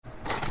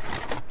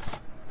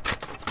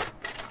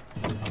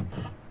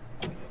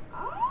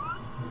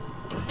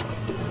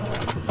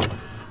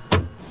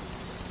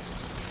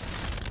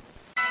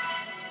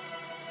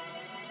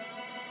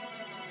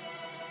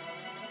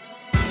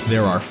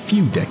There are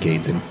few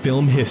decades in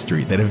film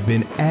history that have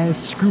been as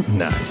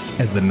scrutinized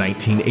as the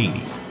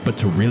 1980s. But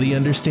to really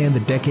understand the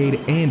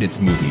decade and its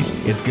movies,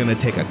 it's gonna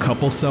take a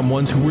couple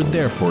someones who were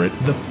there for it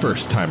the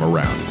first time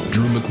around.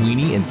 Drew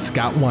McWeeny and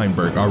Scott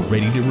Weinberg are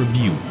ready to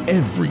review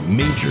every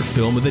major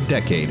film of the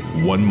decade,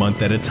 1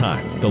 month at a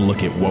time. They'll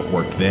look at what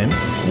worked then,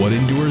 what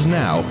endures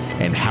now,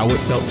 and how it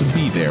felt to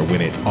be there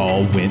when it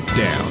all went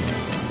down.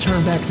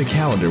 Turn back the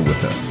calendar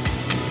with us.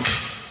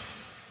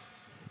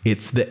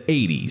 It's the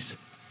 80s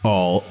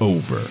all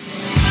over.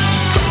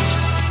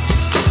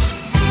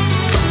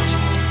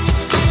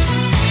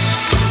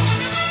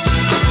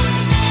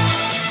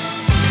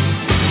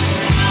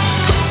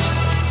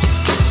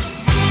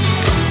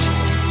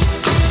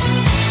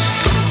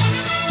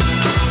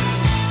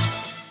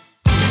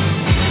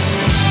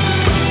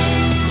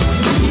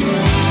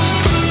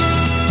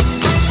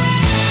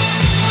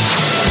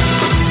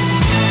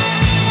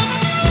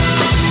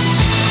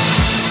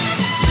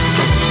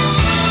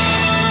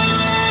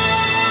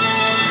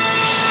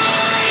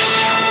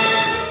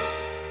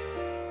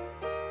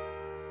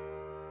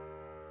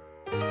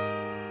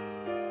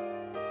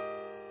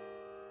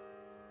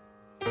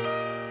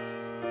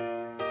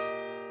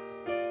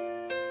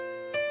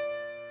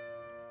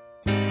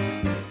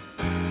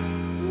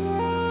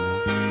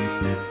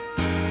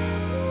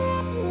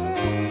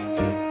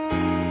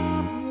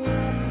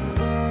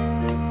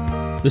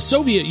 The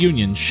Soviet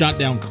Union shot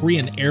down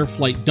Korean Air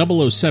Flight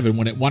 007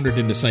 when it wandered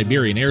into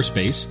Siberian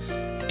airspace,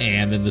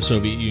 and then the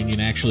Soviet Union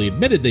actually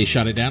admitted they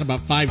shot it down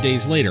about 5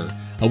 days later.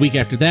 A week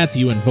after that, the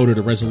UN voted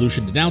a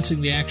resolution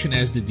denouncing the action,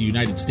 as did the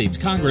United States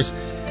Congress,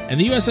 and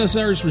the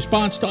USSR's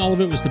response to all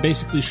of it was to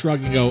basically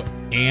shrug and go,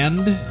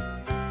 and?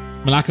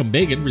 Menachem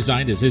Begin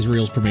resigned as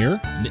Israel's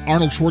premier.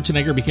 Arnold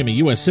Schwarzenegger became a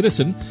U.S.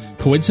 citizen.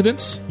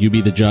 Coincidence? You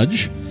be the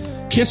judge.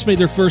 Kiss made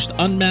their first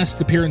unmasked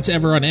appearance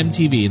ever on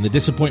MTV, and the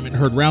disappointment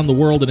heard round the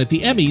world. And at the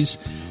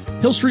Emmys,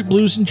 Hill Street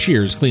Blues and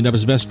Cheers cleaned up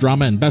as Best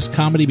Drama and Best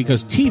Comedy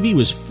because TV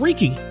was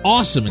freaking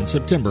awesome in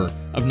September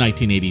of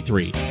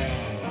 1983.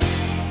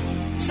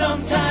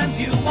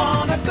 Sometimes you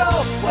wanna go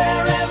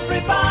where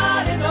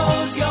everybody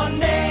knows your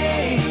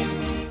name.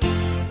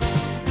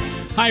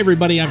 Hi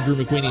everybody, I'm Drew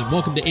McWeeny, and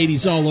welcome to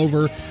 80s All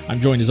Over. I'm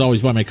joined as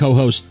always by my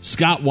co-host,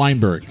 Scott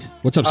Weinberg.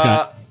 What's up,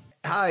 Scott?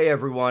 Hi,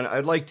 everyone.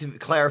 I'd like to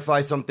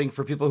clarify something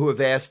for people who have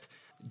asked.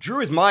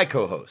 Drew is my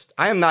co-host.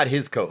 I am not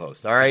his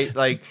co-host, all right?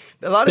 Like,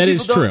 a lot of that people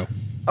is don't, true.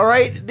 All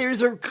right?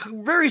 There's a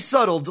very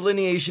subtle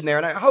delineation there,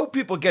 and I hope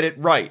people get it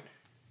right.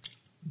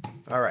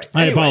 All right.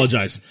 I Anyway,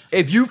 apologize.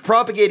 If you've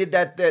propagated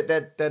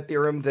that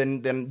theorem,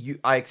 then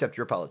I accept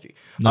your apology.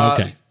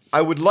 Okay.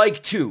 I would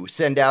like to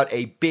send out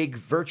a big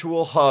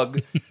virtual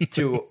hug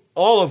to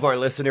all of our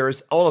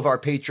listeners, all of our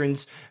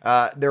patrons.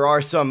 There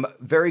are some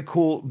very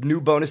cool new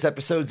bonus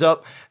episodes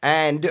up,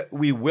 and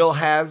we will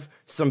have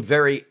some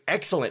very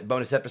excellent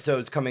bonus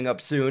episodes coming up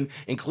soon,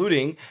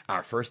 including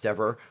our first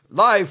ever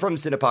live from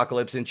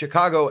Cinepocalypse in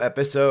Chicago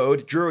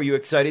episode. Drew, are you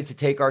excited to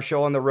take our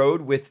show on the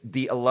road with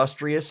the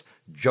illustrious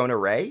Jonah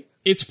Ray?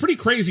 It's pretty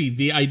crazy,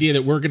 the idea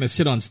that we're going to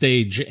sit on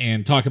stage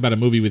and talk about a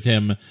movie with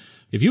him.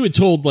 If you had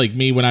told, like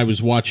me, when I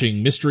was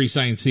watching Mystery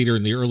Science Theater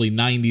in the early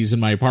 90s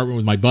in my apartment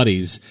with my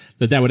buddies,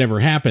 that would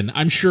ever happen,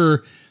 I'm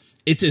sure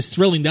it's as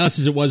thrilling to us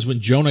as it was when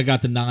Jonah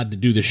got the nod to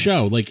do the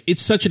show. Like,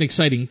 it's such an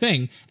exciting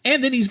thing.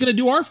 And then he's going to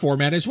do our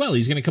format as well.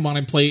 He's going to come on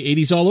and play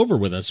 80s All Over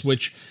with us,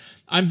 which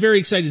I'm very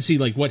excited to see,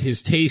 like, what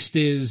his taste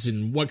is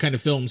and what kind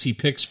of films he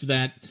picks for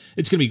that.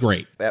 It's going to be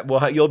great.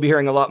 Well, you'll be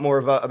hearing a lot more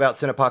about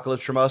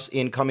Cinepocalypse from us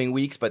in coming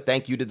weeks, but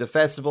thank you to the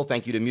festival.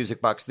 Thank you to Music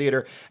Box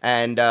Theater.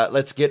 And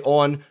let's get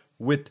on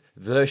with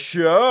the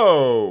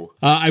show.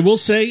 I will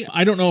say,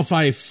 I don't know if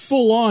I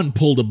full-on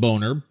pulled a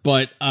boner,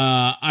 but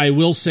I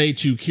will say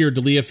to Keir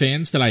Dalia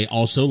fans that I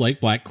also like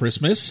Black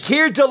Christmas.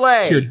 Keir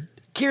Delay,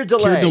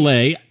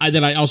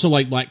 that I also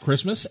like Black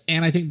Christmas,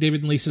 and I think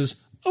David and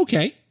Lisa's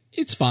okay,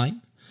 it's fine.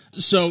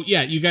 So,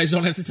 yeah, you guys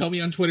don't have to tell me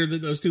on Twitter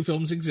that those two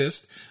films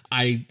exist.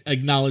 I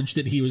acknowledge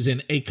that he was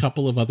in a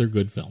couple of other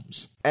good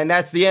films. And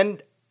that's the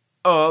end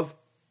of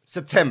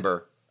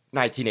September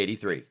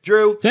 1983.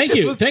 Drew, thank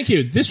you.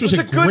 This was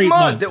a good great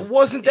month. It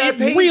wasn't that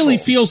painful. It really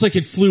feels like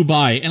it flew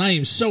by, and I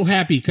am so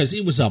happy because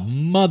it was a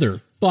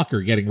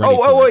motherfucker getting ready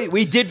for it. Wait,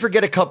 we did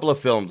forget a couple of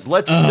films.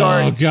 Let's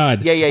start. Oh,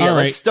 God. Yeah. All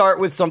right. Let's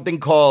start with something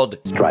called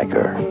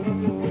Stryker.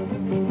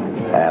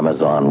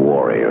 Amazon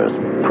warriors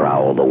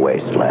prowl the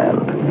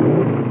wasteland.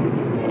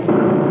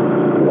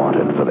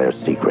 Wanted for their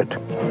secret,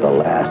 the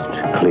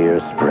last clear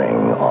spring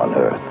on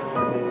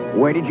Earth.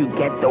 Where did you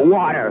get the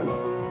water?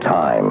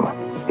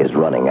 Time is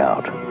running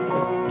out.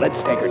 Let's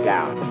take her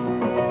down.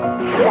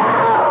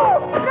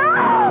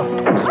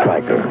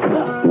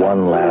 Stryker,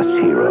 one last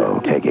hero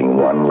taking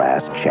one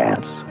last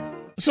chance.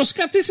 So,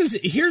 Scott,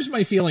 here's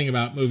my feeling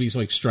about movies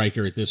like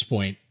Stryker at this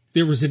point.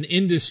 There was an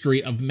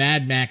industry of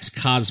Mad Max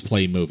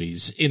cosplay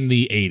movies in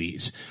the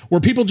 80s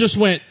where people just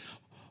went,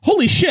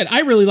 holy shit,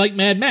 I really like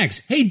Mad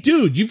Max. Hey,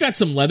 dude, you've got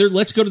some leather.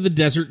 Let's go to the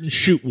desert and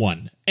shoot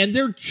one. And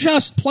they're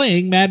just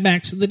playing Mad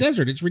Max in the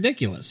desert. It's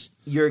ridiculous.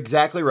 You're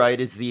exactly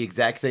right. It's the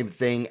exact same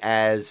thing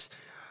as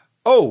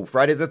Oh,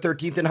 Friday the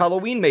 13th and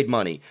Halloween made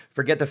money.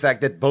 Forget the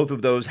fact that both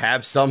of those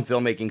have some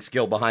filmmaking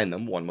skill behind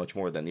them, one much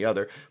more than the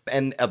other.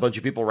 And a bunch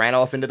of people ran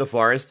off into the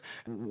forest.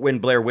 When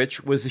Blair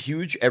Witch was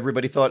huge,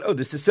 everybody thought, oh,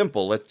 this is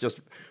simple. Let's just,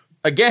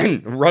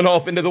 again, run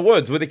off into the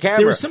woods with a camera.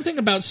 There was something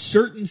about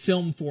certain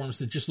film forms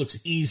that just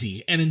looks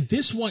easy. And in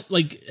this one,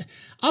 like,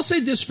 I'll say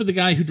this for the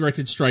guy who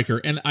directed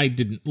Stryker, and I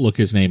didn't look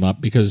his name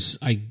up because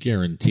I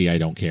guarantee I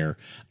don't care.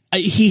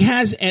 He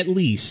has at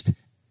least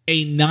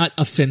a not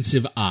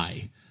offensive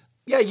eye.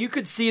 Yeah, you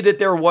could see that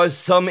there was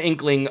some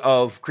inkling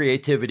of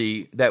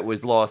creativity that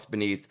was lost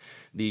beneath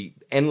the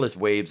endless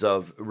waves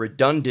of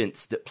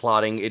redundant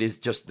plotting. It is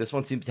just, this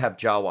one seems to have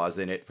Jawas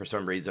in it for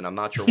some reason. I'm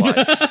not sure why.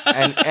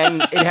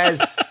 and it has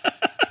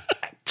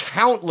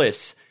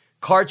countless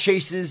car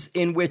chases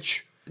in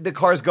which the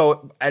cars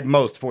go at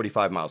most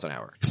 45 miles an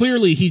hour.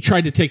 Clearly, he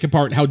tried to take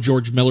apart how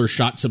George Miller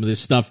shot some of this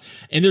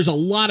stuff, and there's a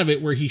lot of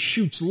it where he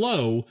shoots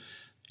low,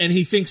 and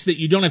he thinks that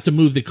you don't have to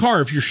move the car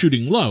if you're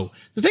shooting low.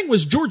 The thing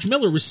was, George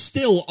Miller was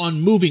still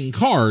on moving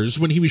cars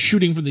when he was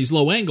shooting from these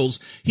low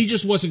angles. He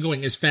just wasn't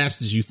going as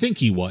fast as you think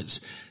he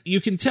was. You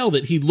can tell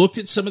that he looked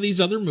at some of these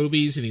other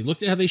movies, and he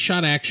looked at how they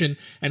shot action,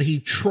 and he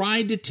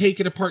tried to take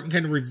it apart and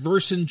kind of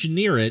reverse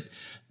engineer it.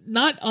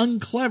 Not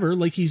unclever,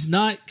 like he's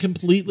not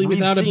completely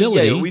without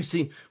ability. Yeah, we've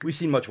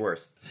seen much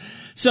worse.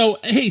 So,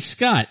 hey,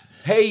 Scott.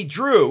 Hey,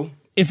 Drew.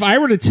 If I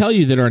were to tell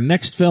you that our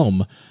next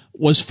film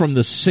was from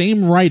the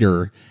same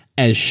writer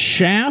as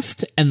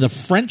Shaft and The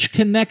French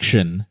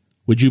Connection,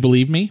 would you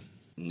believe me?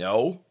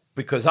 No,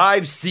 because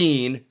I've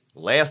seen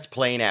Last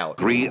Plane Out.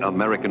 3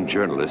 American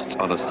journalists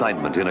on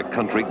assignment in a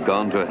country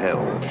gone to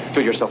hell.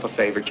 Do yourself a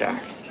favor,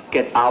 Jack.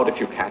 Get out if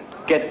you can.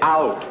 Get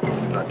out.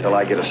 Not till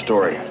I get a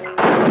story.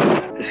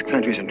 This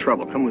country's in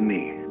trouble. Come with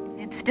me.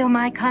 It's still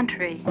my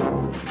country.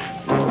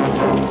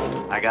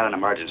 I got an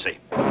emergency.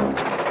 We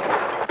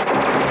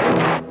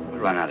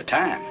run out of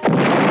time.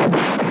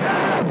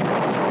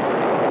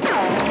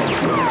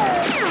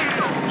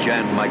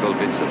 Jan Michael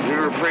Vincent. You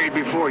never prayed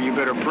before. You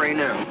better pray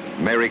now.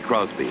 Mary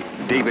Crosby,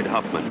 David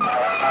Huffman,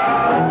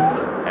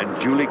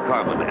 and Julie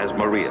Carmen as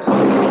Maria.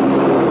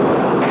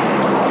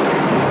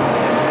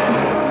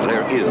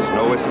 There is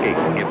no escape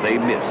if they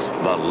miss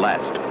the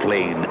last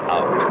plane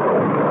out.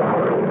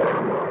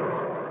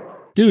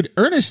 Dude,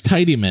 Ernest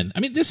Tidyman, I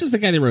mean, this is the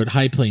guy that wrote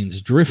High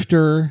Plains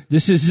Drifter.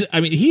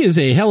 He is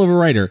a hell of a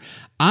writer.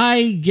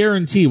 I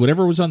guarantee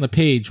whatever was on the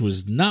page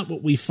was not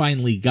what we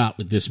finally got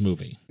with this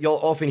movie. You'll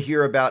often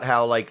hear about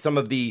how, like, some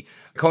of the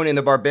Conan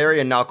the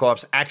Barbarian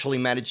knockoffs actually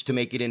managed to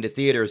make it into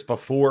theaters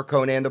before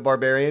Conan the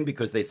Barbarian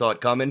because they saw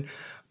it coming.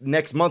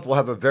 Next month, we'll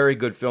have a very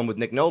good film with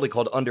Nick Nolte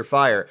called Under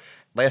Fire.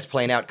 Last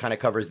Plane Out kind of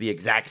covers the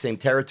exact same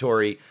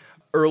territory.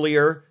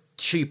 Earlier,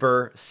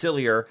 cheaper,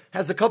 sillier,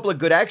 has a couple of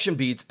good action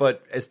beats,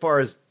 but as far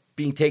as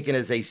being taken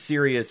as a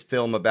serious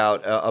film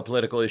about a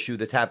political issue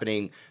that's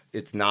happening,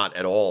 it's not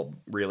at all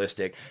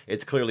realistic.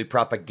 It's clearly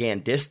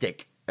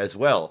propagandistic as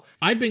well.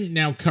 I've been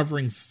now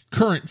covering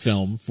current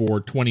film for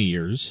 20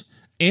 years,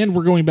 and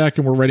we're going back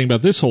and we're writing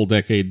about this whole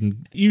decade,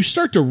 and you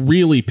start to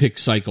really pick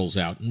cycles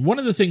out. And one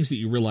of the things that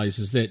you realize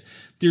is that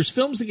there's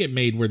films that get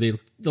made where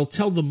they'll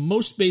tell the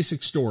most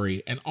basic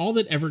story, and all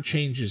that ever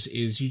changes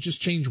is you just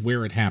change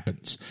where it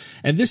happens.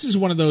 And this is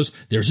one of those,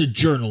 there's a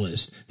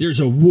journalist, there's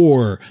a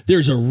war,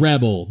 there's a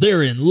rebel,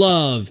 they're in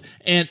love,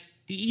 and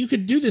you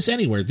could do this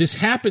anywhere.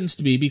 This happens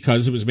to be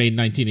because it was made in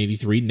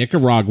 1983,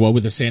 Nicaragua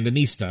with a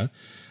Sandinista,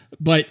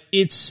 but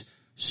it's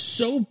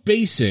so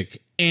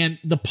basic, and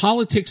the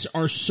politics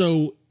are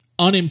so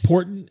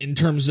unimportant in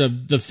terms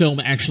of the film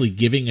actually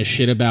giving a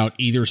shit about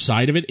either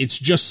side of it. It's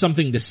just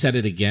something to set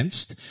it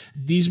against.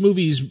 These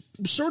movies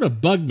sort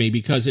of bug me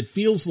because it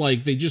feels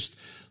like they just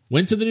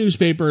went to the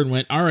newspaper and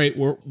went, all right,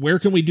 where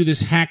can we do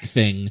this hack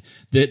thing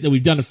that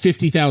we've done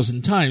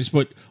 50,000 times,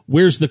 but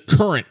where's the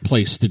current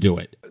place to do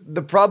it?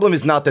 The problem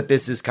is not that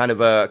this is kind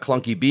of a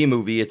clunky B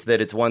movie. It's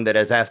that it's one that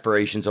has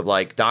aspirations of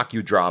like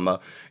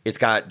docudrama. It's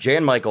got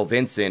Jan Michael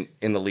Vincent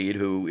in the lead,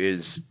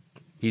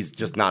 he's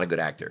just not a good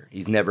actor.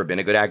 He's never been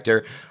a good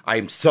actor. I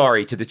am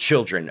sorry to the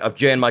children of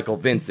Jan Michael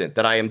Vincent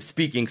that I am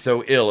speaking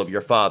so ill of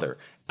your father.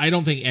 I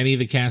don't think any of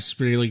the cast is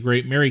particularly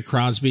great. Mary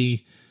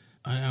Crosby,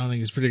 I don't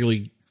think is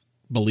particularly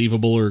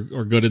believable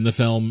or good in the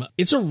film.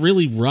 It's a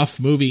really rough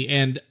movie,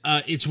 and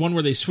it's one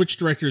where they switch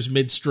directors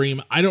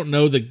midstream. I don't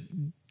know the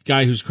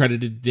guy who's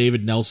credited,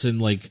 David Nelson.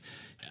 Like,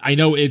 I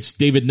know it's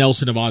David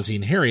Nelson of Ozzie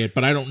and Harriet,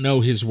 but I don't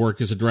know his work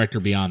as a director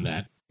beyond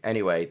that.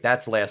 Anyway,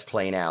 that's Last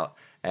Plane Out,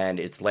 and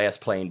it's Last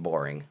Plane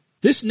boring.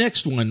 This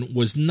next one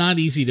was not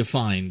easy to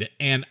find,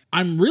 and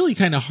I'm really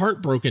kind of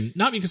heartbroken,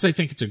 not because I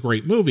think it's a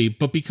great movie,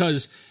 but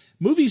because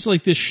movies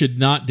like this should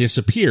not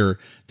disappear.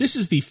 This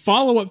is the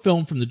follow-up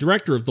film from the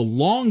director of The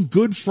Long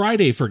Good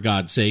Friday, for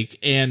God's sake,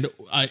 and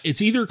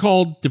it's either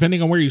called,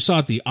 depending on where you saw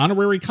it, The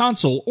Honorary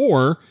Consul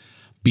or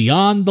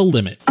Beyond the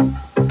Limit.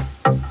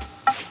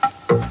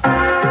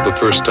 The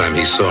first time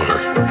he saw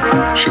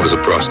her, she was a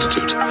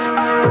prostitute.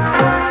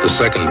 The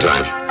second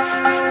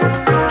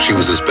time, she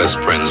was his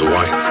best friend's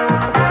wife.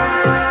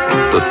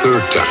 The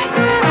third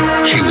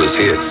time, she was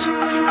his.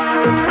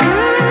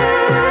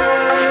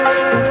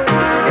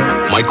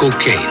 Michael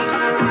Caine,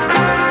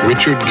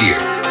 Richard Gere.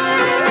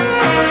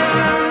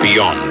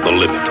 Beyond the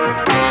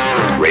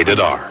Limit. Rated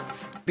R.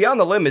 Beyond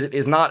the Limit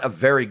is not a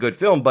very good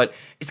film, but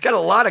it's got a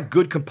lot of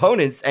good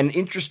components and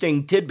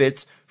interesting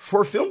tidbits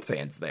for film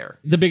fans there.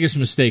 The biggest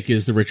mistake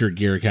is the Richard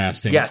Gere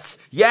casting.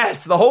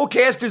 Yes, the whole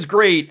cast is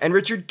great, and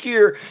Richard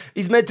Gere,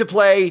 he's meant to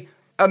play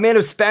a man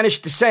of Spanish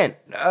descent.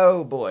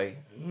 Oh boy,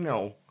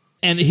 no.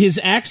 And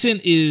his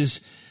accent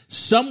is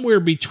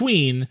somewhere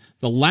between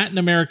the Latin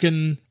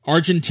American,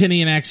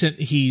 Argentinian accent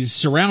he's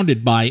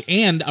surrounded by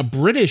and a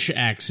British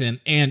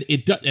accent, and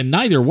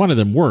neither one of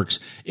them works.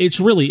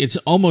 It's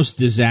almost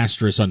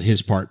disastrous on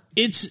his part.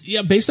 It's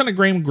based on a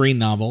Graham Greene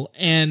novel,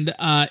 and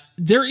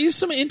there is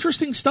some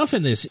interesting stuff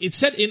in this. It's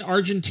set in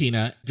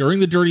Argentina during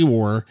the Dirty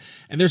War,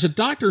 and there's a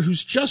doctor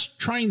who's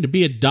just trying to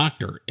be a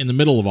doctor in the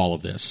middle of all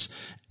of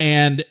this,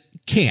 and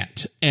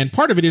can't. And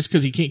part of it is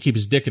because he can't keep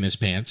his dick in his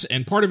pants,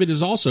 and part of it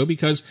is also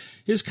because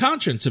his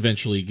conscience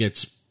eventually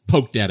gets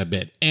poked at a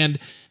bit. And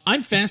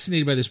I'm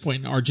fascinated by this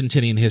point in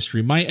Argentinian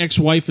history. My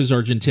ex-wife is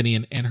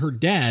Argentinian, and her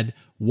dad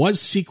was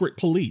secret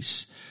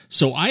police.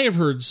 So I have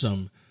heard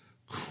some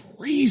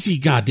crazy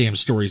goddamn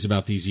stories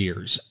about these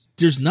years.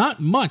 There's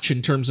not much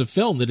in terms of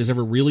film that has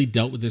ever really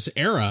dealt with this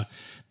era.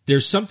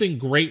 There's something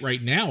great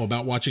right now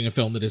about watching a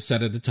film that is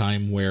set at a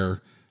time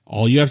where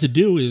all you have to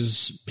do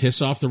is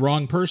piss off the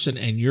wrong person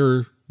and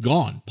you're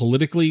gone.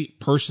 Politically,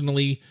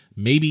 personally,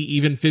 maybe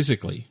even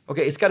physically.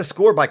 Okay, it's got a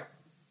score by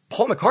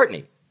Paul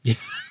McCartney.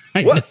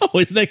 I know,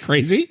 isn't that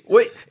crazy?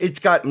 Wait, it's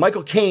got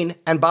Michael Caine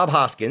and Bob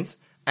Hoskins,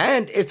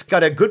 and it's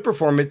got a good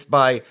performance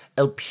by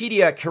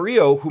Elpidia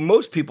Carrillo, who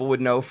most people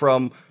would know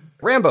from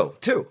Rambo,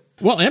 too.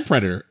 Well, and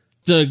Predator.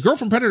 The girl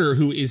from Predator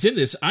who is in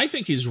this, I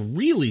think, is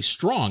really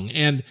strong.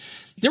 And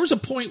there was a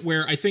point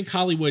where I think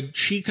Hollywood,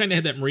 she kind of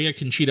had that Maria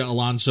Conchita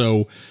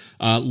Alonso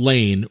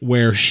lane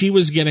where she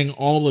was getting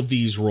all of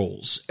these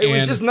roles. It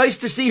was just nice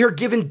to see her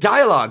given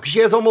dialogue, because she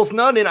has almost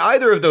none in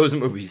either of those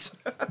movies.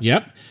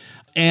 Yep.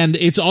 And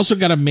it's also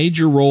got a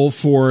major role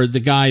for the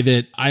guy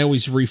that I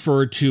always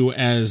refer to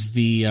as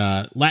the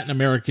Latin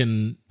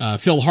American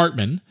Phil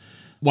Hartman,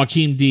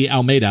 Joaquin de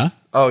Almeida.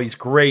 Oh, he's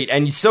great.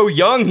 And he's so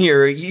young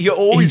here. He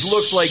always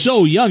looks like...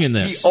 so young in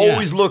this. He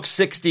always looked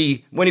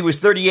 60. When he was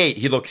 38,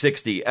 he looked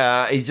 60.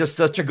 He's just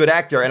such a good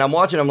actor. And I'm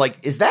watching, I'm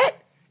like, is that?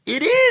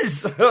 It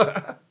is!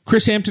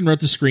 Chris Hampton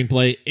wrote the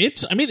screenplay.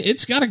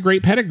 It's got a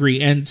great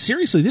pedigree. And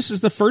seriously, this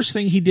is the first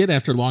thing he did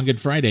after Long Good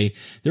Friday.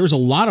 There was a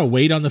lot of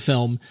weight on the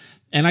film.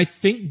 And I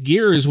think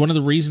Gere is one of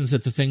the reasons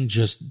that the thing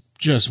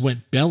just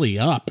went belly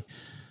up.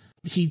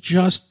 He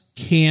just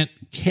can't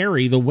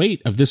carry the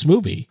weight of this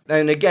movie.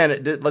 And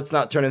again, let's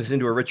not turn this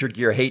into a Richard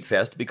Gere hate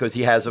fest, because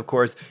he has, of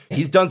course,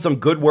 he's done some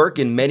good work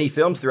in many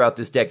films throughout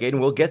this decade,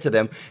 and we'll get to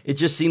them. It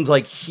just seems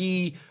like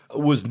he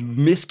was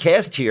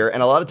miscast here,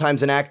 and a lot of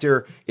times an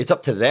actor, it's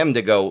up to them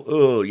to go,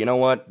 oh, you know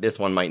what? This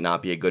one might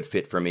not be a good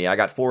fit for me. I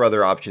got 4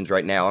 other options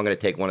right now. I'm going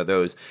to take one of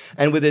those.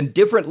 And with a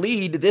different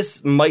lead,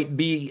 this might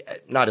be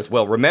not as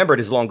well remembered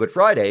as Long Good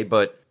Friday,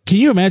 but... Can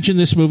you imagine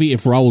this movie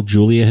if Raul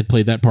Julia had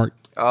played that part?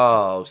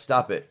 Oh,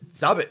 stop it.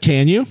 Stop it.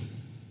 Can you?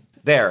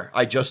 There,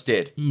 I just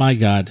did. My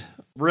God.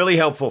 Really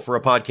helpful for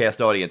a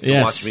podcast audience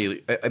to watch me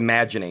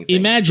imagining things.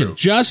 Imagine.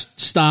 Just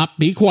stop,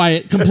 be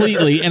quiet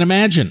completely, and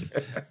imagine.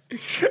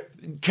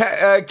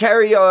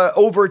 Carry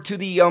over to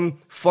the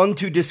fun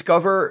to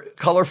discover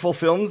colorful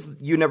films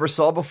you never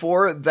saw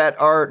before that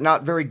are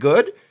not very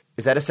good.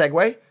 Is that a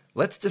segue?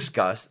 Let's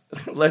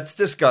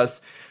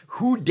discuss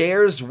Who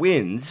Dares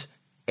Wins,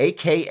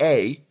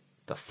 a.k.a.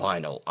 the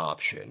final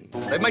option.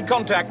 They've made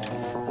contact.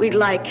 We'd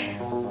like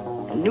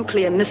a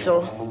nuclear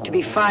missile to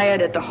be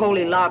fired at the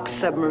Holy Lock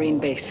submarine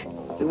base.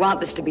 We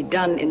want this to be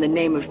done in the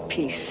name of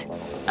peace.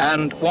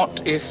 And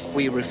what if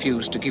we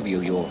refuse to give you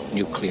your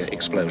nuclear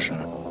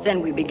explosion?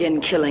 Then we begin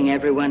killing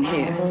everyone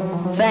here.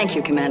 Thank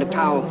you, Commander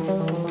Powell.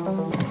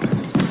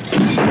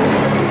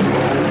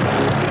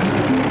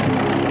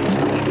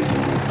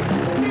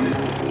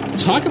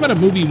 Talk about a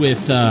movie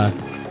with a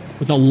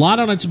lot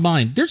on its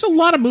mind. There's a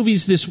lot of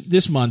movies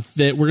this month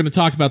that we're going to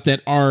talk about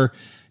that are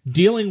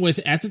dealing with,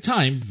 at the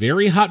time,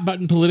 very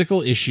hot-button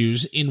political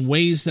issues in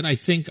ways that I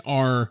think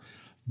are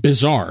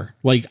bizarre.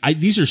 Like,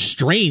 these are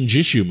strange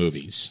issue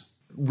movies.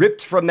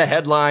 Ripped from the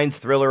headlines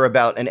thriller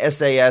about an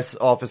SAS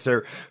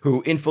officer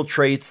who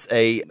infiltrates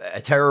a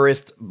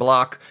terrorist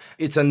block.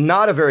 It's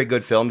not a very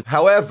good film.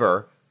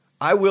 However,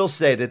 I will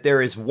say that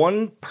there is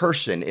one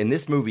person in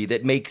this movie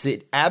that makes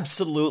it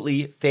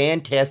absolutely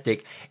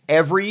fantastic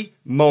every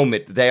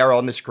moment they are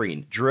on the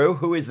screen. Drew,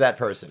 who is that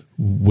person?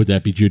 Would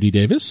that be Judy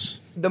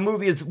Davis? The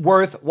movie is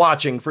worth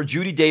watching for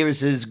Judy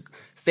Davis's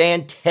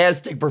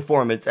fantastic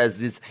performance as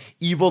this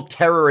evil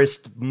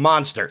terrorist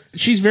monster.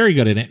 She's very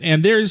good in it.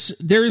 And there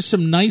is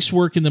some nice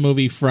work in the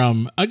movie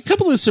from a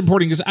couple of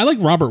supporting, because I like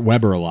Robert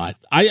Webber a lot.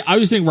 I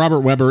always think Robert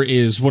Webber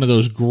is one of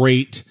those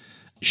great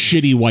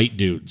shitty white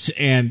dudes,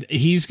 and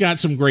he's got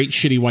some great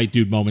shitty white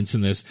dude moments in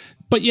this.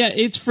 But yeah,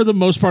 it's for the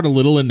most part a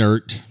little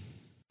inert.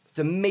 It's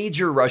a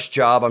major rush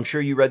job. I'm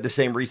sure you read the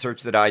same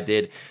research that I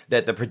did,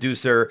 that the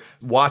producer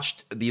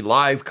watched the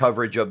live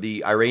coverage of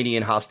the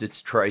Iranian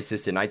hostage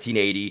crisis in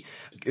 1980,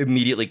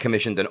 immediately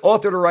commissioned an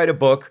author to write a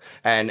book,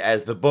 and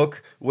as the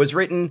book was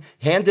written,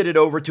 handed it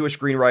over to a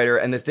screenwriter,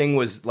 and the thing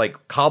was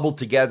like cobbled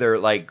together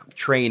like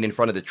train in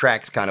front of the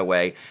tracks kind of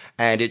way.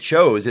 And it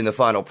shows in the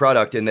final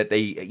product in that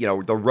they,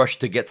 the rush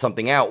to get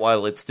something out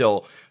while it's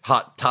still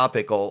hot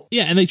topical.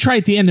 Yeah, and they try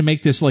at the end to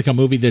make this like a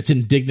movie that's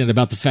indignant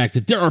about the fact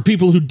that there are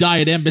people who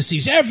die at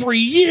embassies every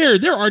year.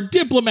 There are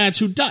diplomats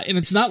who die. And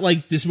it's not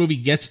like this movie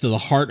gets to the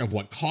heart of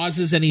what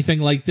causes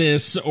anything like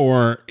this,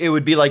 or... It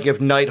would be like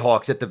if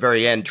Nighthawks at the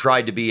very end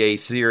tried to be a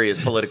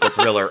serious political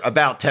thriller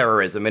about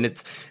terrorism. And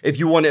it's, if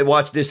you want to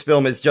watch this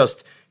film as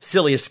just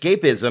silly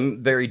escapism,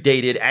 very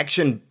dated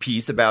action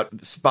piece about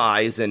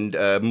spies and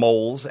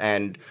moles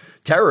and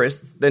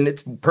terrorists, then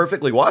it's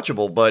perfectly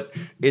watchable, but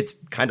it's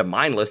kind of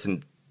mindless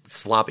and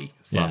sloppy.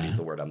 Sloppy is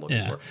the word I'm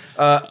looking for.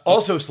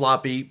 Also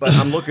sloppy, but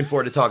I'm looking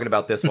forward to talking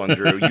about this one,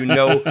 Drew. You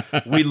know,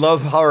 we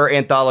love horror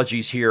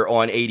anthologies here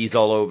on 80s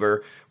All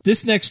Over.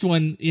 This next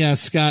one,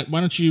 Scott, why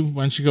don't you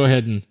go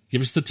ahead and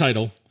give us the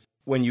title?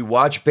 When you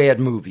watch bad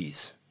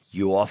movies,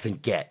 you often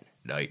get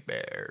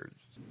nightmares.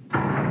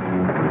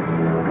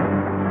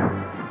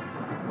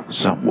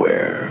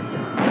 Somewhere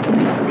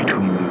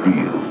between the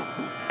real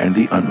and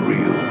the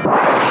unreal,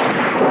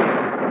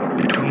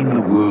 between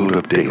the world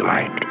of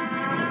daylight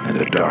and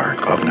the dark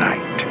of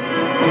night,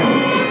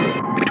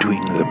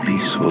 between the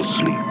peaceful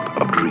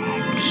sleep of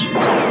dreams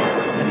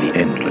and the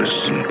endless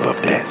sleep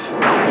of death,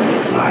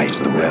 lies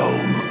the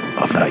realm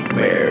of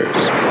nightmares.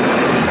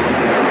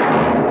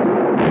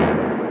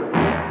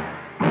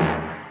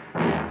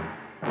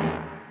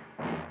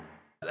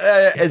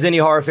 As any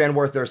horror fan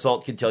worth their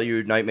salt can tell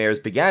you,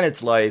 Nightmares began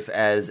its life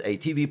as a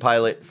TV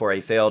pilot for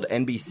a failed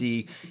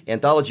NBC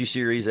anthology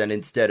series, and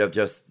instead of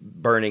just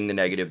burning the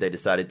negative, they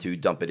decided to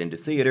dump it into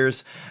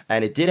theaters.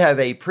 And it did have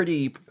a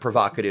pretty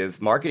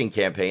provocative marketing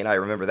campaign, I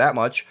remember that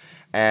much,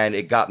 and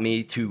it got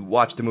me to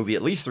watch the movie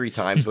at least 3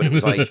 times when it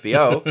was on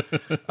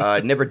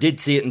HBO. Never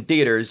did see it in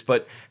theaters,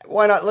 but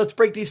why not? Let's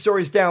break these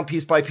stories down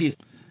piece by piece,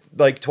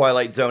 like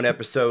Twilight Zone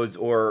episodes,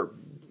 or,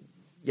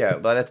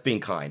 that's being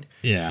kind.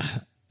 Yeah.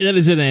 That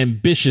is an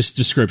ambitious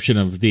description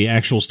of the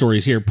actual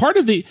stories here. Part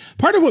of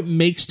what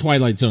makes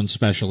Twilight Zone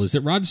special is that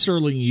Rod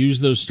Serling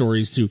used those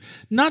stories to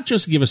not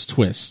just give us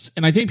twists,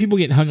 and I think people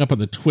get hung up on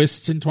the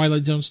twists in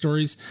Twilight Zone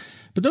stories,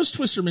 but those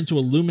twists are meant to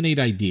illuminate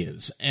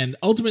ideas. And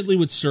ultimately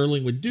what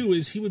Serling would do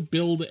is he would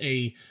build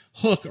a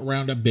hook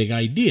around a big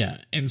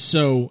idea. And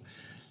so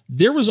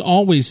there was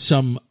always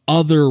some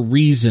other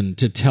reason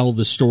to tell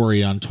the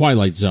story on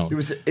Twilight Zone.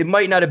 It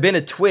might not have been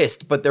a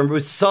twist, but there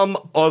was some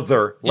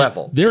other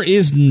level. There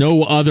is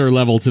no other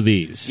level to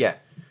these.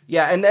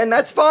 Yeah, and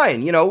that's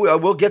fine.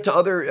 We'll get to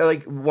other,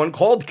 like one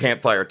called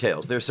Campfire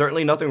Tales. There's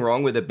certainly nothing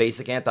wrong with a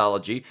basic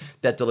anthology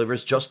that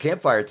delivers just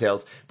Campfire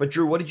Tales. But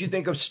Drew, what did you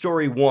think of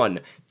story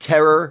 1,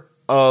 Terror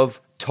of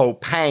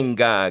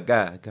Topanga?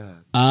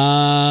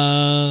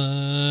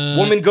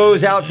 Woman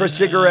goes out for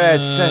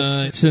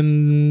cigarettes.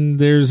 And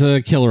there's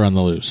a killer on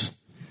the loose.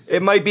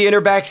 It might be in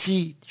her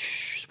backseat.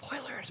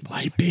 Spoilers.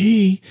 Might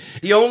be.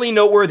 The only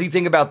noteworthy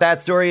thing about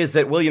that story is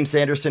that William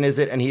Sanderson is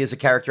it, and he is a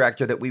character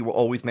actor that we will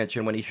always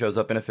mention when he shows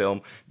up in a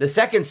film. The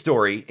second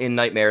story in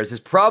Nightmares is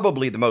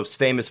probably the most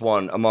famous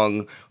one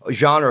among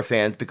genre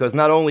fans, because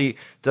not only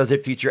does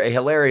it feature a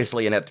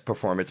hilariously inept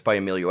performance by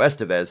Emilio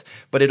Estevez,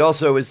 but it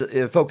also is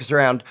focused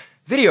around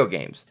video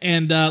games.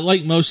 And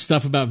like most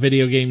stuff about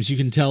video games, you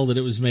can tell that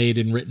it was made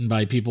and written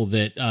by people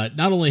that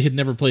not only had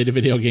never played a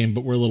video game,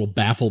 but were a little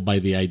baffled by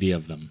the idea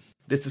of them.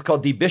 This is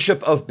called The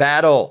Bishop of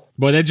Battle.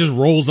 Boy, that just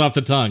rolls off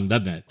the tongue,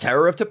 doesn't it?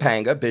 Terror of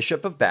Topanga,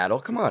 Bishop of Battle.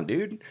 Come on,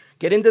 dude.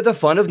 Get into the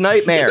fun of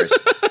Nightmares.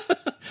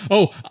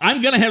 Oh,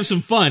 I'm going to have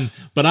some fun,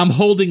 but I'm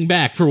holding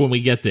back for when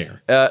we get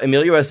there.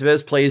 Emilio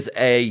Estevez plays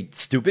a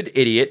stupid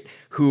idiot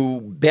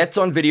who bets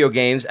on video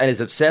games and is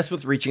obsessed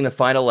with reaching the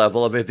final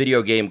level of a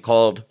video game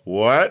called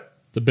what?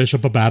 The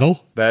Bishop of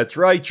Battle? That's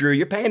right, Drew.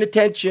 You're paying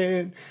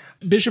attention.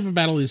 Bishop of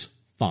Battle is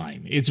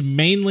fine. It's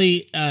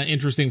mainly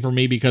interesting for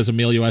me because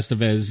Emilio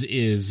Estevez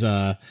is...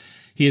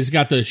 he has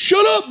got the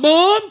 "shut up,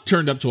 Mom"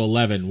 turned up to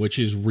 11, which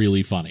is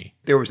really funny.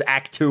 There was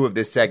Act 2 of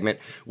this segment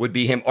would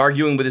be him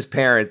arguing with his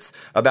parents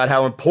about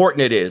how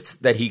important it is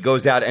that he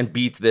goes out and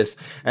beats this.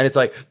 And it's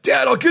like,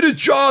 Dad, I'll get a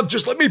job.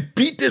 Just let me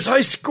beat this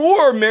high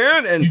score,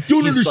 man. And you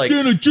don't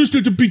understand. I just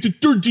have to beat the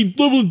 13th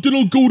level and then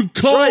I'll go to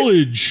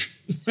college.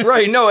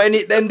 Right. No, and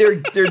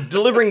they're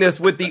delivering this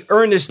with the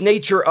earnest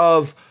nature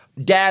of,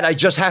 Dad, I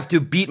just have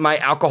to beat my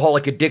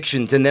alcoholic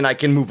addictions and then I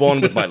can move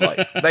on with my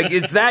life. Like,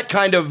 it's that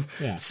kind of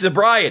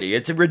sobriety.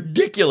 It's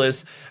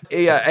ridiculous.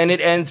 Yeah, and it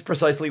ends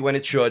precisely when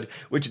it should,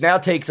 which now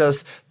takes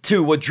us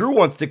to what Drew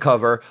wants to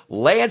cover,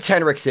 Lance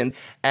Henriksen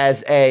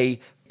as a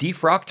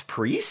defrocked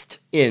priest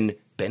in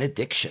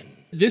Benediction.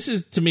 This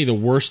is, to me, the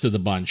worst of the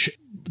bunch.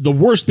 The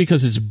worst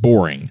because it's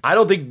boring. I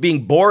don't think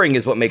being boring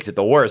is what makes it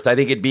the worst. I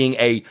think it being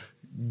a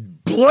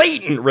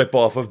blatant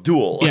ripoff of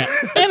Duel. Yeah,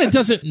 and it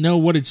doesn't know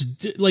what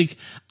it's like.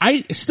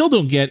 I still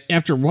don't get,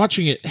 after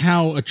watching it,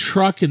 how a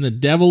truck and the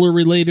devil are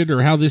related,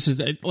 or how this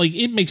is like.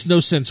 It makes no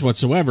sense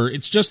whatsoever.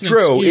 It's just an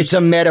true. excuse. It's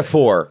a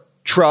metaphor.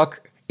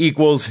 Truck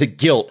equals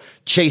guilt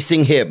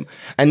chasing him,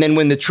 and then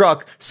when the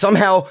truck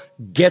somehow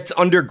gets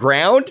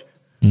underground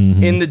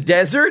in the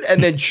desert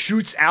and then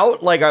shoots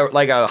out like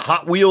a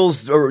Hot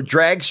Wheels or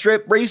drag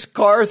strip race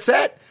car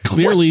set.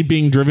 Clearly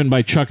being driven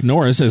by Chuck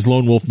Norris as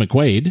Lone Wolf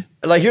McQuade.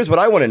 Like, here's what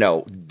I want to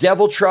know.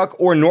 Devil truck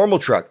or normal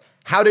truck,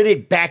 how did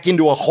it back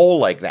into a hole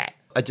like that?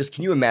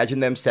 Can you imagine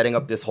them setting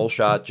up this whole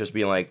shot just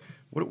being like,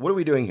 what are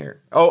we doing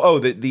here?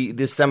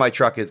 This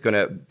semi-truck is going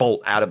to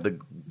bolt out of the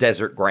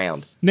desert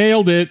ground.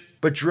 Nailed it.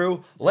 But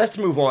Drew, let's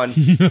move on to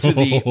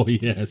the... Oh,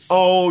 yes.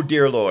 Oh,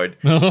 dear Lord.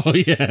 Oh,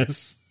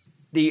 yes.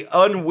 The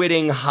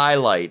unwitting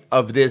highlight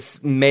of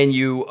this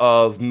menu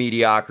of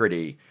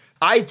mediocrity.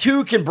 I,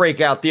 too, can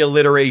break out the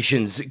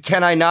alliterations.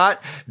 Can I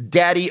not?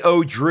 Daddy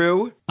O.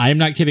 Drew. I am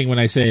not kidding when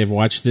I say I've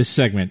watched this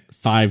segment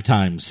 5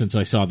 times since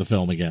I saw the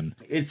film again.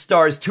 It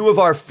stars 2 of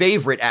our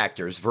favorite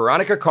actors,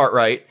 Veronica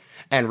Cartwright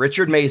and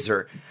Richard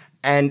Mazer.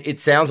 And it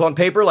sounds on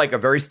paper like a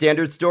very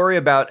standard story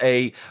about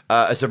a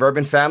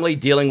suburban family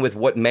dealing with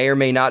what may or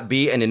may not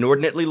be an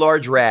inordinately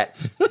large rat.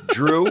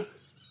 Drew,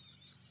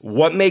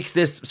 what makes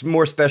this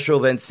more special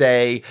than,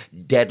 say,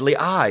 Deadly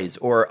Eyes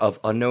or Of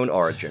Unknown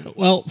Origin?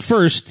 Well,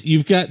 first,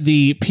 you've got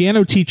the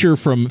piano teacher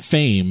from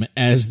Fame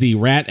as the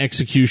rat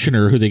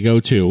executioner who they go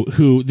to,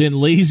 who then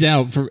lays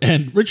out for,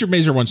 and Richard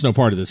Mazer wants no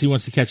part of this. He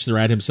wants to catch the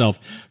rat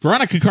himself.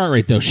 Veronica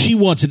Cartwright, though, she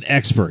wants an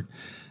expert.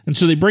 And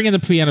so they bring in the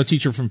piano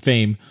teacher from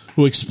Fame,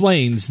 who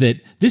explains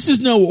that this is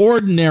no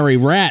ordinary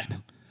rat.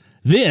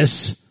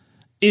 This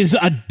is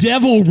a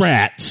devil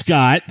rat,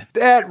 Scott.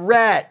 That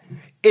rat,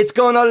 it's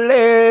gonna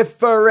live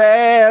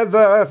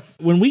forever.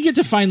 When we get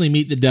to finally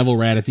meet the devil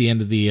rat at the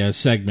end of the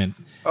segment,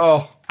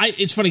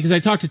 it's funny because I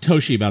talked to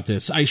Toshi about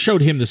this. I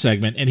showed him the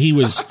segment, and he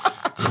was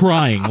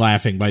crying,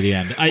 laughing by the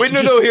end.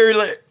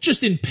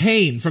 Just in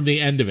pain from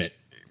the end of it.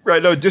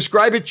 Right, no,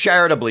 describe it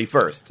charitably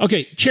first.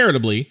 Okay,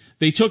 charitably,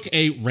 they took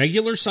a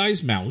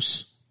regular-sized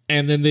mouse,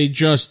 and then they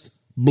just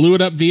blew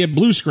it up via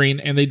blue screen,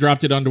 and they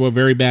dropped it onto a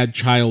very bad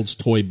child's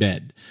toy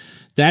bed.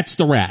 That's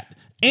the rat.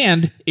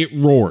 And it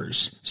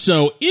roars.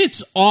 So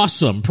it's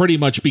awesome pretty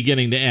much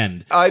beginning to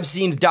end. I've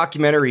seen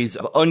documentaries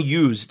of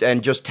unused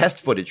and just test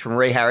footage from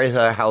Ray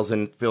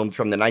Harryhausen films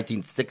from the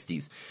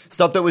 1960s.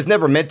 Stuff that was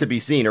never meant to be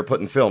seen or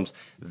put in films.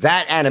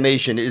 That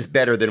animation is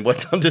better than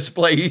what's on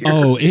display here.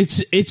 Oh,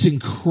 it's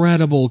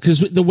incredible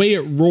because the way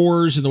it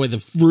roars and the way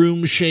the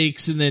room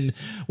shakes, and then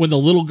when the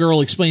little girl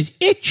explains,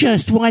 it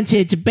just wants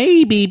its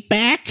baby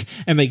back,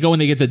 and they go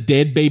and they get the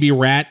dead baby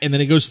rat, and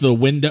then it goes to the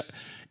window.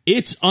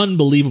 It's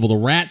unbelievable. The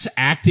rat's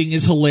acting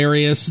is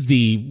hilarious.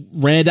 The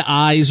red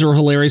eyes are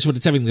hilarious when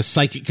it's having the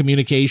psychic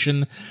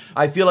communication.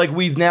 I feel like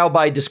we've now,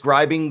 by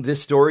describing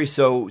this story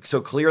so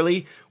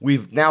clearly,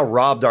 we've now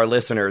robbed our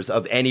listeners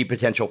of any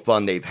potential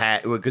fun they've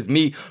had. Because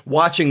me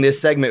watching this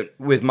segment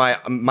with my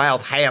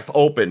mouth half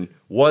open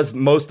was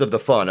most of the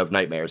fun of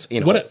Nightmares.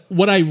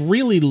 What I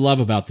really love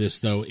about this,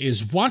 though,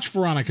 is watch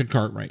Veronica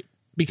Cartwright.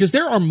 Because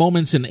there are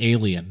moments in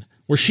Alien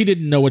where she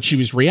didn't know what she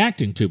was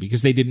reacting to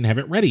because they didn't have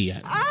it ready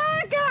yet.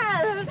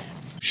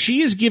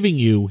 She is giving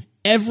you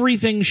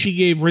everything she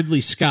gave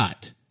Ridley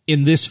Scott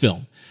in this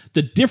film.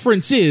 The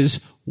difference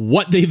is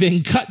what they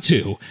then cut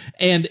to,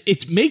 and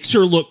it makes her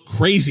look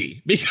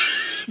crazy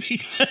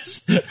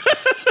because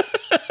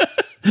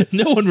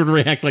no one would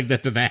react like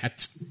that to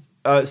that.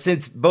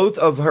 Since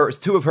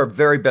two of her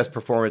very best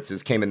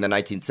performances came in the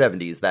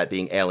 1970s, that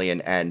being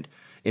Alien and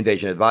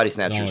Invasion of the Body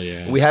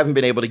Snatchers, we haven't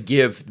been able to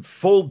give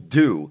full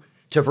due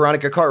to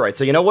Veronica Cartwright.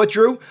 So you know what,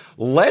 Drew?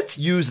 Let's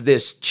use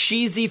this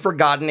cheesy,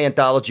 forgotten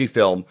anthology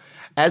film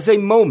as a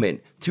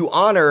moment to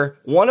honor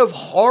one of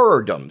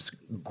horrordom's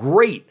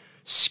great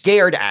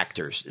scared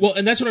actors. Well,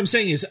 and that's what I'm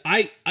saying is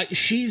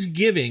she's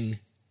giving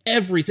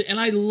everything, and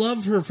I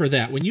love her for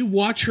that. When you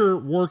watch her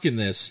work in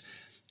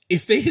this,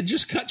 if they had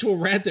just cut to a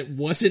rat that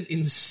wasn't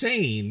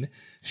insane,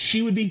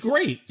 she would be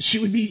great. She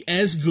would be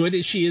as good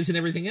as she is in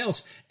everything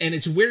else. And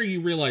it's where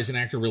you realize an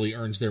actor really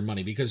earns their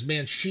money because,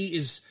 man,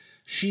 she's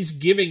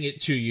giving it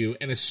to you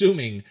and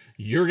assuming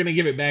you're going to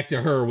give it back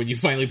to her when you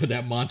finally put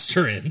that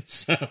monster in.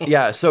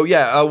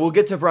 We'll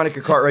get to Veronica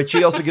Cartwright.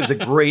 She also gives a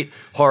great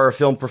horror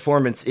film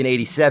performance in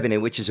 87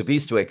 in Witches of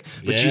Eastwick,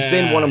 but she's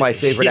been one of my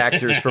favorite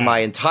actors for my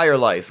entire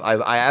life.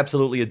 I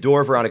absolutely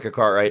adore Veronica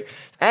Cartwright,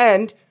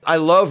 and I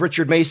love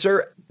Richard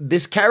Mazer.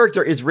 This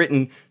character is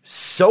written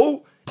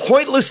so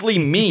pointlessly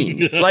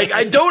mean. Like,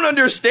 I don't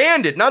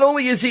understand it. Not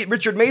only is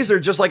Richard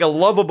Mazer just like a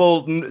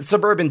lovable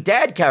suburban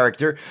dad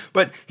character,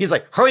 but he's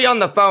like, hurry on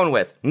the phone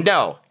with.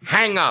 No,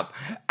 hang up.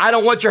 I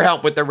don't want your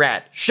help with the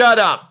rat. Shut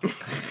up.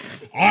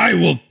 I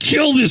will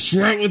kill this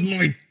rat with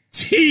my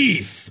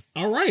teeth.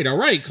 All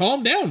right.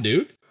 Calm down,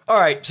 dude. All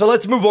right, so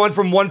let's move on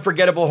from one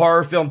forgettable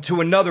horror film to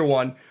another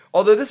one.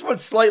 Although this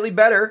one's slightly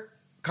better.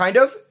 Kind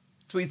of.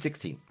 Sweet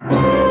 16.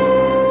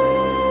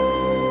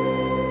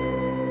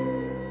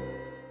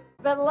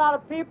 The bet a lot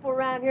of people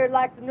around here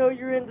like to know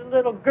you're into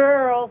little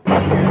girls.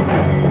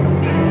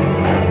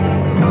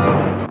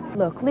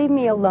 Look, leave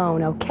me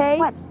alone, okay?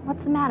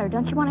 What's the matter?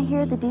 Don't you want to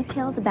hear the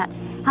details about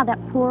how that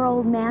poor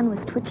old man was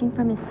twitching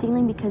from his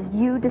ceiling because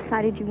you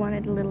decided you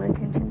wanted a little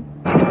attention?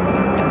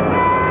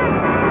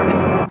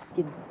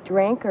 You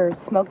drank or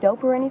smoked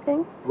dope or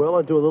anything? Well,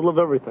 I do a little of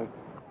everything.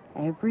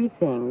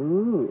 Everything,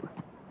 ooh.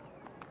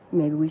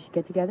 Maybe we should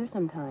get together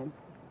sometime.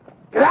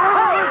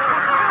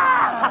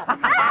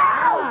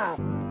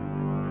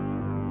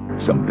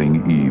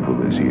 Something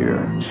evil is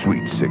here.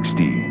 Sweet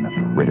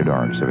 16. Rated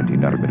R, 17,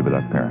 not admitted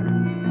without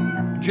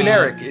parent.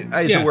 Generic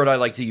is a word I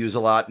like to use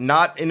a lot.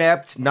 Not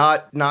inept,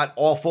 not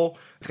awful.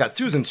 It's got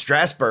Susan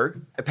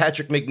Strasberg,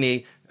 Patrick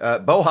McNee,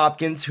 Bo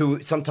Hopkins,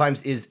 who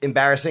sometimes is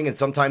embarrassing and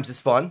sometimes is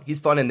fun. He's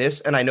fun in this,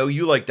 and I know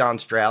you like Don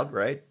Stroud,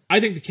 right? I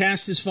think the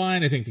cast is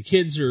fine. I think the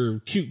kids are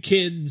cute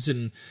kids,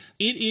 and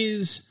it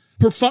is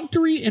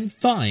perfunctory and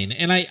fine.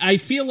 And I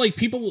feel like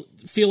people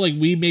feel like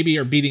we maybe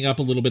are beating up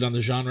a little bit on the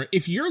genre.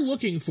 If you're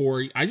looking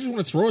for, I just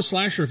want to throw a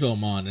slasher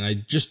film on, and I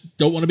just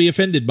don't want to be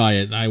offended by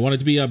it, and I want it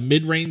to be a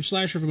mid-range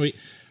slasher film, yeah,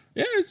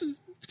 it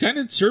kind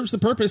of serves the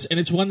purpose, and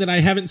it's one that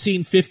I haven't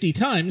seen 50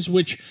 times,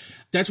 which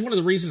that's one of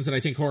the reasons that I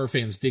think horror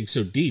fans dig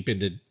so deep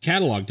into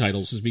catalog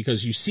titles, is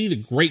because you see the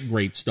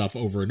great stuff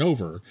over and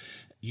over.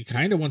 You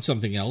kind of want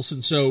something else,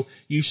 and so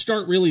you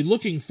start really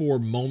looking for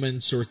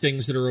moments or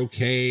things that are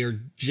okay or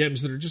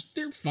gems that are just,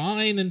 they're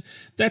fine, and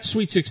that's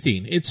Sweet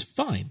 16. It's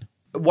fine.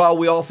 While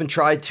we often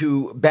try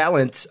to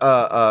balance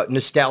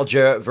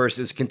nostalgia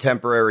versus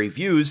contemporary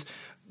views,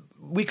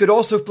 we could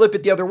also flip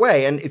it the other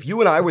way. And if you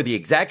and I were the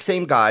exact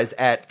same guys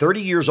at 30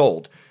 years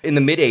old in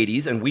the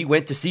mid-'80s, and we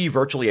went to see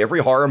virtually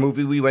every horror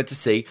movie we went to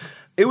see,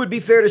 it would be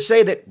fair to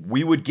say that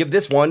we would give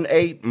this one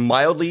a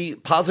mildly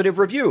positive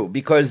review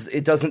because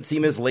it doesn't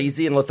seem as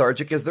lazy and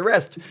lethargic as the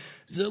rest.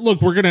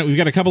 Look, we've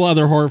got a couple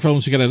other horror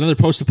films. We got another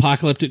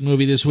post-apocalyptic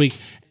movie this week.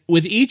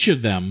 With each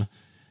of them,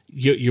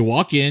 you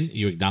walk in,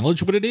 you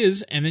acknowledge what it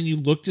is, and then you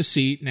look to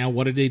see, now,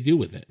 what did they do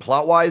with it?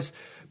 Plot-wise,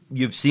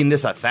 you've seen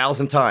this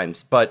 1,000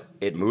 times, but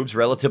it moves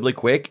relatively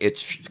quick.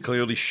 It's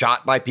clearly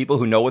shot by people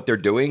who know what they're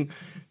doing.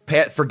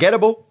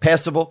 Forgettable,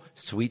 passable,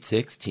 Sweet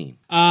 16.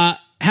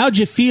 How'd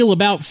you feel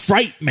about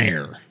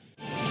Frightmare?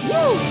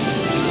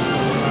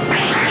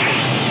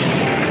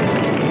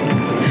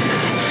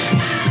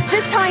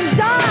 This time,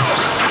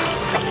 die!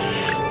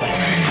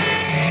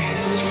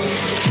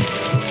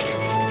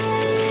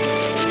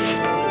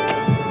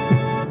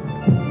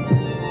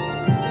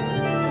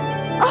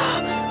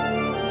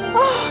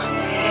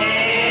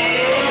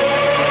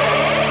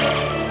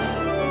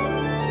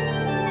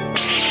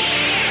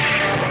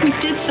 We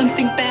did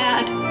something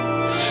bad.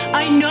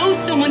 I know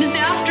someone is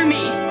after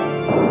me.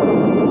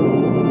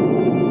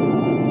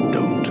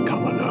 Don't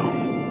come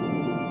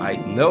alone. I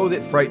know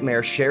that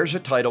Frightmare shares a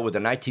title with a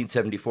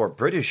 1974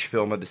 British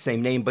film of the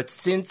same name, but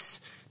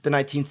since the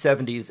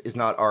 1970s is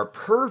not our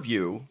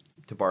purview,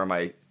 to borrow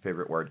my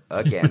favorite word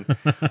again,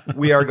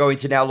 we are going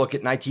to now look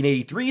at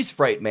 1983's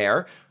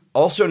Frightmare,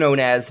 also known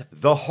as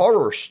The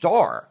Horror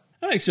Star.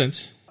 That makes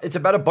sense. It's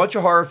about a bunch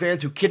of horror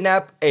fans who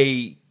kidnap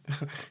they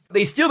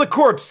steal the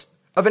corpse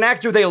of an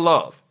actor they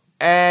love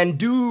and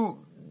do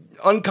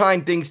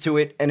unkind things to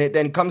it, and it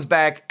then comes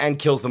back and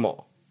kills them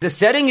all. The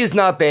setting is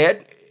not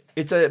bad.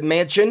 It's a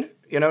mansion,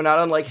 not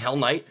unlike Hell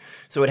Night.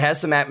 So it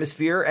has some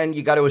atmosphere, and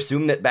you got to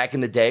assume that back in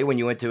the day when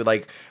you went to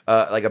like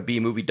a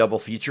B-movie double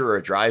feature or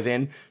a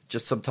drive-in,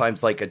 just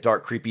sometimes like a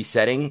dark, creepy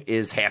setting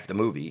is half the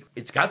movie.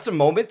 It's got some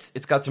moments.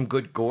 It's got some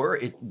good gore.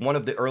 One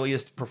of the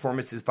earliest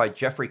performances by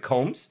Jeffrey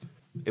Combs.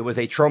 It was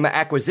a Trauma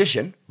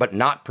acquisition, but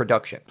not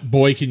production.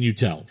 Boy, can you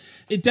tell.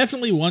 It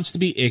definitely wants to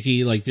be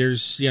icky. Like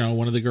there's,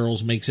 one of the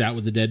girls makes out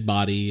with the dead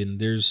body,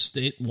 and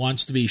it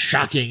wants to be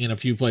shocking in a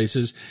few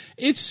places.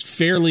 It's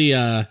fairly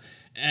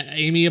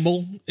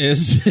amiable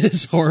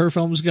as horror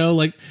films go.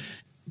 Like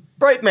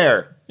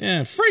Frightmare.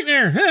 Yeah,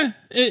 Frightmare.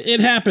 It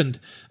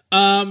happened.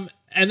 And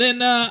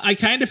then I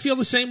kind of feel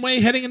the same way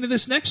heading into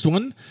this next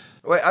one.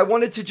 Wait, I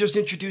wanted to just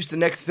introduce the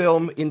next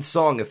film in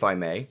song, if I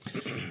may.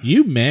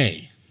 You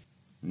may.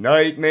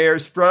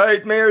 Nightmares,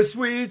 Frightmare,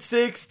 Sweet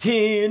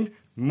 16.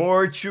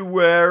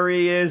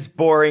 Mortuary is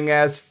boring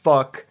as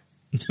fuck.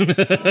 Give me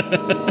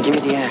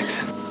the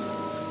axe.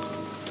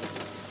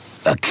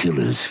 A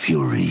killer's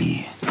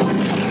fury.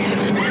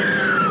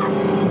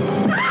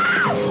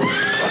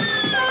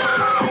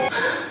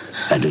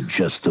 And at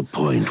just the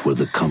point where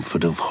the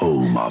comfort of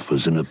home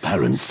offers an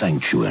apparent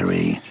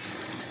sanctuary.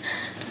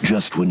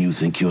 Just when you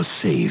think you're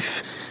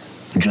safe.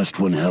 Just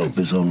when help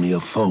is only a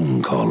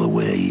phone call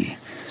away.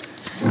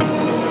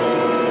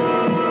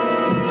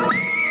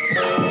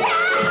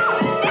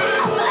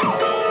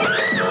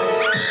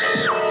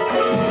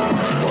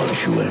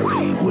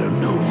 Mortuary where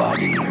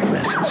nobody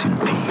rests in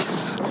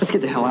peace. Let's get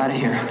the hell out of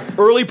here.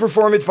 Early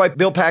performance by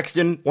Bill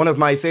Paxton, one of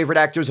my favorite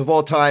actors of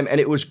all time, and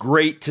it was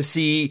great to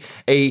see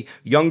a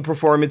young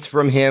performance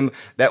from him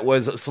that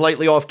was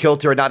slightly off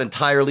kilter and not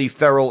entirely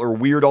feral or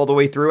weird all the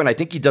way through, and I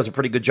think he does a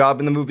pretty good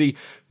job in the movie.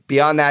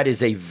 Beyond that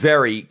is a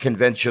very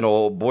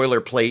conventional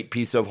boilerplate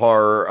piece of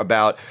horror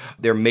about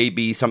there may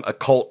be some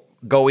occult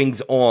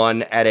goings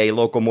on at a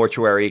local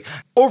mortuary.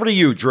 Over to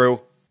you,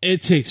 Drew.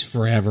 It takes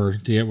forever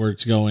to get where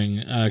it's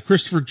going.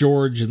 Christopher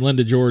George and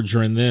Linda George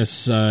are in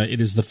this.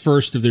 It is the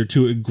first of their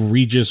 2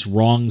 egregious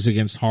wrongs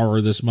against horror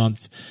this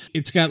month.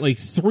 It's got like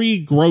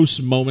 3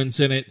 gross moments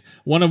in it,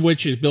 one of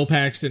which is Bill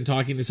Paxton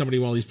talking to somebody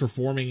while he's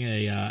performing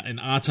an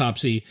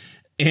autopsy,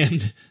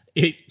 and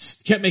it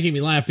kept making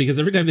me laugh because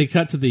every time they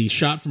cut to the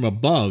shot from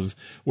above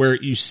where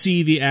you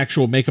see the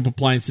actual makeup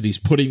appliance that he's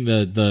putting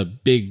the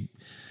big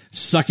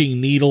sucking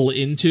needle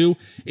into,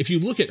 if you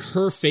look at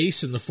her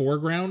face in the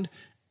foreground,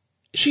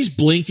 she's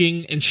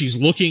blinking and she's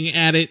looking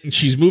at it and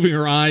she's moving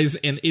her eyes,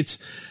 and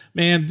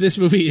this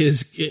movie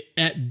is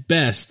at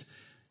best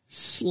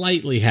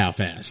slightly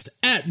half-assed,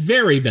 at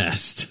very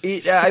best.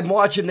 I'm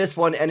watching this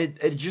one and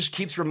it just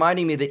keeps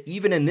reminding me that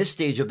even in this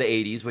stage of the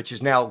 80s, which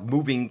is now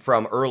moving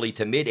from early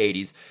to mid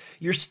 80s,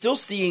 you're still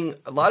seeing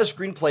a lot of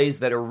screenplays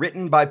that are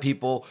written by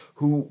people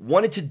who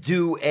wanted to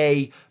do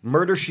a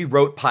Murder, She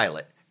Wrote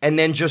pilot and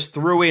then just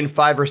threw in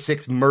 5 or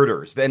 6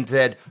 murders and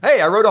said, hey,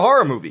 I wrote a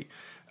horror movie.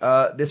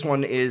 This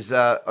one is,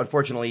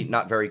 unfortunately,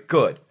 not very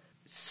good.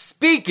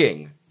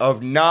 Speaking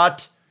of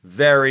not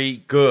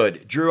very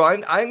good, Drew,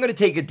 I'm going to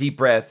take a deep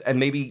breath and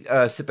maybe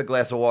sip a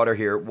glass of water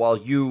here while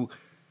you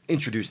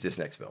introduce this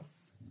next film.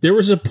 There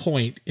was a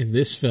point in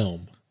this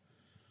film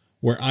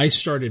where I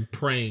started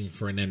praying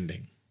for an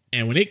ending.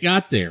 And when it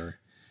got there,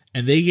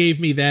 and they gave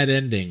me that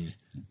ending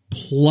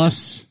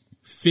plus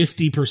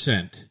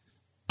 50%,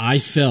 I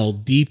fell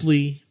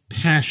deeply,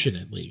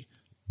 passionately,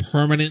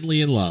 permanently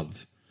in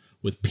love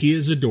with Pia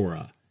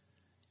Zadora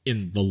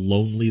in The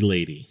Lonely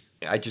Lady.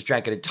 I just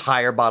drank an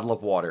entire bottle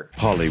of water.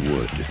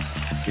 Hollywood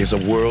is a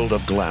world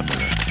of glamour.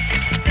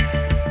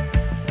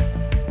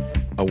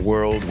 A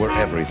world where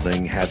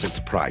everything has its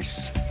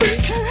price.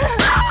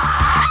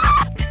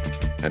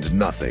 And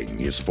nothing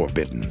is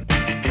forbidden.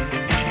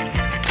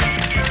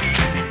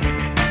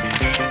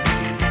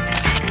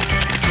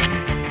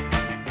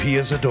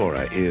 Pia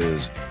Zadora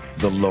is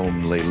the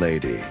Lonely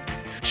Lady.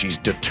 She's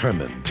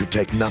determined to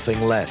take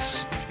nothing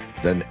less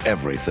than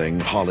everything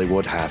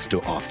Hollywood has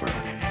to offer.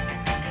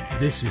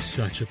 This is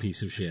such a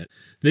piece of shit.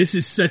 This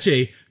is such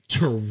a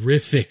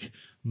terrific,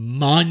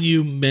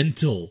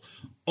 monumental,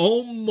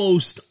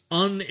 almost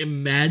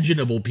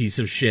unimaginable piece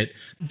of shit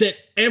that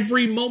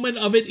every moment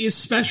of it is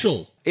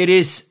special. It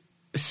is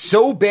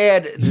so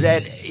bad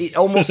that it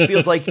almost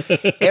feels like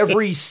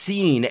every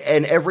scene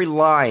and every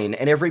line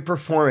and every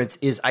performance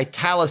is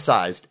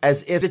italicized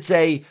as if it's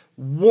a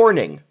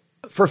warning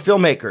for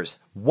filmmakers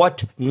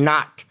what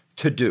not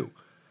to do.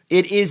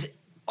 It is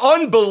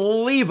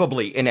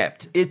unbelievably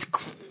inept. It's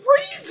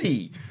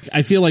crazy.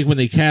 I feel like when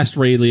they cast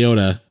Ray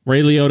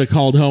Liotta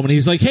called home and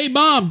he's like, hey,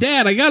 Mom,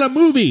 Dad, I got a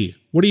movie.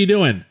 What are you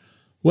doing?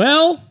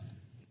 Well,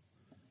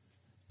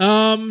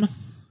 don't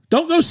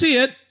go see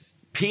it.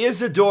 Pia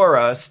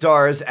Zadora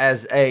stars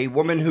as a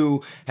woman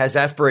who has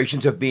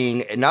aspirations of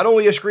being not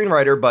only a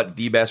screenwriter, but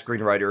the best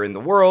screenwriter in the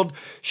world.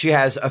 She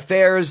has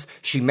affairs.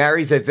 She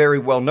marries a very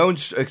well-known,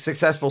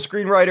 successful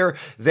screenwriter.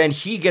 Then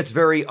he gets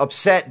very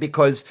upset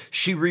because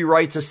she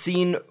rewrites a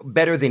scene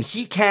better than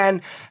he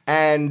can.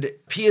 And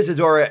Pia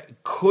Zadora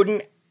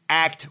couldn't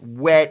act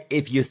wet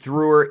if you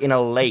threw her in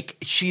a lake.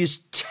 She is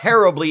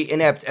terribly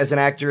inept as an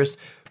actress.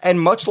 And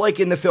much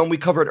like in the film we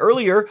covered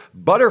earlier,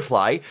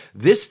 Butterfly,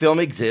 this film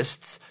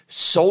exists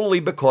solely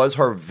because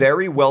her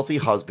very wealthy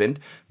husband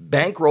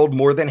bankrolled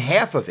more than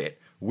half of it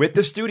with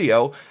the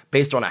studio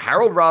based on a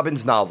Harold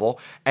Robbins novel,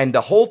 and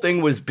the whole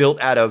thing was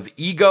built out of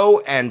ego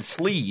and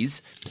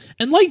sleaze.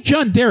 And like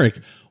John Derek,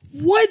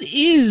 what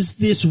is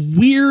this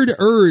weird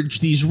urge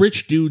these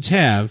rich dudes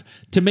have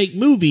to make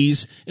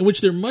movies in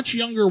which their much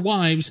younger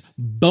wives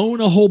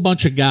bone a whole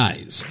bunch of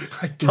guys?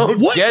 I don't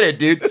get it,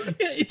 dude.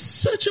 It's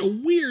such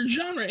a weird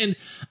genre. And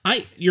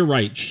you're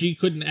right. She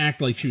couldn't act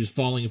like she was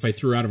falling if I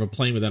threw her out of a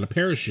plane without a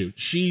parachute.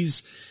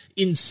 She's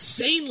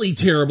insanely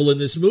terrible in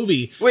this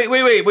movie. Wait.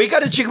 We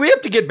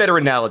have to get better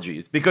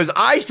analogies because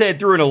I said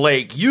throw her in a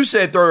lake. You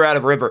said throw her out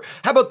of a river.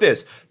 How about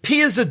this?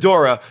 Pia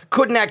Zadora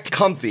couldn't act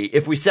comfy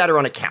if we sat her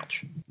on a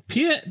couch.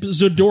 Pia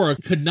Zadora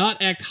could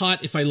not act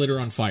hot if I lit her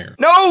on fire.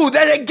 No,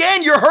 that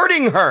again, you're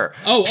hurting her.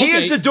 Oh, okay.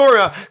 Pia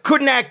Zadora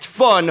couldn't act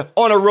fun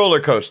on a roller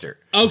coaster.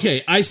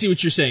 Okay, I see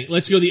what you're saying.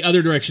 Let's go the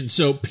other direction.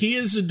 So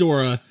Pia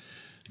Zadora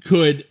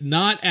could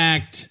not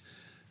act.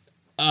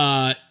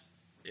 Well,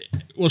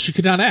 she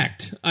could not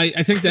act. I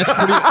think that's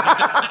pretty.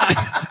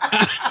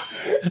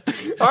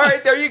 All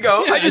right, there you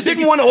go. Yeah, I just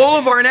didn't want all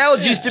of our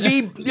analogies to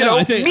be,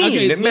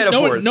 mean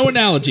metaphors. No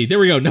analogy. There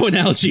we go. No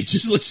analogy.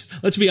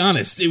 Just let's be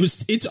honest.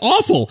 It's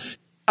awful.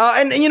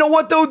 And you know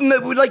what, though?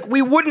 Like,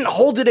 we wouldn't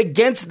hold it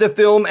against the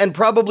film and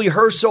probably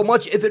her so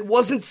much if it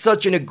wasn't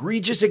such an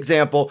egregious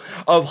example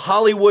of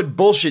Hollywood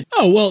bullshit.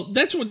 Oh, well,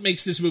 that's what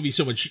makes this movie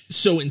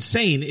so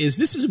insane, is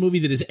this is a movie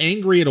that is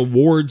angry at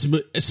awards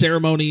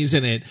ceremonies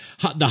and at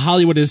the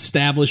Hollywood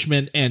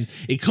establishment, and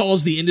it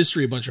calls the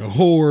industry a bunch of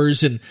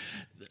whores, and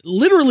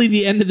literally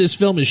the end of this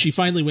film is she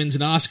finally wins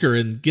an Oscar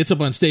and gets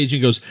up on stage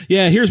and goes,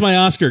 yeah, here's my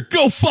Oscar.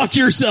 Go fuck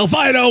yourself.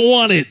 I don't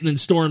want it. And then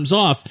storms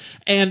off.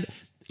 And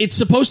it's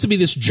supposed to be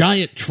this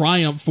giant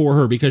triumph for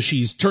her because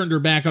she's turned her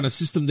back on a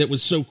system that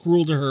was so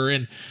cruel to her.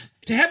 And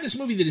to have this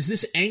movie that is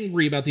this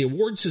angry about the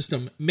award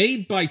system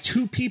made by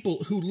two people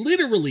who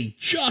literally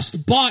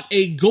just bought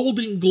a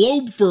Golden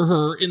Globe for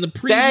her in the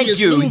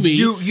previous movie.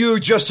 You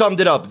just summed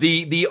it up.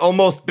 The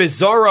almost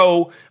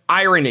bizarro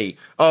irony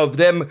of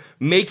them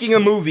making a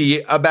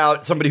movie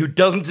about somebody who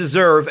doesn't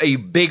deserve a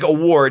big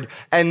award,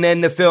 and then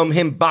the film,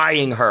 him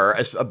buying her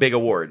a big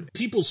award.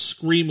 People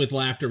scream with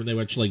laughter when they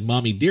watch like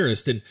Mommy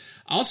Dearest, and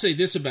I'll say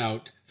this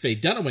about Faye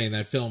Dunaway in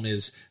that film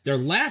is they're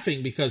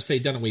laughing because Faye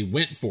Dunaway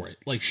went for it.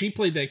 Like, she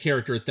played that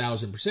character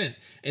 1,000%.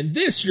 And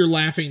this, you're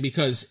laughing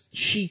because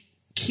she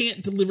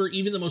can't deliver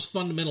even the most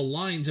fundamental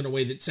lines in a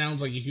way that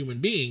sounds like a human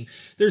being.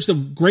 There's the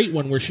great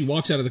one where she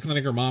walks out of the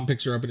clinic, her mom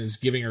picks her up and is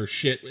giving her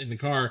shit in the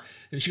car,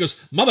 and she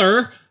goes,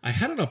 Mother, I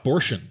had an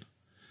abortion.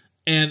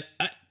 And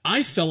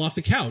I fell off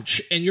the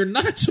couch. And you're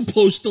not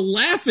supposed to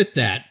laugh at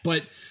that.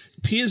 But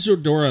Pia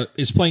Zadora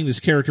is playing this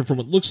character from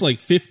what looks like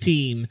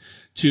 15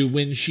 to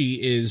when she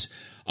is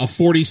a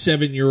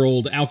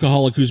 47-year-old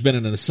alcoholic who's been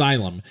in an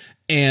asylum.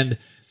 And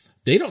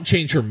they don't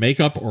change her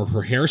makeup or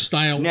her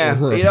hairstyle or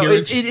her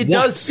appearance. It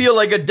does feel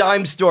like a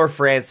dime store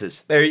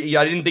Frances. I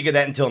didn't think of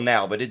that until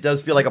now, but it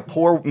does feel like a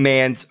poor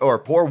man's or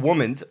poor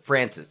woman's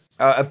Frances.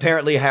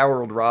 Apparently,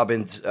 Harold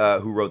Robbins,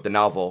 who wrote the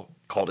novel,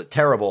 called it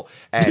terrible.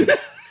 And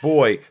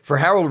boy, for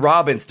Harold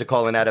Robbins to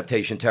call an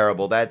adaptation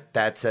terrible,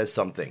 that says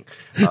something.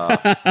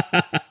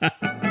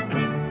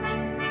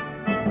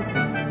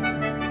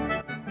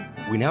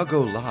 We now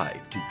go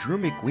live to Drew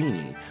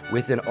McWeeny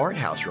with an art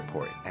house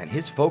report and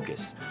his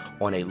focus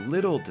on a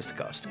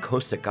little-discussed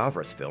Costa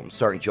Gavras film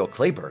starring Joe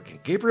Clayburgh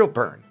and Gabriel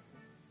Byrne.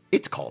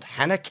 It's called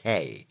Hannah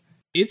Kay.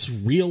 It's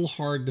real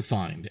hard to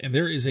find, and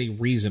there is a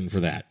reason for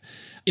that.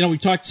 You know, we've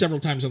talked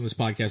several times on this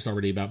podcast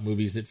already about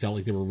movies that felt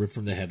like they were ripped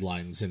from the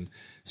headlines, and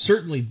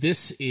certainly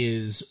this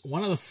is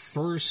one of the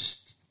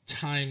first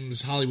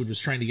times Hollywood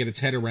was trying to get its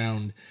head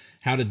around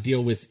how to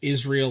deal with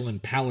Israel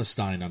and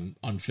Palestine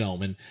on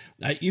film. And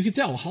you could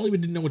tell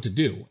Hollywood didn't know what to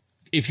do.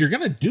 If you're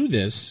going to do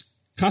this,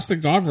 Costa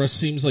Gavras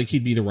seems like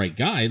he'd be the right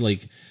guy.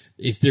 Like,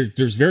 if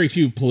there's very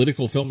few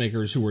political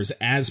filmmakers who are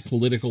as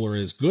political or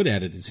as good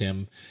at it as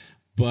him.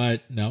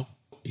 But no,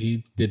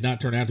 he did not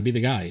turn out to be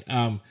the guy.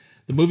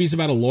 The movie's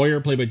about a lawyer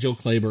played by Jill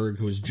Clayburgh,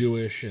 who is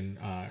Jewish, and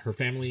her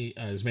family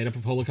is made up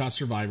of Holocaust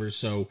survivors.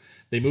 So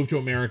they moved to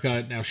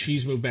America. Now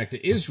she's moved back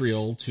to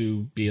Israel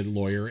to be a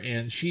lawyer,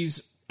 and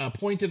she's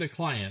appointed a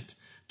client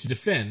to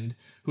defend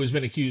who has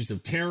been accused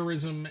of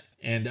terrorism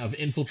and of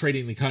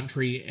infiltrating the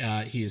country.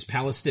 He is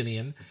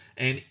Palestinian,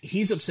 and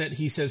he's upset.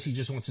 He says he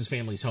just wants his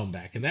family's home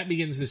back. And that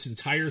begins this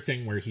entire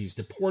thing where he's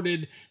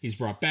deported, he's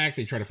brought back,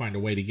 they try to find a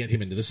way to get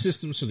him into the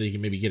system so that he can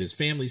maybe get his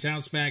family's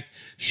house back.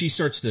 She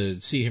starts to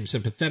see him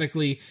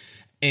sympathetically,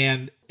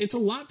 and it's a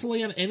lot to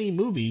lay on any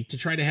movie to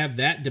try to have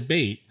that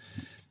debate.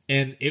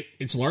 And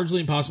it's largely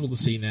impossible to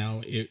see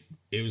now.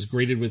 It was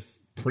greeted with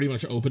pretty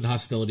much open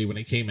hostility when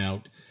it came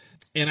out.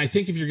 And I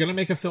think if you're going to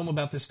make a film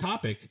about this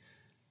topic,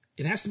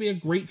 it has to be a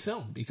great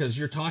film, because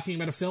you're talking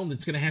about a film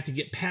that's going to have to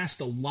get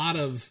past a lot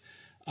of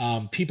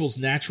people's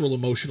natural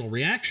emotional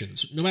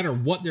reactions. No matter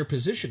what their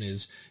position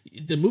is,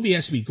 the movie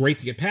has to be great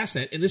to get past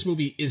that, and this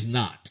movie is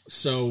not.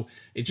 So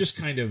it just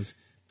kind of,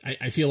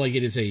 I feel like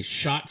it is a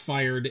shot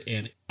fired,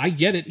 and I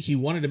get it, he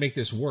wanted to make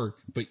this work,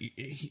 but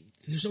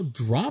there's no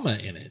drama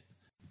in it.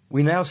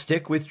 We now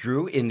stick with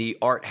Drew in the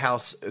art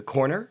house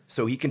corner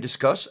so he can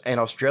discuss an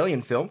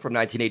Australian film from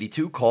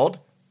 1982 called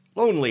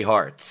Lonely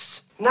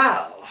Hearts.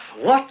 Now,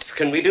 what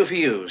can we do for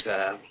you,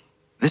 sir?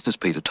 This is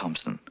Peter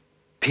Thompson,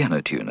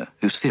 piano tuner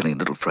who's feeling a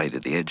little frayed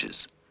at the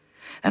edges.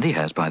 And he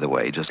has, by the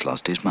way, just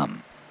lost his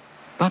mum.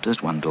 But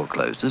as one door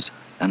closes,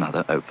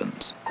 another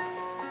opens.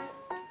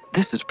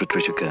 This is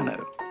Patricia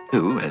Curnow,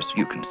 who, as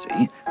you can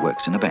see,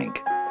 works in a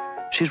bank.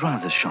 She's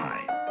rather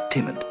shy,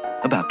 timid,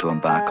 about to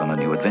embark on a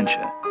new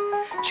adventure.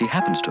 She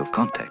happens to have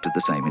contacted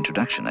the same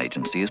introduction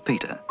agency as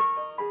Peter.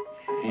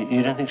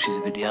 You don't think she's a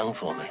bit young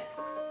for me?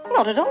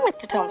 Not at all,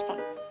 Mr. Thompson.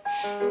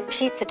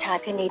 She's the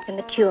type who needs a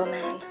mature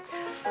man.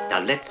 Now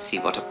let's see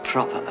what a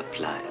proper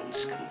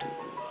appliance can do.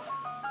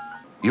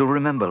 You'll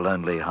remember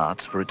Lonely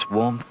Hearts for its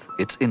warmth,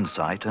 its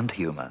insight and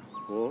humour.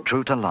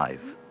 True to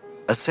life,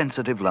 a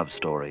sensitive love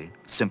story,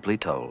 simply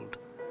told.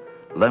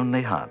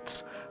 Lonely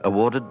Hearts,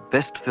 awarded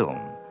Best Film,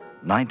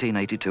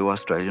 1982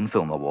 Australian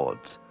Film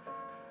Awards.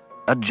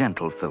 A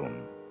gentle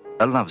film,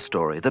 a love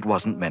story that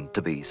wasn't meant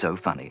to be so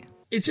funny.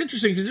 It's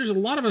interesting because there's a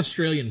lot of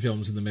Australian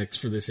films in the mix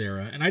for this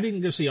era, and I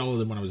didn't go see all of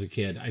them when I was a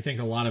kid. I think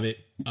a lot of it,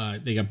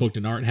 they got booked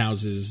in art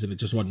houses, and it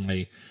just wasn't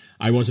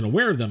I wasn't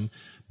aware of them.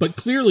 But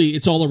clearly,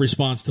 it's all a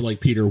response to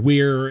like Peter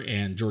Weir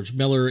and George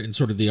Miller and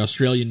sort of the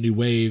Australian new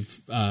wave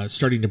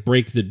starting to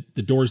break the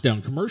doors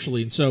down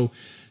commercially. And so,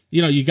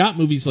 you know, you got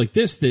movies like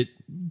this that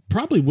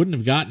probably wouldn't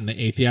have gotten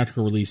a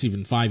theatrical release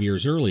even 5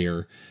 years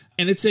earlier.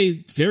 And it's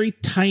a very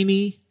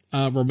tiny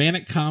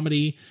romantic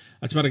comedy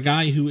It's about a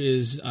guy who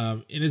is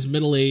in his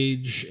middle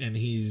age, and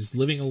he's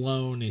living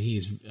alone, and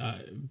he's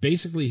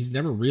basically, he's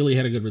never really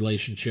had a good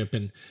relationship,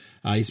 and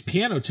he's a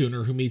piano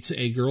tuner who meets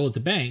a girl at the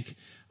bank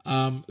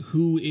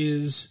who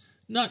is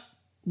not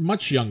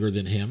much younger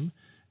than him,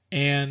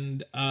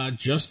 and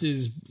just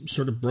is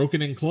sort of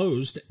broken and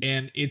closed,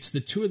 and it's the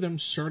two of them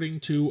starting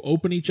to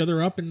open each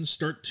other up and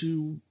start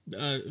to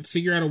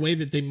figure out a way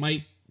that they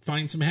might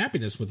find some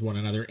happiness with one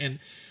another. And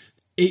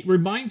it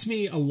reminds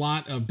me a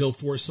lot of Bill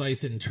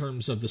Forsyth in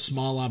terms of the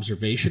small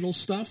observational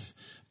stuff,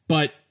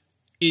 but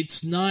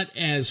it's not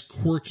as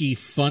quirky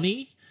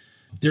funny.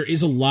 There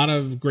is a lot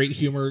of great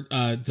humor.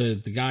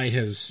 The guy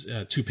has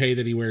a toupee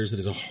that he wears that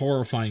is a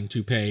horrifying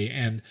toupee,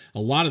 and a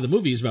lot of the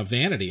movie is about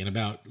vanity and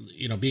about,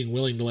 you know, being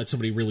willing to let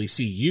somebody really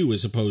see you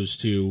as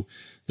opposed to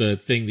the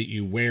thing that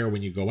you wear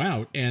when you go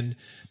out. And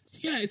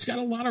yeah, it's got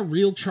a lot of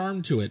real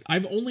charm to it.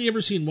 I've only ever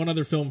seen one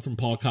other film from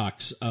Paul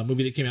Cox, a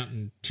movie that came out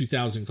in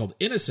 2000 called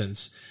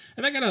Innocence,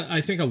 and I got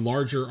I think a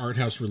larger art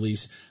house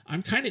release.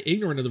 I'm kind of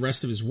ignorant of the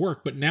rest of his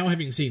work, but now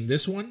having seen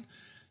this one,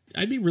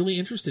 I'd be really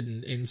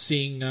interested in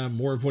seeing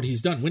more of what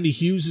he's done. Wendy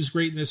Hughes is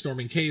great in this.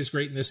 Norman Kay is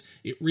great in this.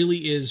 It really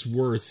is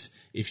worth,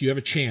 if you have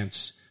a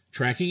chance,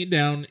 tracking it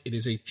down. It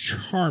is a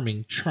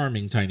charming,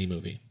 charming tiny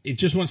movie. It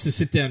just wants to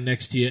sit down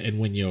next to you and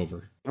win you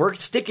over. We're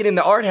sticking in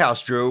the art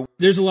house, Drew.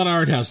 There's a lot of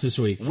art house this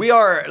week. We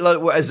are,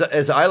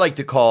 as I like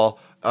to call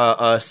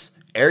us,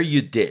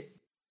 erudite.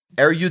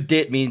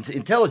 Erudite means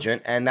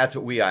intelligent, and that's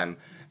what we are.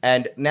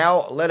 And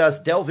now let us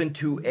delve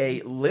into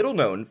a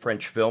little-known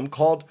French film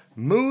called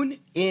Moon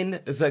in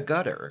the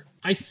Gutter.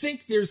 I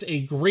think there's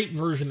a great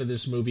version of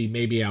this movie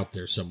maybe out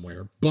there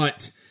somewhere,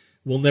 but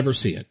we'll never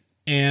see it.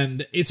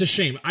 And it's a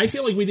shame. I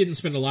feel like we didn't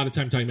spend a lot of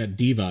time talking about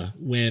Diva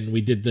when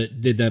we did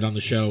that on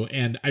the show,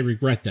 and I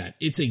regret that.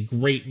 It's a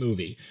great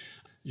movie.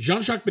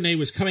 Jean-Jacques Benet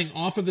was coming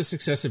off of the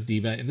success of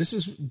Diva, and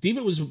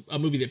Diva was a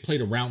movie that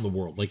played around the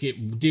world. Like,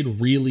 it did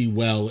really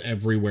well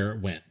everywhere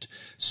it went.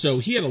 So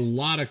he had a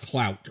lot of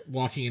clout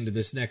walking into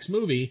this next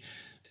movie.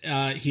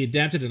 He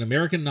adapted an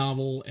American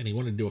novel, and he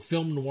wanted to do a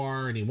film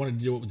noir, and he wanted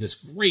to do it with this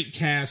great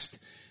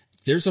cast.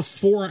 There's a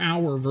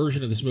 4-hour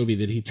version of this movie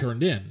that he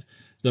turned in.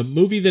 The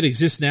movie that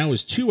exists now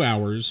is 2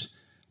 hours.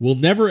 We'll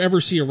never, ever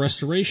see a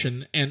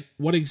restoration, and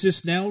what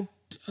exists now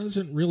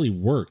doesn't really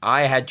work.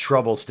 I had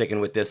trouble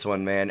sticking with this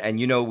one, man. And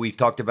you know, we've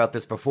talked about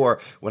this before.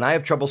 When I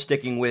have trouble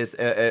sticking with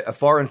a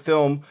foreign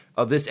film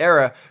of this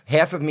era,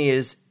 half of me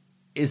is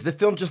the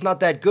film just not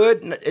that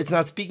good? It's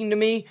not speaking to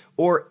me?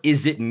 Or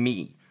is it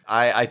me?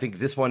 I think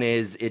this one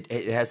is, it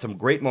has some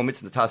great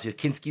moments. Natasha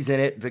Kinski's in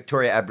it,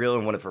 Victoria Abril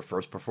in one of her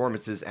first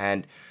performances,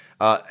 and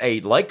a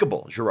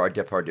likable Gerard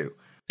Depardieu.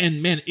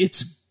 And man,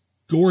 it's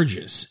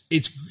gorgeous.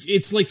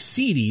 It's like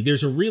seedy.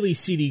 There's a really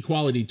seedy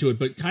quality to it,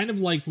 but kind of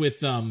like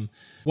with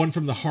One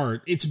from the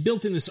Heart, it's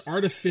built in this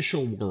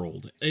artificial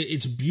world.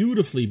 It's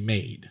beautifully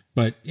made,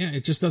 but yeah,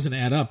 it just doesn't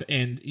add up.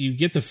 And you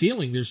get the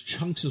feeling there's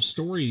chunks of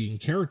story and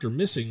character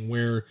missing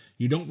where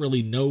you don't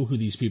really know who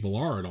these people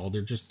are at all.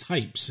 They're just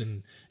types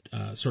and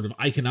sort of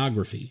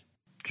iconography.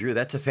 Drew,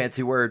 that's a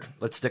fancy word.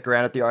 Let's stick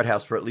around at the art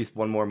house for at least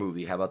one more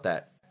movie. How about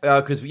that?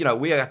 Because, you know,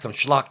 we got some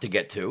schlock to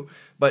get to,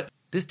 but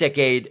this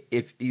decade,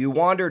 if you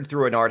wandered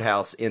through an art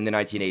house in the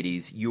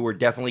 1980s, you were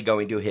definitely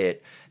going to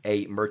hit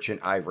a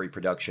Merchant Ivory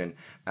production.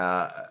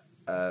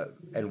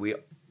 And we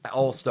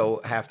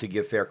also have to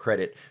give fair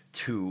credit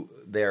to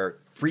their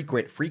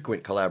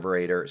frequent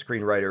collaborator,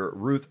 screenwriter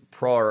Ruth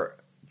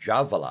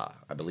Pror-Javala.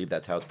 I believe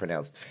that's how it's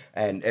pronounced.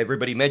 And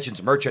everybody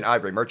mentions Merchant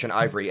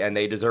Ivory, and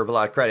they deserve a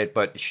lot of credit,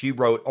 but she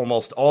wrote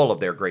almost all of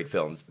their great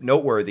films.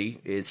 Noteworthy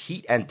is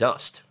Heat and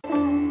Dust.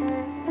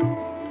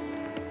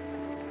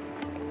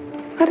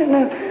 I don't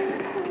know.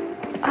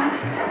 I was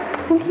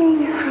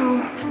thinking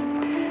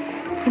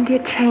how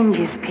India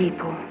changes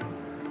people.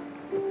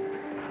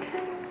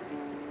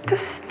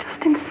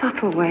 Just in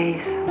subtle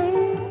ways.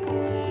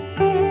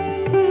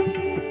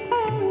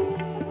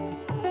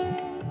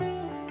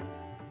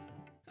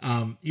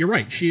 You're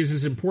right. She is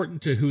as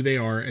important to who they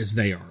are as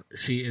they are.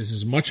 She is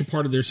as much a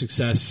part of their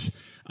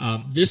success.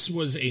 This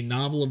was a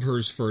novel of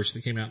hers first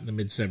that came out in the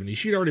mid-'70s.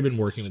 She'd already been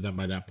working with them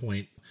by that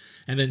point,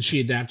 and then she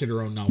adapted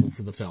her own novel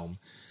for the film.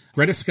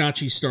 Greta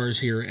Scacchi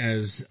stars here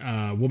as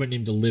a woman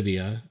named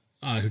Olivia,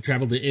 who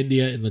traveled to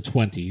India in the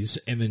 20s,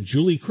 and then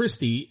Julie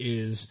Christie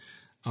is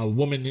a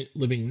woman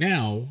living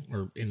now,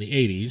 or in the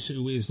 80s,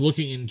 who is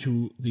looking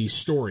into the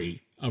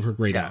story of her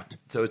great aunt.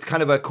 So it's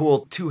kind of a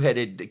cool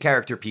two-headed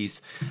character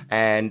piece,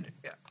 and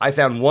I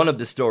found one of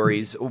the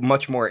stories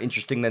much more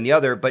interesting than the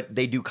other, but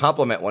they do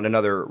complement one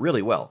another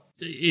really well.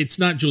 It's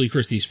not Julie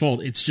Christie's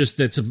fault. It's just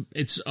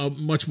it's a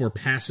much more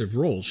passive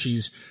role.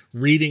 She's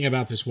reading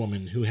about this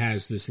woman who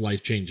has this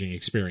life-changing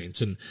experience,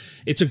 and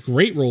it's a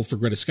great role for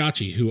Greta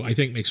Scacchi, who I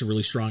think makes a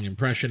really strong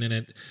impression in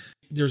it.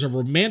 There's a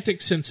romantic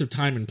sense of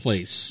time and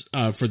place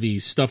for the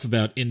stuff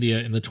about India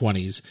in the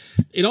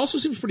 20s. It also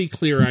seems pretty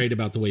clear-eyed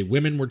about the way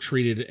women were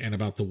treated and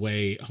about the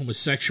way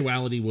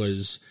homosexuality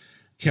was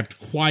kept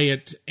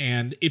quiet,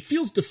 and it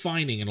feels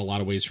defining in a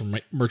lot of ways from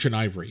Merchant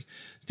Ivory.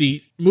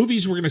 The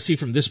movies we're going to see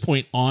from this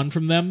point on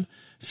from them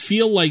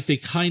feel like they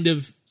kind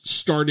of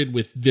started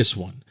with this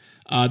one.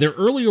 Their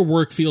earlier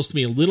work feels to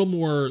me a little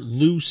more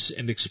loose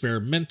and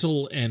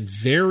experimental and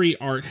very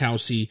art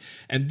housey,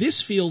 and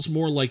this feels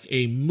more like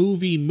a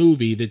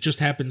movie that just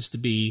happens to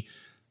be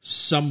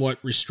somewhat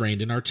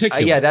restrained and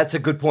articulate. Yeah, that's a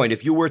good point.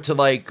 If you were to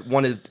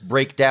want to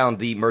break down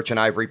the Merchant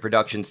Ivory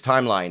Productions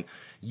timeline,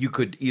 you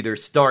could either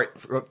start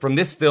from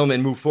this film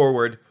and move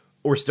forward,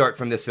 or start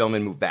from this film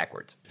and move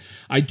backwards.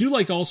 I do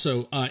like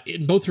also,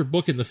 in both her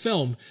book and the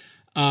film,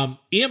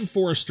 E.M.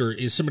 Forster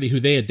is somebody who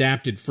they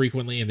adapted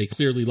frequently and they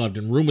clearly loved,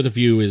 and Room with a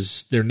View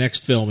is their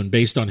next film and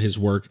based on his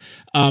work.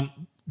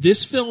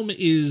 This film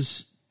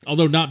is,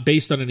 although not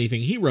based on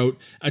anything he wrote,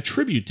 a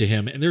tribute to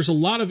him, and there's a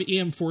lot of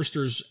E.M.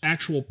 Forster's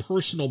actual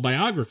personal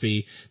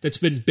biography that's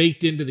been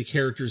baked into the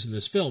characters in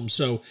this film.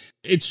 So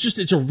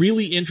it's a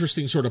really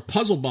interesting sort of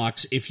puzzle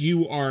box if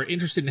you are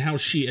interested in how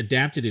she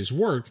adapted his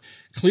work.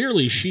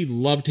 Clearly, she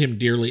loved him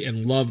dearly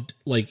and loved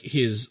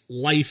his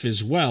life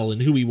as well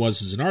and who he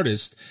was as an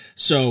artist.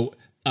 So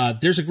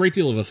there's a great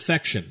deal of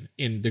affection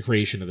in the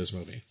creation of this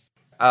movie.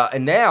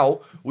 And now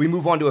we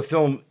move on to a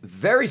film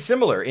very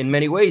similar in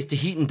many ways to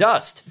Heat and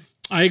Dust.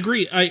 I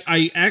agree.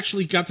 I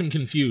actually got them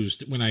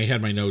confused when I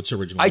had my notes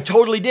originally. I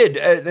totally did.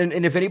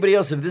 And if anybody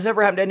else, if this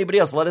ever happened to anybody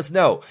else, let us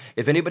know.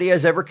 If anybody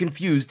has ever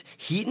confused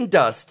Heat and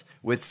Dust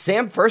with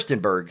Sam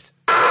Furstenberg's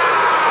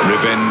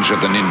Revenge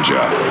of the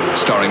Ninja,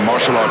 starring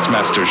martial arts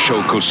master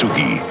Sho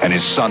Kosugi and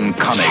his son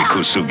Kane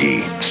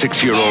Kosugi,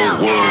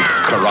 6-year-old world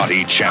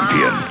karate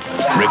champion.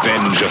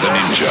 Revenge of the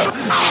Ninja.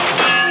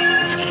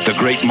 The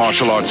great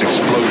martial arts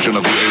explosion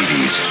of the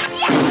 80s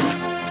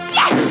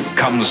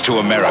comes to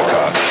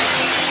America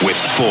with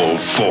full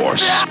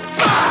force.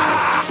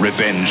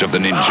 Revenge of the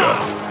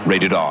Ninja.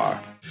 Rated R.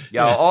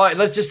 Yeah,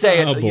 let's just say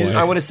it. Oh, boy.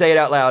 I want to say it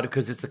out loud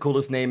because it's the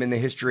coolest name in the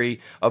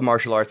history of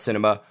martial arts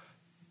cinema.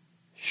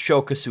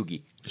 Sho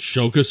Kosugi.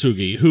 Sho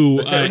Kosugi,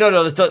 who... I'm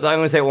going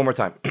to say it one more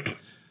time.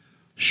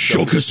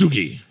 Sho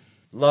Kosugi.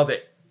 Love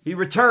it. He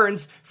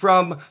returns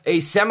from a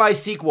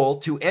semi-sequel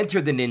to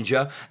Enter the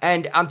Ninja,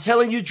 and I'm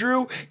telling you,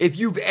 Drew, if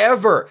you've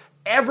ever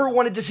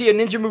wanted to see a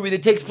ninja movie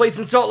that takes place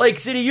in Salt Lake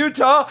City,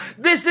 Utah,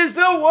 this is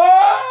the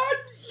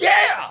one!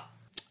 Yeah!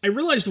 I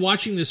realized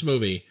watching this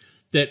movie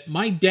that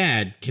my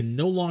dad can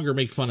no longer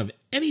make fun of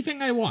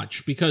anything I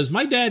watch, because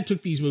my dad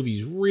took these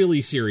movies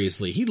really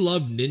seriously. He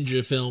loved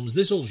ninja films,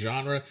 this whole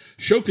genre.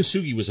 Sho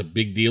Kosugi was a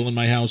big deal in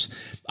my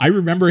house. I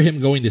remember him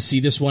going to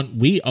see this one.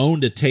 We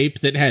owned a tape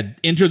that had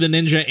Enter the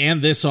Ninja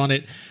and this on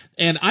it.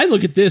 And I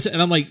look at this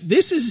and I'm like,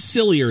 this is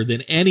sillier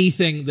than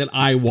anything that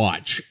I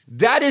watch.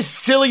 That is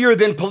sillier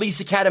than Police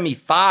Academy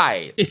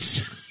 5.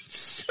 It's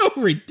so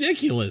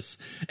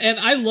ridiculous. And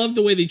I love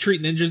the way they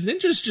treat ninjas.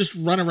 Ninjas just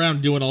run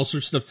around doing all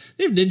sorts of stuff.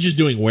 They have ninjas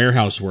doing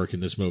warehouse work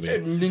in this movie.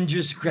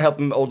 Ninjas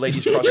helping old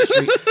ladies cross the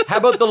street. How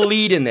about the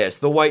lead in this,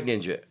 the white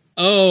ninja?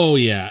 Oh,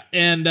 yeah.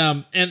 And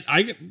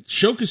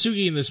Sho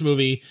Kosugi in this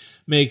movie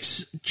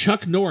makes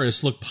Chuck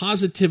Norris look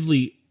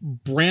positively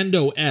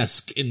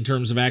Brando-esque in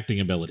terms of acting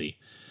ability.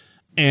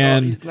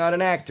 And he's not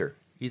an actor.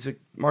 He's a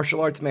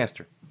martial arts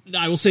master.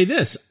 I will say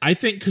this. I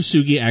think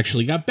Kosugi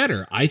actually got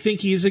better. I think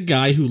he's a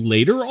guy who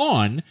later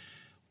on,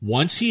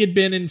 once he had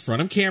been in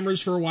front of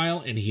cameras for a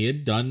while and he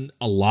had done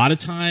a lot of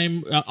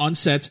time on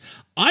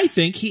sets, I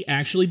think he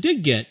actually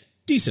did get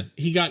decent.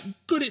 He got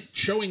good at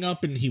showing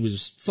up and he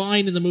was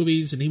fine in the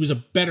movies and he was a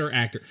better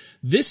actor.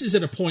 This is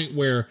at a point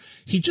where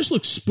he just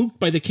looks spooked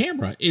by the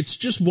camera. It's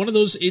just one of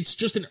those, it's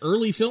just an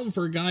early film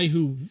for a guy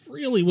who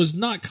really was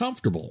not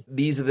comfortable.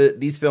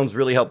 These films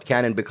really helped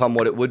Cannon become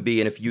what it would be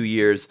in a few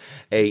years,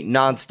 a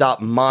nonstop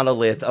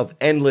monolith of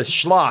endless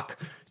schlock.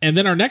 And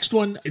then our next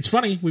one, it's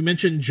funny, we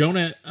mentioned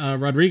Jonah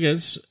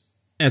Rodriguez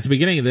at the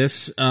beginning of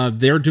this.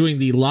 They're doing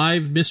the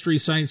live Mystery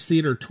Science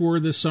Theater tour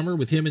this summer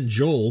with him and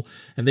Joel,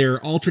 and they're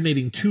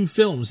alternating 2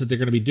 films that they're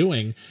going to be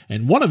doing,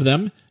 and one of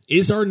them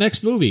is our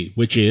next movie,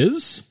 which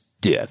is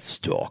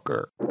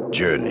Deathstalker.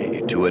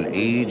 Journey to an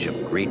age of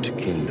great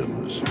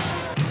kingdoms.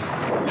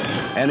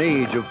 An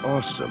age of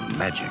awesome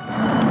magic.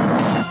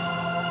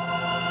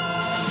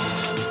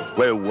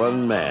 Where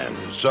one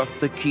man sought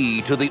the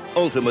key to the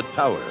ultimate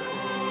power.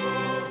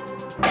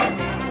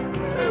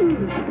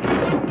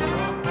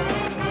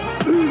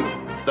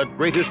 The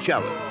greatest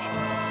challenge.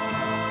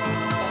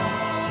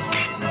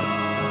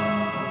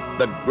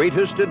 The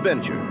greatest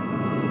adventure.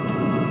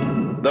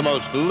 The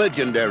most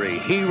legendary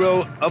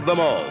hero of them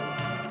all.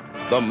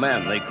 The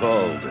man they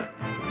called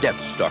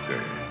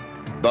Deathstalker.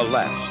 The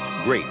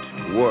last great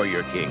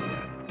warrior king.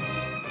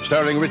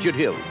 Starring Richard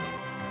Hill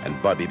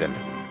and Bobby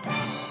Benton.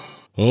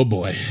 Oh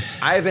boy.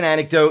 I have an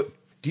anecdote.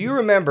 Do you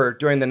remember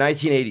during the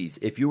 1980s,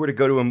 if you were to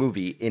go to a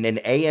movie in an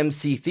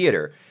AMC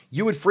theater,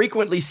 you would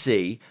frequently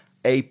see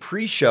a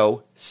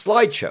pre-show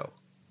slideshow.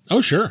 Oh,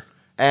 sure.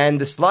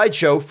 And the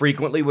slideshow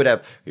frequently would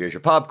have, here's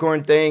your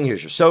popcorn thing,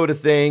 here's your soda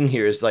thing,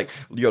 here's like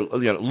your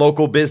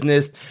local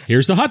business.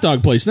 Here's the hot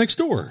dog place next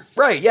door.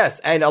 Right, yes.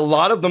 And a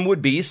lot of them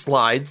would be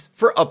slides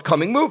for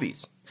upcoming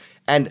movies.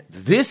 And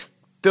this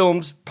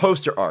film's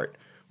poster art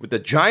with a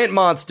giant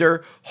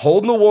monster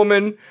holding a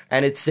woman,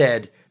 and it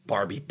said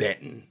Barbie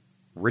Benton,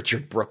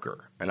 Richard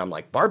Brooker. And I'm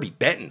like, Barbie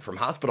Benton from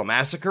Hospital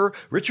Massacre?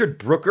 Richard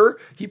Brooker?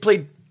 He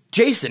played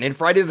Jason in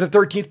Friday the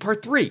 13th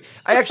Part 3.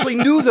 I actually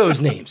knew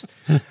those names.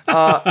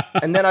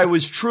 And then I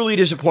was truly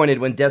disappointed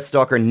when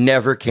Deathstalker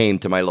never came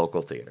to my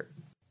local theater.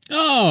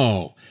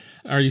 Oh,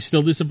 are you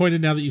still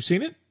disappointed now that you've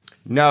seen it?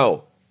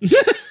 No.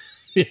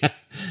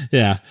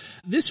 Yeah.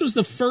 This was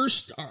the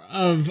first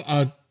of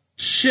a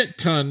shit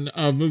ton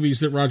of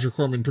movies that Roger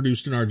Corman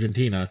produced in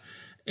Argentina.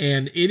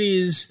 And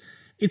it's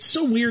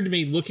so weird to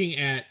me looking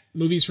at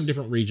movies from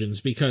different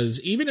regions,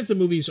 because even if the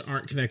movies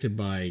aren't connected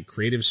by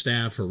creative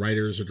staff or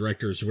writers or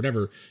directors or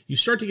whatever, you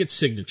start to get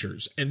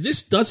signatures. And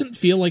this doesn't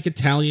feel like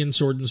Italian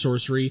sword and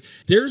sorcery.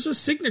 There's a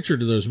signature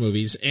to those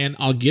movies, and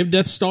I'll give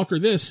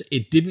Deathstalker this.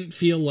 It didn't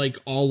feel like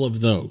all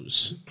of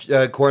those.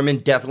 Corman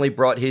definitely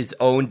brought his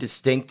own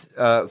distinct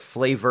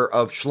flavor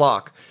of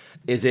schlock.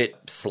 Is it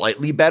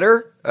slightly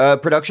better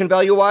production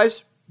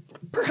value-wise?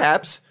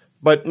 Perhaps,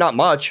 but not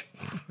much.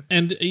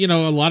 And, a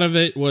lot of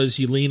it was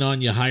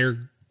you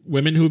hire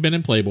women who have been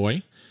in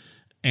Playboy,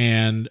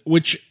 and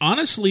which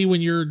honestly, when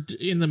you're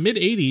in the mid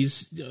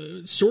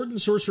 80s, sword and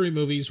sorcery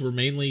movies were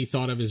mainly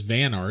thought of as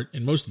van art,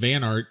 and most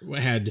van art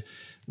had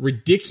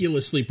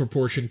ridiculously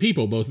proportioned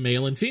people, both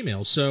male and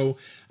female. So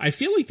I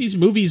feel like these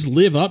movies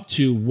live up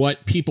to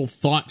what people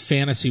thought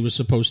fantasy was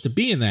supposed to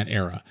be in that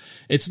era.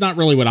 It's not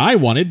really what I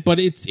wanted, but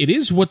it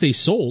is what they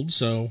sold.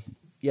 So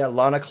yeah,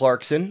 Lana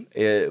Clarkson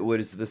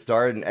was the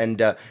star,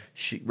 and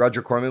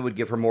Roger Corman would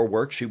give her more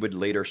work. She would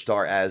later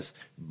star as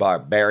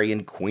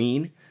Barbarian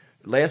Queen.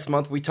 Last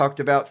month we talked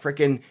about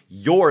frickin'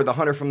 You're the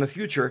Hunter from the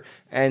Future,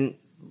 and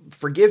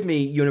forgive me,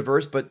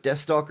 universe, but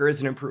Deathstalker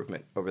is an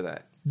improvement over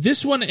that.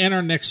 This one and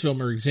our next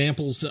film are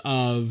examples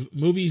of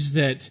movies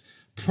that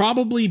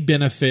probably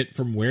benefit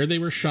from where they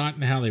were shot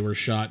and how they were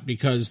shot,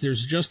 because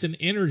there's just an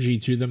energy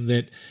to them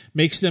that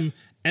makes them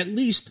at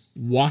least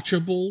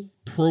watchable,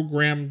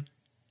 programmed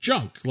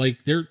junk.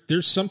 Like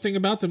there's something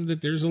about them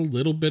that there's a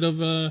little bit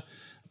of a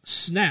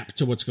snap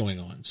to what's going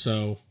on.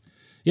 So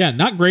yeah,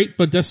 not great,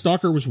 but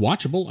Deathstalker was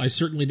watchable. I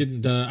certainly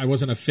didn't, I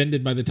wasn't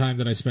offended by the time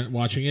that I spent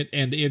watching it.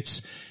 And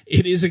it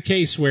is a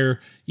case where,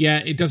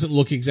 yeah, it doesn't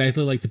look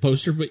exactly like the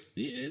poster, but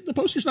the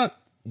poster's not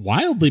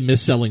wildly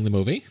misselling the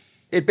movie.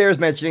 It bears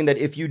mentioning that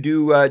if you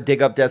do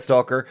dig up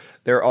Deathstalker,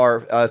 there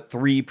are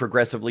 3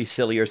 progressively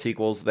sillier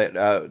sequels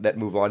that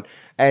move on.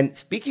 And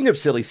speaking of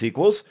silly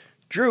sequels,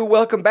 Drew,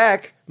 welcome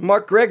back.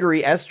 Mark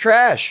Gregory as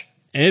Trash.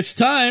 It's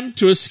time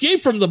to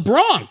escape from the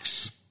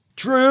Bronx.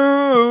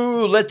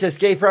 Drew, let's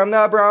escape from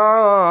the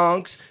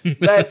Bronx.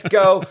 Let's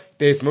go.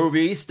 This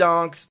movie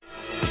stonks.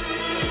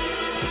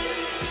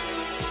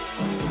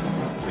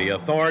 The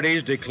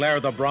authorities declare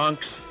the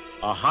Bronx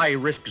a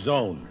high-risk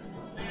zone.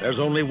 There's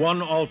only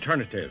one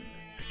alternative.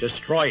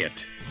 Destroy it.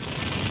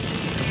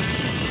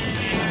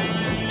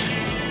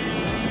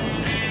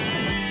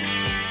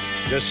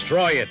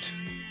 Destroy it.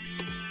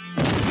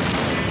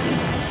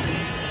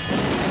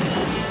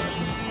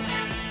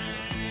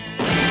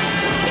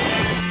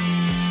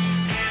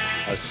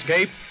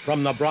 Escape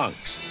from the Bronx.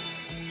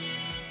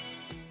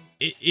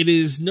 It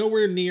is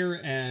nowhere near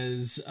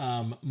as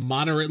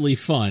moderately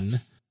fun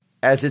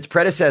as its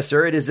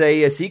predecessor. It is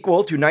a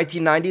sequel to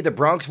 1990, The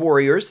Bronx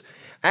Warriors,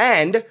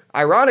 and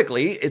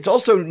ironically, it's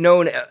also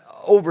known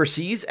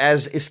overseas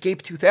as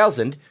Escape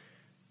 2000,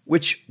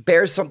 which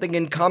bears something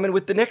in common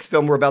with the next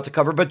film we're about to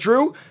cover. But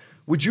Drew,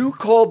 would you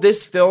call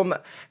this film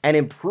an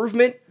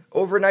improvement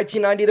over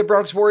 1990, The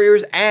Bronx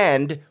Warriors?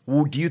 And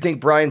do you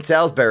think Brian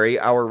Salisbury,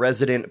 our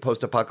resident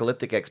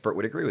post-apocalyptic expert,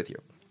 would agree with you?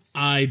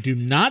 I do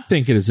not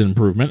think it is an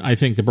improvement. I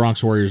think The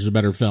Bronx Warriors is a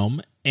better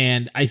film,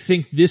 and I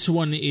think this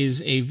one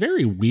is a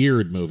very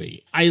weird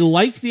movie. I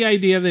like the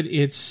idea that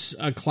it's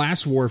a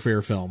class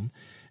warfare film,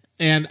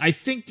 and I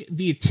think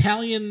the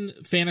Italian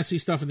fantasy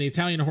stuff and the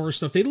Italian horror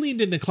stuff, they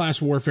leaned into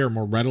class warfare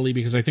more readily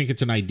because I think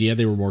it's an idea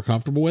they were more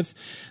comfortable with.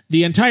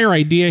 The entire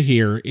idea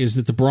here is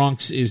that the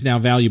Bronx is now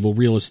valuable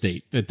real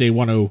estate that they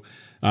want to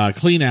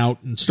clean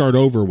out and start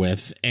over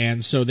with,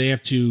 and so they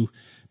have to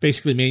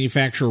basically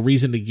manufacture a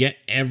reason to get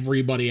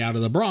everybody out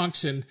of the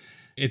Bronx, and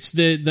it's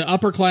the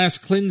upper class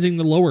cleansing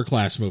the lower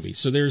class movie.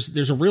 So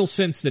there's a real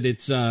sense that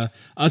it's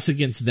us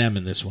against them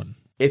in this one.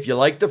 If you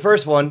like the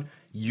first one,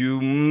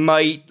 you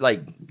might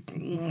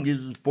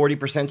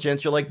 40%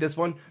 chance you'll like this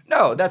one.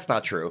 No, that's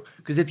not true.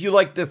 Because if you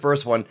like the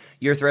first one,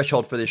 your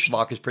threshold for this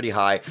schlock is pretty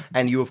high,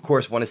 and you of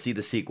course want to see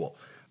the sequel.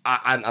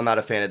 I'm not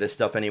a fan of this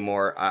stuff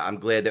anymore. I'm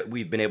glad that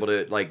we've been able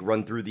to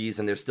run through these,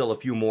 and there's still a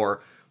few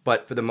more.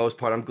 But for the most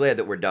part, I'm glad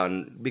that we're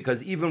done,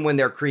 because even when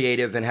they're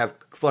creative and have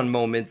fun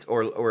moments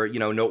or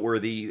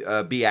noteworthy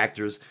B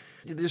actors,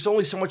 there's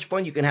only so much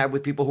fun you can have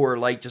with people who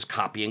are just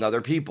copying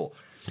other people.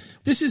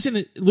 This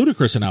isn't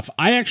ludicrous enough.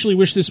 I actually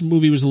wish this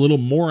movie was a little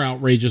more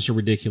outrageous or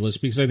ridiculous,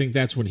 because I think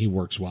that's when he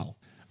works well.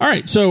 All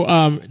right,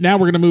 so now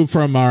we're going to move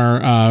from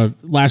our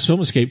last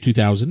film, Escape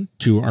 2000,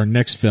 to our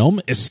next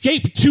film,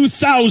 Escape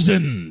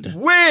 2000.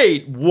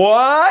 Wait,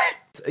 what?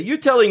 Are you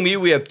telling me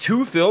we have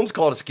 2 films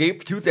called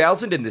Escape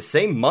 2000 in the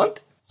same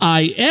month?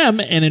 I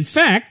am, and in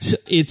fact,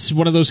 it's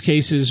one of those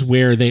cases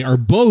where they are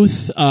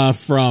both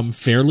from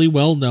fairly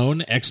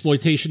well-known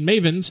exploitation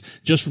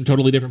mavens, just from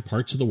totally different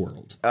parts of the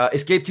world.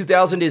 Escape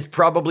 2000 is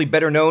probably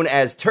better known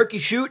as Turkey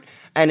Shoot,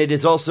 and it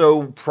is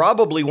also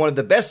probably one of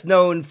the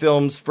best-known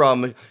films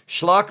from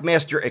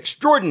schlockmaster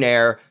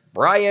extraordinaire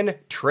Brian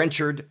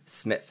Trenchard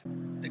Smith.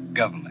 The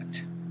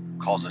government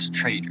calls us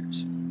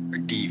traitors or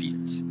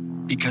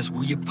deviants because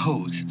we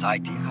oppose its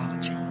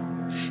ideology.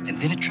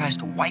 And then it tries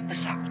to wipe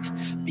us out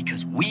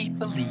because we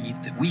believe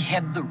that we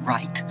have the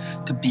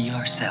right to be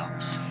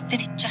ourselves. Then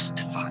it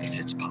justifies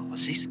its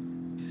policies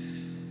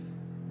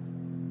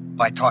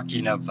by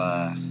talking of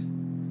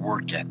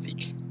work ethic,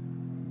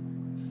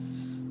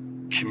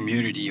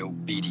 community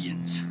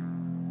obedience,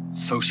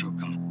 social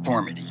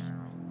conformity.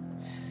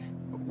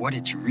 But what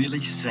it's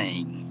really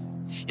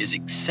saying is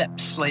accept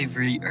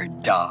slavery or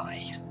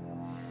die.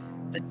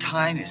 The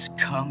time has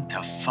come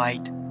to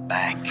fight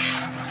back.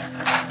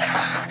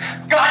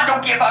 God,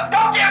 don't give up!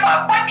 Don't give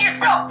up! Fight for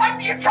yourself! Fight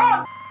for your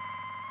throne!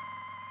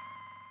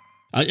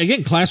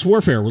 Again, class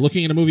warfare. We're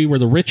looking at a movie where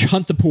the rich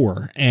hunt the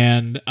poor,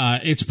 and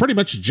it's pretty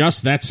much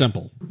just that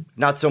simple.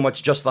 Not so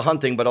much just the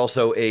hunting, but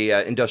also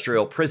a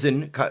industrial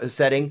prison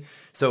setting.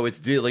 So it's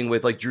dealing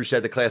with, like Drew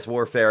said, the class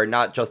warfare,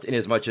 not just in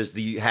as much as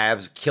the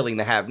haves killing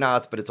the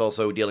have-nots, but it's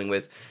also dealing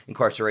with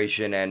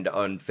incarceration and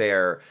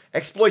unfair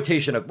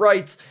exploitation of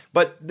rights.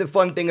 But the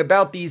fun thing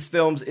about these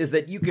films is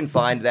that you can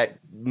find that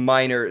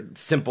minor,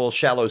 simple,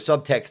 shallow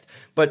subtext,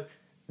 but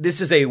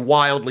this is a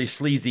wildly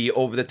sleazy,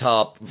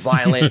 over-the-top,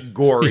 violent,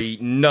 gory,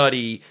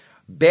 nutty,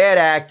 bad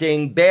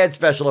acting, bad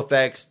special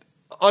effects,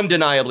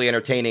 undeniably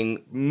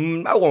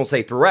entertaining, I won't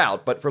say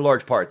throughout, but for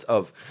large parts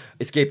of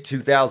Escape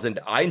 2000.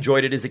 I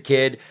enjoyed it as a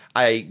kid.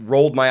 I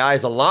rolled my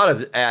eyes a lot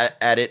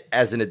at it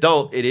as an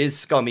adult. It is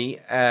scummy,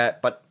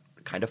 but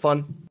kind of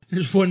fun.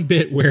 There's one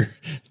bit where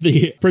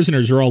the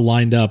prisoners are all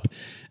lined up,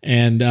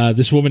 and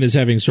this woman is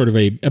having sort of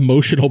a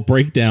emotional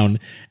breakdown,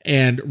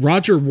 and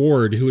Roger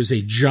Ward, who is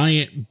a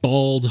giant,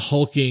 bald,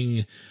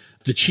 hulking,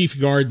 the chief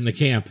guard in the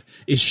camp,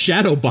 is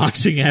shadow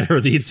boxing at her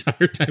the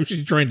entire time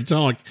she's trying to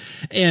talk.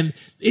 And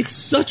it's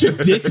such a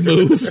dick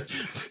move.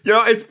 You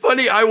know, it's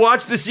funny. I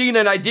watched the scene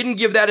and I didn't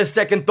give that a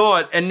second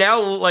thought. And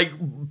now, like,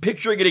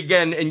 picturing it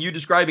again and you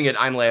describing it,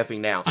 I'm laughing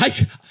now.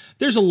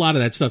 There's a lot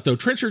of that stuff, though.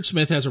 Trenchard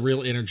Smith has a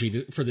real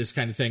energy for this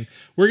kind of thing.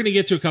 We're going to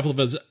get to a couple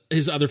of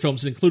his other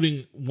films,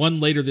 including one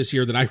later this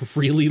year that I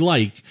really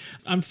like.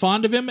 I'm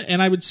fond of him, and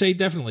I would say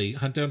definitely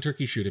hunt down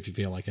Turkey Shoot if you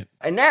feel like it.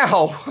 And now,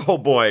 oh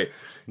boy,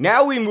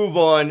 now we move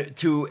on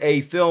to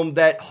a film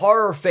that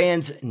horror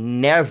fans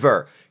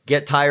never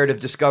get tired of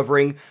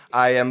discovering.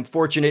 I am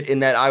fortunate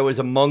in that I was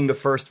among the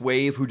first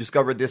wave who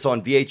discovered this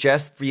on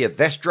VHS via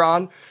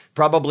Vestron,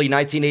 probably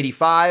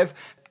 1985.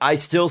 I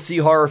still see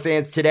horror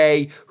fans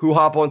today who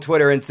hop on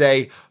Twitter and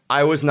say,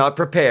 I was not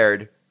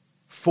prepared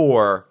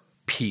for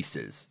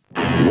Pieces.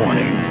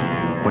 Warning,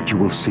 what you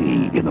will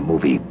see in the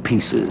movie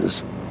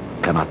Pieces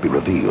cannot be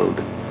revealed,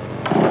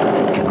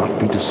 cannot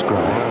be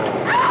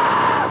described,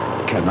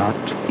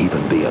 cannot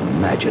even be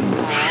imagined.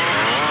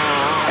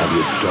 And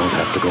you don't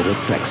have to go to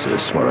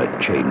Texas for a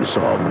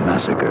chainsaw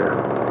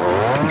massacre.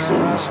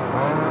 Pieces,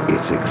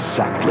 it's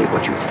exactly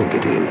what you think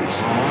it is.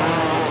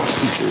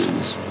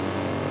 Pieces.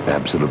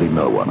 Absolutely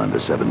no one under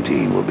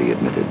 17 will be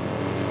admitted.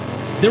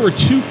 There were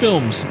two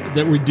films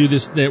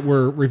that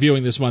we're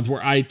reviewing this month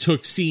where I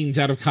took scenes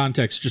out of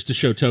context just to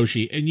show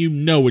Toshi, and you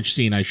know which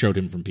scene I showed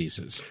him from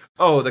Pieces.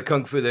 Oh, the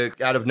Kung Fu, the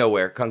out of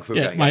nowhere Kung Fu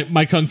guy. Yeah,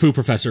 my Kung Fu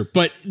professor.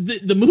 But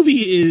the movie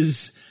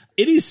is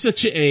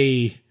such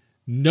a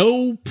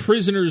no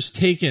prisoners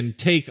taken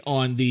take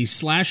on the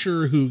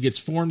slasher who gets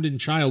formed in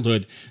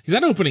childhood. Because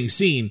that opening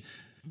scene,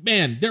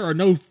 man, there are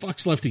no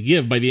fucks left to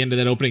give by the end of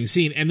that opening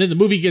scene, and then the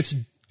movie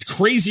gets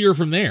crazier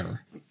from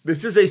there.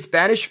 This is a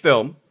Spanish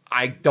film.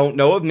 I don't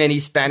know of many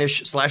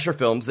Spanish slasher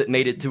films that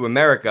made it to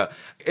America.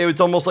 It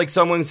was almost like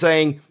someone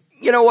saying,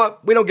 you know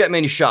what, we don't get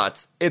many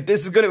shots. If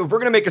we're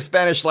gonna make a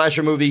Spanish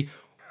slasher movie,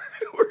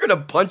 we're gonna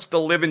punch the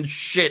living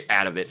shit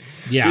out of it.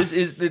 Yeah. This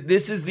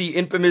is the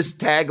infamous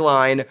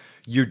tagline,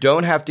 you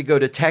don't have to go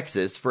to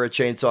Texas for a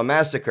chainsaw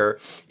massacre.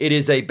 It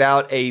is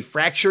about a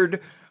fractured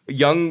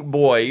young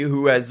boy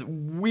who has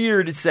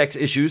weird sex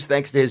issues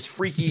thanks to his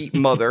freaky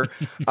mother,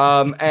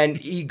 and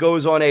he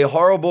goes on a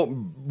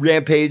horrible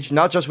rampage,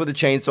 not just with a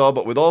chainsaw,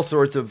 but with all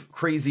sorts of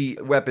crazy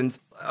weapons.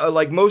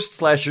 Like most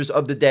slashers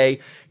of the day,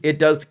 it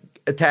does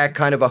attack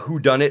kind of a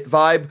whodunit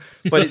vibe,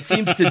 but it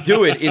seems to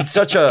do it in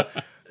such a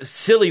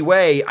silly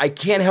way, I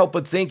can't help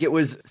but think it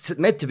was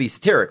meant to be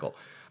satirical.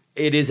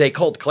 It is a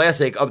cult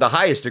classic of the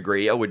highest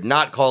degree. I would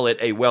not call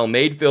it a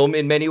well-made film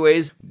in many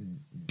ways.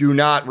 Do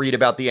not read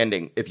about the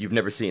ending if you've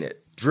never seen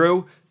it.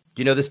 Drew,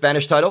 do you know the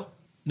Spanish title?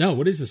 No,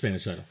 what is the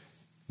Spanish title?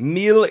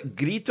 Mil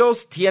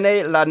gritos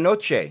tiene la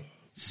noche.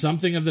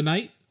 Something of the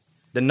night?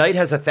 The night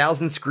has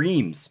 1,000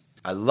 screams.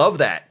 I love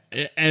that.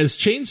 As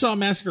Chainsaw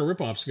Massacre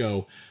ripoffs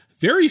go,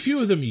 very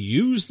few of them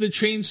use the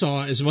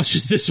chainsaw as much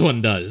as this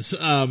one does.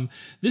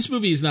 This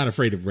movie is not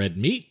afraid of red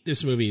meat.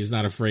 This movie is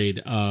not afraid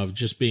of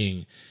just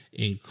being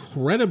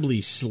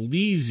incredibly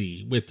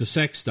sleazy with the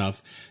sex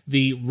stuff.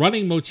 The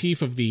running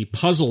motif of the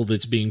puzzle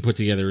that's being put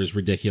together is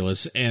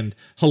ridiculous and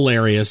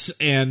hilarious,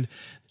 and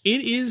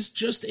it is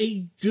just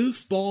a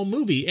goofball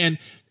movie. And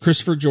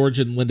Christopher George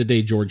and Linda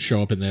Day George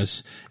show up in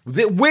this.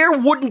 Where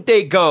wouldn't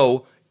they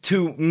go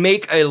to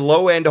make a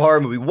low-end horror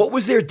movie? What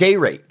was their day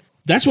rate?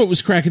 That's what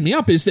was cracking me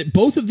up, is that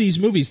both of these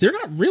movies, they're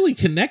not really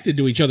connected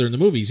to each other in the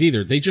movies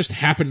either. They just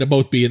happen to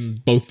both be in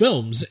both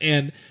films,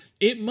 and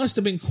it must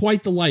have been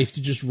quite the life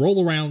to just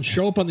roll around,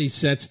 show up on these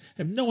sets,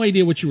 have no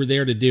idea what you were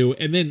there to do,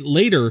 and then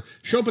later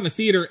show up in a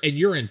theater and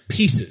you're in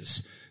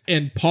pieces.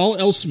 And Paul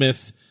L.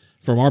 Smith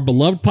from our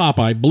beloved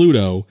Popeye,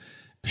 Bluto,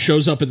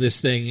 shows up in this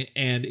thing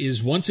and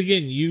is once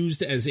again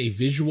used as a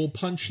visual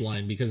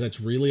punchline, because that's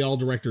really all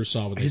directors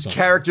saw when they saw his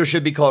character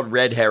should be called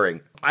Red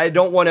Herring. I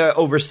don't want to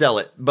oversell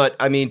it, but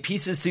I mean,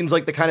 Pieces seems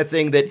like the kind of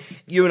thing that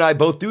you and I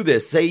both do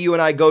this. Say you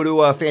and I go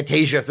to a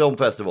Fantasia Film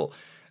Festival.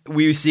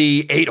 We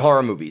see 8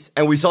 horror movies,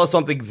 and we saw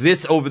something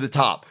this over the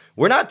top.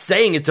 We're not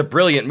saying it's a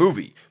brilliant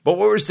movie, but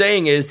what we're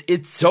saying is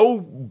it's so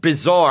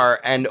bizarre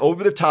and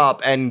over the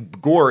top and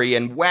gory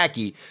and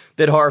wacky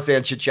that horror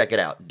fans should check it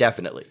out,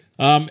 definitely.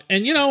 And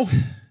you know,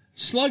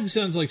 Slug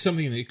sounds like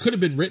something that could have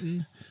been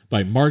written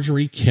by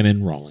Marjorie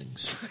Kinnan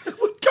Rawlings.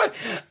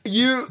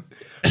 You...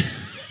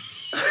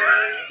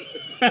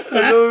 We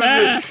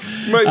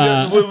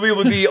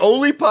were the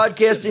only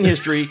podcast in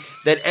history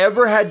that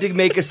ever had to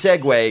make a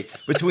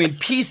segue between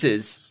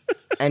Pieces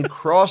and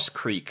Cross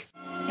Creek.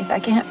 If I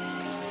can't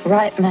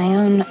write my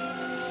own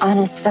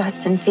honest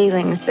thoughts and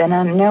feelings, then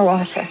I'm no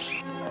author.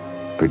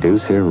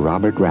 Producer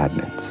Robert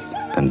Radnitz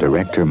and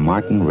director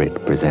Martin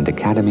Ritt present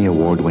Academy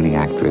Award-winning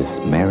actress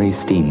Mary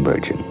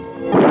Steenburgen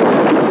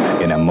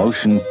in a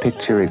motion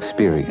picture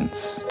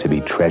experience to be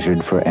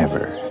treasured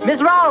forever.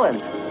 Miss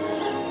Rollins,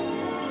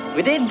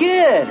 we did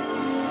good.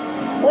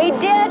 We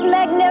did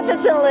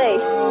magnificently.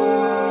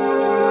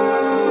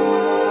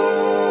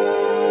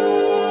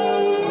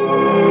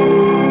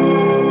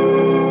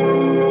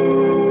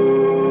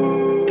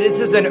 This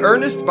is an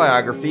earnest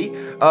biography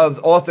of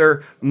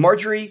author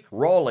Marjorie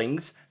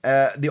Rawlings,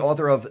 the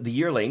author of The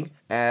Yearling,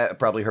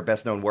 probably her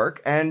best-known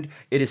work, and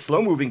it is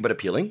slow-moving but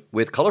appealing,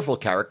 with colorful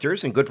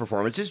characters and good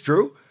performances.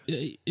 Drew?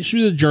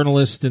 She was a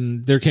journalist,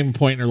 and there came a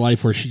point in her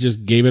life where she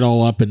just gave it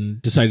all up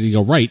and decided to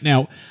go write.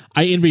 Now,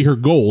 I envy her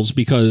goals,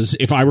 because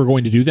if I were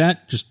going to do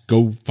that, just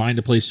go find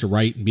a place to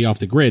write and be off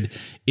the grid,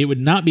 it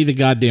would not be the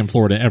goddamn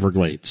Florida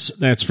Everglades,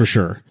 that's for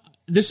sure.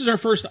 This is our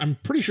first, I'm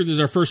pretty sure this is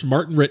our first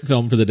Martin Ritt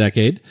film for the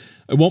decade.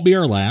 It won't be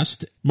our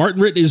last.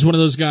 Martin Ritt is one of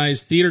those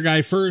guys, theater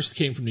guy first,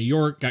 came from New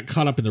York, got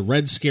caught up in the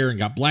Red Scare and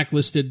got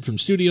blacklisted from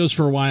studios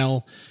for a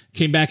while,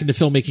 came back into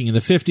filmmaking in the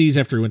 50s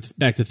after he went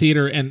back to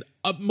theater, and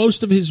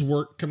most of his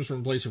work comes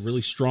from a place of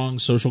really strong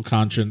social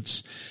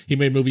conscience. He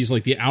made movies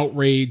like The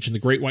Outrage and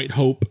The Great White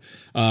Hope.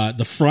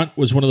 The Front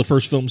was one of the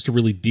first films to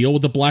really deal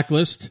with the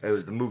blacklist. It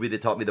was the movie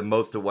that taught me the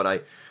most of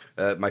what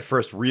my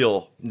first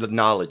real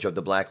knowledge of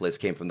the blacklist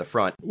came from The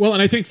Front. Well,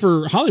 and I think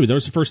for Hollywood, that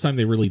was the first time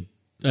they really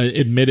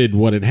admitted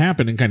what had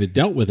happened and kind of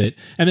dealt with it.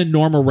 And then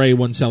Norma Rae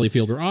won Sally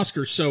Fielder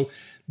Oscar. So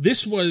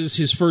this was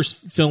his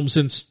first film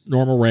since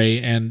Norma Rae,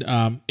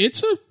 and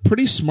it's a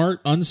pretty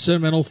smart,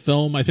 unsentimental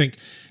film. I think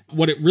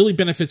what it really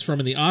benefits from,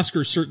 and the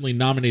Oscars certainly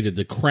nominated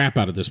the crap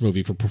out of this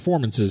movie for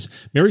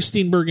performances, Mary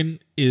Steenburgen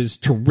is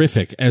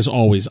terrific, as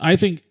always. I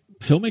think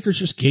filmmakers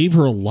just gave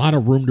her a lot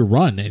of room to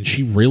run, and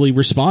she really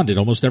responded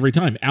almost every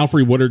time.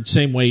 Alfre Woodard,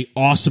 same way,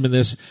 awesome in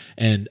this.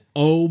 And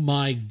oh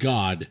my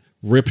God,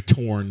 Rip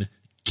Torn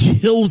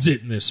kills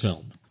it in this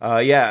film.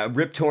 Yeah,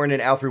 Rip Torn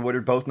and Alfre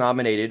Woodard both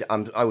nominated.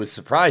 I was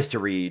surprised to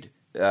read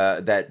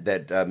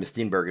that Miss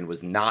Steenburgen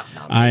was not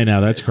nominated. I know,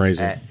 that's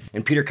crazy.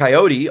 And Peter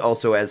Coyote,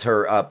 also as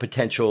her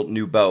potential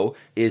new beau,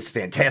 is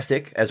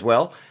fantastic as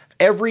well.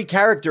 Every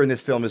character in this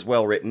film is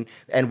well written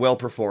and well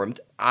performed.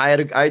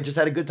 I just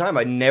had a good time.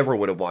 I never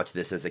would have watched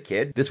this as a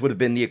kid. This would have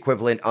been the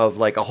equivalent of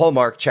like a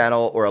Hallmark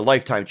Channel or a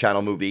Lifetime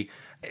Channel movie.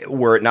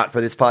 Were it not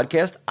for this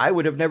podcast, I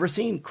would have never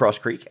seen Cross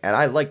Creek, and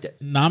I liked it.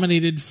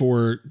 Nominated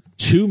for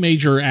 2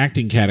 major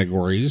acting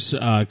categories,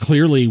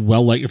 clearly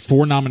well-liked,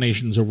 4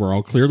 nominations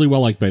overall, clearly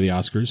well-liked by the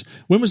Oscars.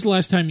 When was the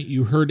last time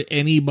you heard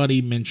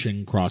anybody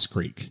mention Cross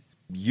Creek?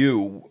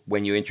 You,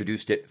 when you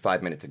introduced it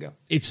 5 minutes ago.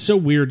 It's so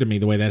weird to me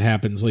the way that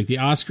happens. Like the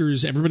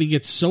Oscars, everybody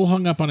gets so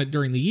hung up on it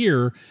during the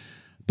year,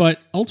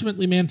 but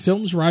ultimately, man,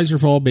 films rise or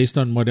fall based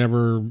on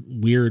whatever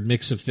weird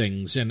mix of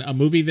things. And a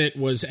movie that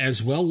was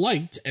as well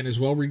liked and as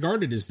well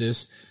regarded as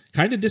this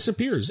kind of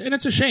disappears. And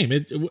it's a shame.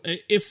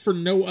 If for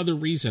no other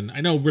reason.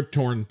 I know Rip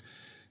Torn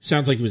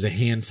sounds like he was a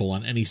handful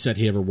on any set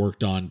he ever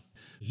worked on.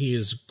 He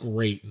is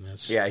great in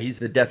this. Yeah, he's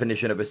the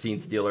definition of a scene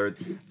stealer.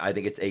 I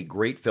think it's a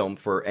great film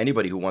for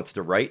anybody who wants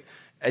to write.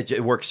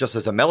 It works just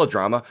as a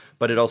melodrama,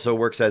 but it also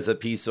works as a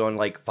piece on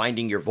like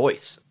finding your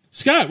voice.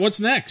 Scott, what's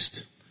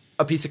next?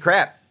 A piece of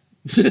crap.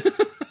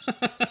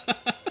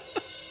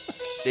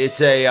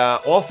 It's a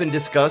often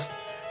discussed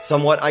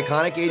somewhat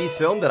iconic 80s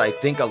film that I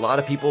think a lot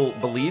of people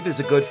believe is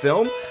a good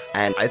film,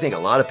 and I think a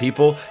lot of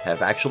people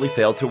have actually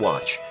failed to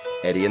watch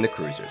Eddie and the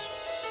Cruisers.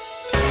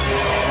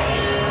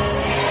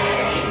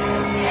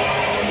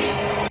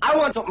 I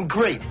want something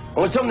great. I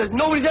want something that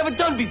nobody's ever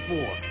done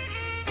before.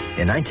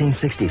 In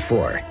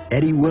 1964,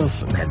 Eddie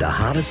Wilson had the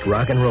hottest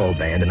rock and roll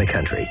band in the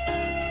country.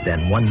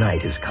 Then one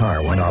night, his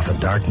car went off a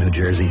dark New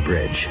Jersey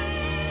bridge.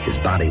 His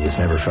body was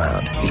never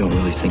found. You don't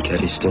really think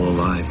Eddie's still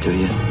alive, do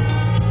you?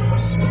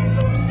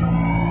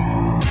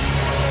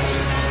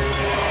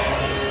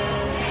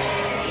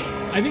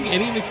 I think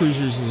Eddie and the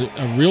Cruisers is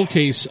a real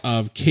case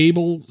of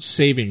cable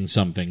saving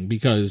something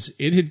because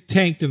it had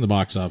tanked in the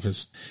box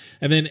office.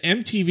 And then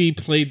MTV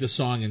played the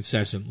song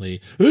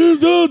incessantly.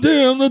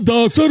 Down the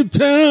dark side of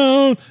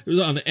town. It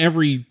was on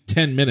every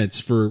 10 minutes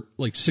for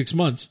like 6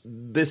 months.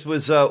 This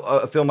was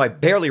a film I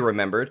barely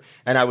remembered,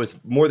 and I was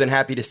more than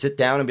happy to sit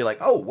down and be like,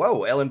 oh,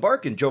 whoa, Ellen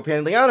Barkin, Joe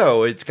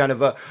Pantoliano. It's kind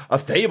of a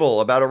fable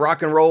about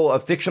a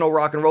fictional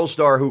rock and roll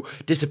star who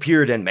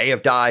disappeared and may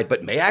have died,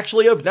 but may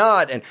actually have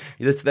not. And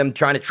it's them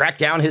trying to track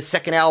down his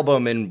second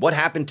album and what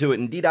happened to it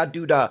and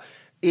dee-da-doo-da.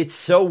 It's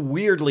so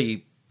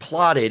weirdly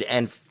plotted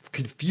and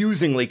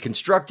confusingly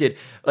constructed.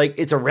 Like,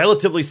 it's a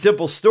relatively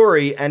simple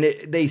story, and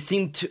they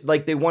seem to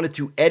like they wanted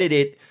to edit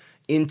it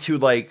into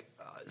like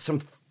some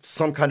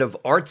kind of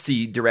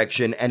artsy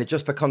direction, and it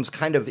just becomes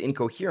kind of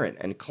incoherent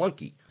and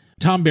clunky.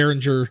 Tom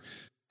Berenger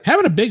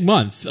having a big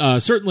month.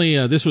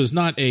 Certainly, this was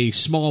not a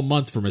small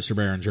month for Mr.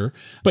 Berenger,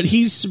 but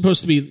he's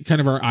supposed to be kind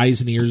of our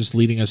eyes and ears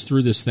leading us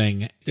through this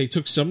thing. They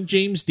took some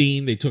James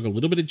Dean, they took a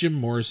little bit of Jim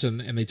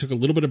Morrison, and they took a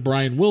little bit of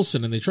Brian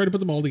Wilson, and they tried to put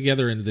them all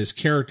together into this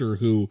character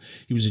who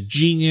he was a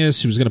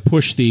genius, who was going to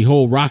push the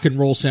whole rock and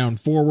roll sound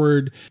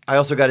forward. I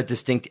also got a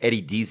distinct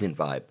Eddie Deason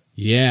vibe.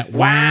 Yeah.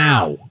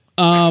 Wow.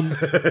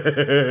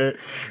 I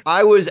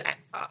was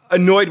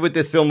annoyed with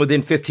this film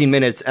within 15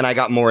 minutes, and I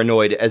got more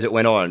annoyed as it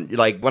went on.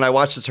 Like, when I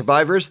watched The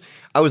Survivors,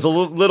 I was a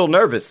little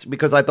nervous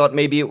because I thought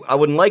maybe I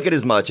wouldn't like it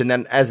as much. And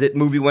then as the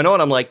movie went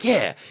on, I'm like,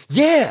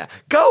 yeah,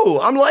 go.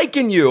 I'm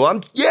liking you.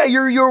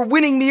 You're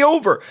winning me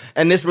over.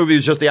 And this movie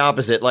was just the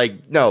opposite.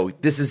 Like, no,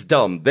 this is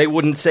dumb. They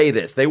wouldn't say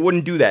this. They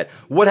wouldn't do that.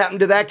 What happened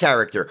to that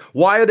character?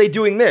 Why are they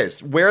doing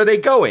this? Where are they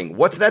going?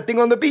 What's that thing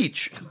on the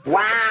beach?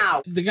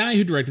 Wow. The guy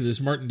who directed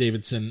this, Martin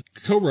Davidson,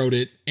 co-wrote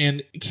it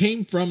and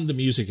came from the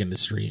music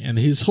industry. And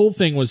his whole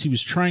thing was he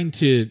was trying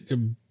to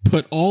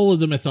put all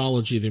of the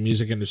mythology of the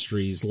music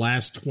industry's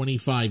last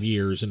 25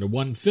 years into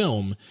one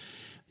film.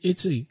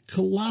 It's a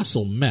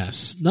colossal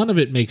mess. None of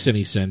it makes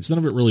any sense. None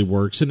of it really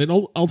works. And it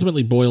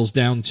ultimately boils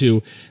down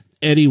to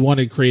Eddie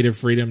wanted creative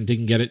freedom,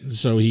 didn't get it, and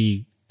so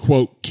he,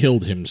 quote,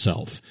 killed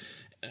himself.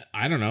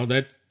 I don't know.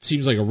 That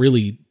seems like a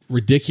really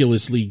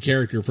ridiculously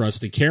character for us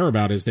to care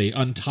about as they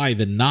untie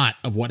the knot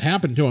of what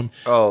happened to him.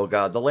 Oh,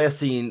 God. The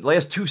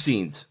last two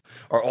scenes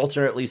are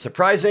alternately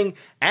surprising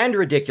and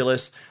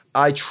ridiculous.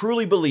 I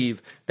truly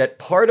believe that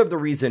part of the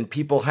reason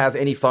people have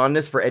any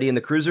fondness for Eddie and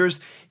the Cruisers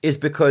is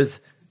because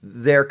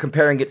they're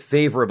comparing it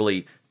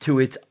favorably to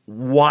its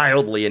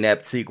wildly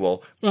inept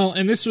sequel. Well,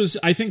 and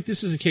I think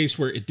this is a case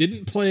where it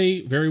didn't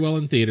play very well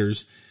in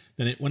theaters.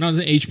 Then it went on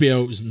to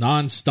HBO. It was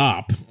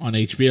nonstop on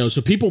HBO.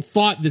 So people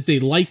thought that they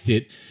liked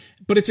it,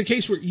 but it's a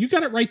case where you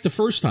got it right the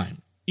first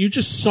time. You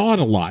just saw it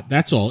a lot.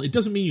 That's all. It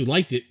doesn't mean you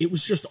liked it. It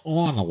was just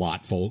on a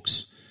lot,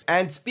 folks.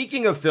 And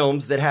speaking of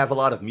films that have a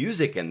lot of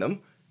music in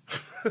them,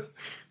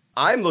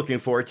 I'm looking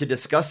forward to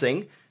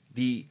discussing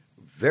the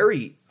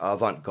very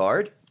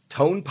avant-garde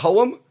tone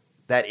poem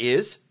that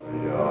is...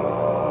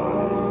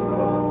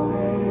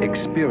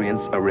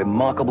 Experience a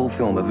remarkable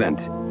film event,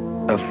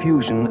 a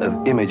fusion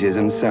of images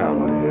and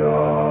sound.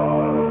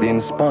 The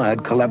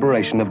inspired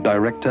collaboration of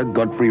director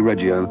Godfrey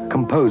Reggio,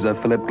 composer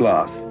Philip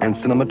Glass, and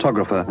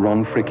cinematographer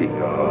Ron Fricke.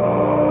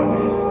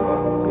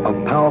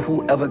 A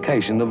powerful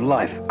evocation of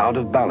life out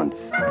of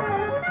balance.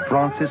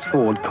 Francis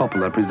Ford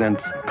Coppola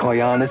presents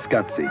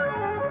Koyaanisqatsi.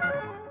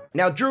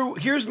 Now, Drew,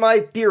 here's my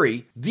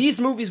theory. These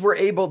movies were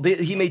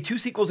he made 2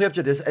 sequels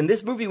after this, and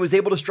this movie was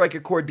able to strike a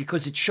chord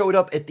because it showed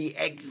up at the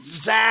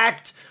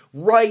exact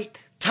right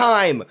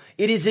time.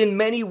 It is in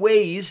many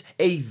ways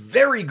a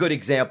very good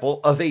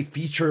example of a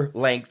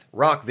feature-length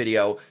rock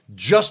video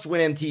just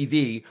when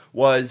MTV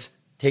was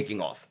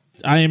taking off.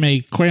 I am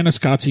a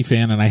Koyaanisqatsi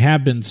fan, and I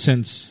have been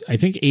since, I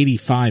think,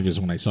 85 is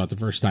when I saw it the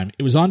first time.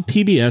 It was on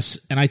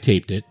PBS, and I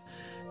taped it.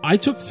 I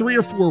took 3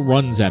 or 4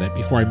 runs at it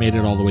before I made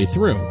it all the way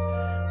through.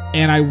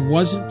 And I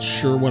wasn't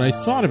sure what I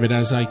thought of it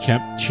as I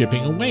kept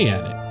chipping away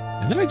at it.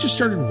 And then I just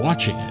started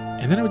watching it,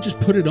 and then I would just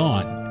put it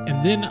on.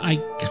 And then I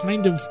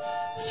kind of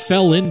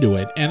fell into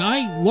it, and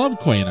I love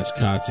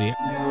Koyaanisqatsi.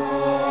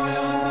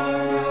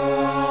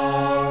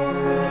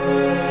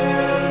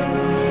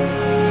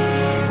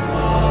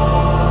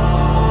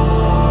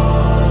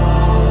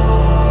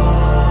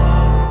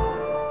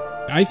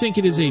 I think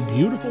it is a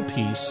beautiful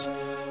piece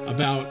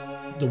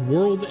about the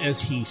world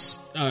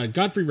as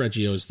Godfrey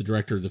Reggio is the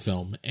director of the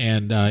film,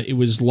 and it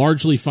was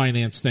largely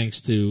financed thanks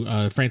to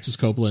Francis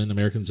Coppola and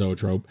American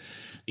Zoetrope.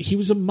 He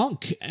was a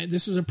monk.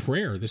 This is a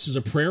prayer. This is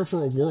a prayer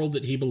for a world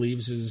that he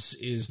believes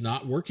is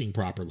not working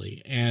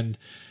properly. And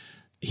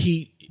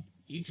he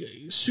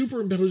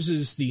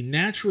superimposes the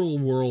natural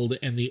world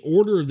and the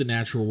order of the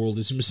natural world,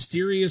 as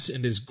mysterious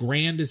and as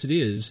grand as it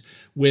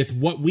is, with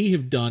what we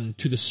have done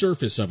to the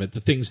surface of it, the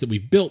things that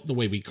we've built, the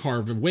way we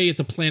carve away at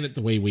the planet,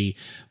 the way we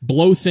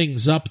blow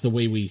things up, the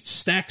way we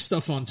stack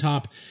stuff on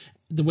top,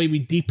 the way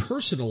we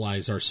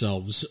depersonalize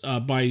ourselves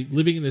by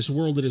living in this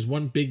world that is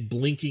one big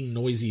blinking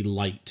noisy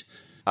light.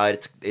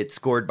 It's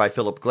scored by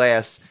Philip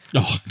Glass.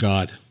 Oh,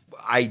 God.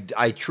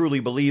 I truly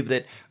believe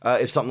that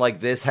if something like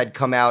this had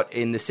come out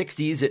in the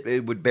 60s,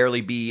 it would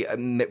barely be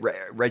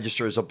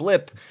register as a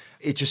blip.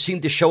 It just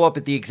seemed to show up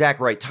at the exact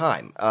right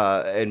time,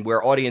 and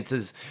where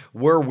audiences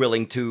were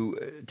willing to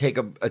take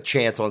a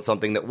chance on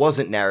something that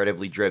wasn't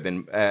narratively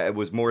driven. It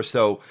was more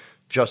so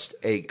just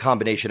a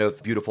combination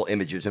of beautiful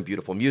images and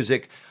beautiful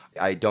music.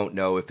 I don't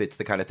know if it's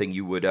the kind of thing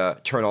you would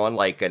turn on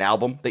like an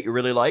album that you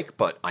really like,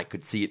 but I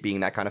could see it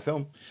being that kind of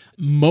film.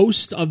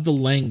 Most of the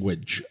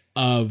language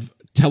of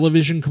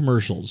television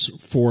commercials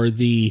for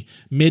the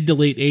mid to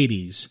late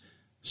 80s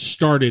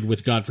started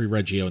with Godfrey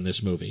Reggio in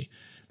this movie.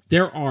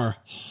 There are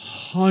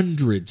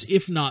hundreds,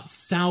 if not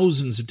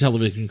thousands, of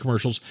television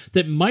commercials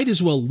that might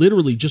as well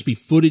literally just be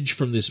footage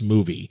from this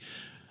movie.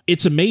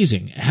 It's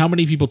amazing how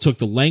many people took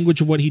the language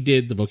of what he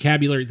did, the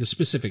vocabulary, the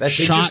specific That's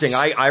shots.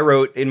 Interesting. I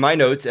wrote in my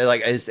notes, like,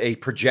 as a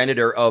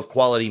progenitor of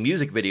quality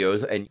music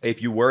videos, and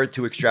if you were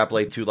to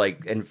extrapolate to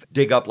and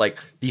dig up the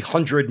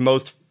 100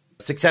 most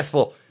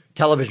successful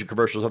television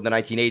commercials of the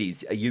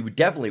 1980s, you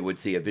definitely would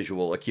see a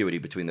visual acuity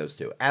between those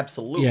two.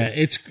 Absolutely. Yeah,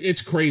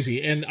 it's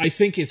crazy. And I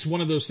think it's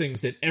one of those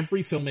things that every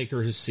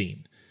filmmaker has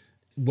seen.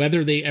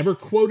 Whether they ever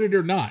quote it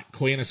or not,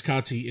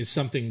 Koyaanisqatsi is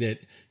something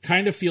that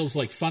kind of feels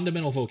like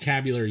fundamental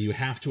vocabulary you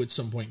have to at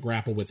some point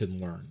grapple with and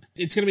learn.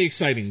 It's going to be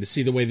exciting to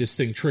see the way this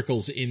thing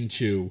trickles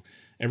into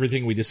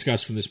everything we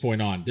discuss from this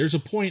point on. There's a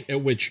point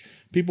at which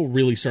people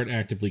really start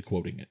actively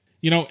quoting it.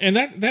 And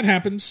that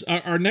happens.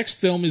 Our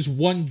next film is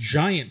one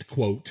giant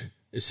quote,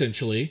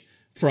 essentially,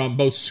 from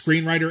both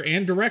screenwriter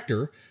and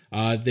director.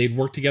 They'd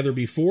worked together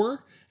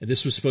before, and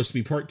this was supposed to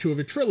be part 2 of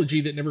a trilogy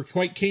that never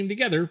quite came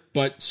together,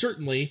 but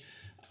certainly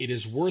it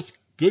is worth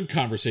good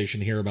conversation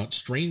here about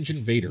Strange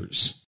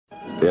Invaders.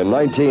 In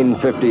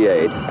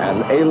 1958,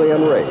 an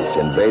alien race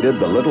invaded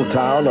the little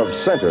town of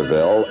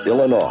Centerville,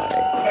 Illinois.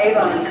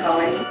 Avon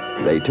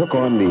calling. They took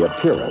on the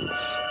appearance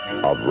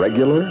of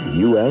regular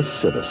U.S.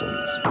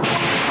 citizens.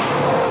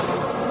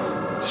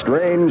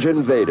 Strange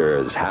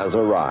Invaders has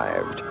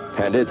arrived,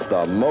 and it's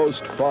the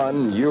most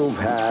fun you've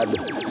had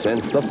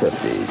since the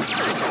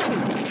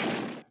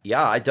 50s.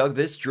 Yeah, I dug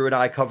this. Drew and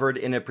I covered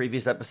in a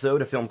previous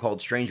episode a film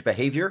called Strange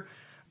Behavior.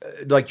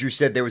 Like Drew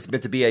said, there was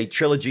meant to be a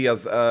trilogy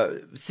of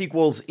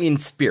sequels in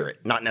spirit,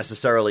 not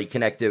necessarily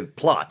connective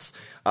plots.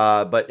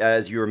 But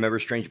as you remember,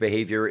 Strange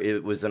Behavior,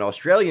 it was an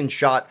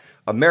Australian-shot,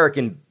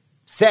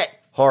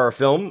 American-set horror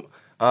film.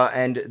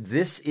 And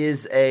this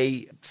is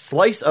a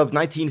slice of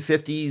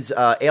 1950s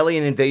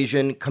alien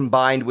invasion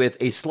combined with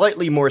a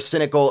slightly more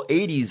cynical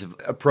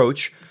 80s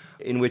approach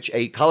in which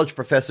a college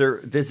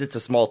professor visits a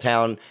small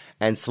town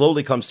and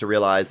slowly comes to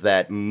realize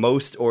that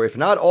most, or if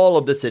not all,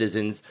 of the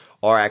citizens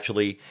are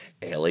actually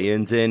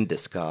aliens in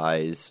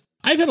disguise.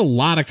 I've had a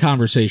lot of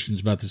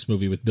conversations about this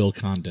movie with Bill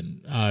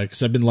Condon,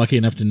 because I've been lucky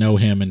enough to know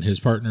him and his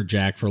partner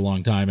Jack for a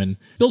long time. And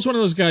Bill's one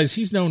of those guys,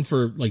 he's known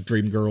for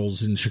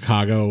Dreamgirls in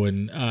Chicago,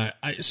 and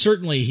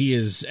certainly he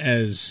is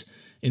as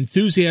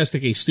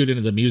enthusiastic a student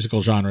of the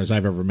musical genre as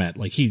I've ever met.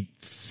 He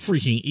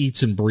freaking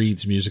eats and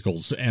breathes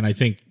musicals, and I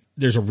think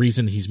there's a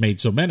reason he's made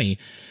so many.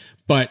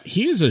 But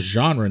he is a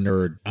genre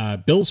nerd.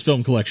 Bill's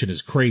film collection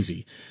is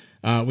crazy.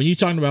 When you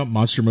talking about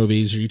monster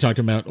movies or you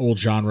talking about old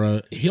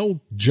genre,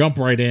 he'll jump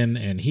right in,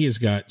 and he has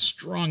got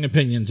strong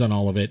opinions on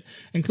all of it.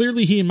 And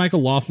clearly he and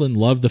Michael Laughlin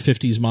love the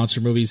 50s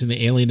monster movies and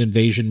the alien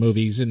invasion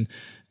movies, and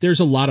there's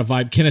a lot of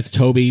vibe. Kenneth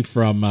Tobey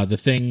from The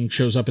Thing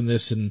shows up in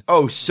this. And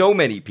so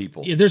many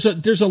people. Yeah,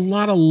 there's a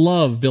lot of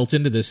love built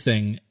into this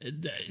thing,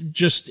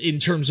 just in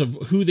terms of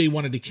who they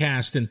wanted to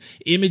cast and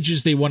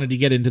images they wanted to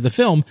get into the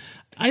film.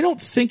 I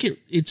don't think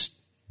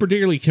it's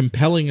particularly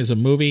compelling as a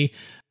movie.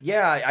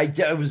 Yeah,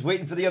 I was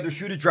waiting for the other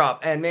shoe to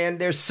drop, and man,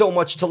 there's so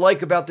much to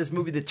like about this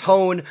movie. The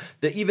tone,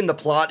 even the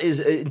plot is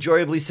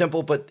enjoyably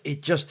simple, but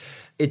it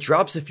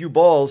drops a few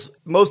balls.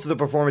 Most of the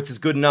performance is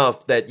good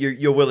enough that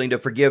you're willing to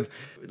forgive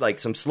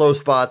some slow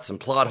spots, some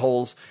plot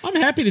holes. I'm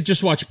happy to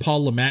just watch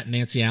Paul Le Mat and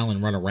Nancy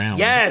Allen run around.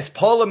 Yes,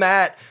 Paul Le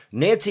Mat,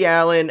 Nancy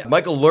Allen,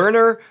 Michael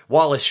Lerner,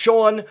 Wallace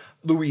Shawn,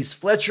 Louise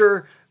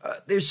Fletcher.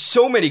 There's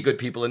so many good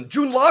people, and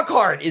June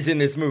Lockhart is in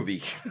this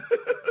movie.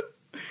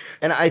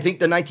 And I think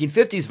the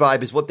 1950s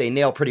vibe is what they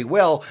nail pretty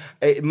well.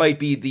 It might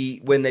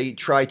be when they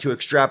try to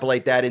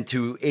extrapolate that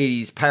into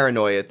 80s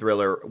paranoia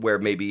thriller where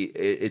maybe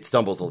it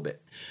stumbles a little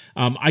bit.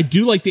 I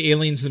do like the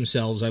aliens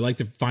themselves. I like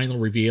the final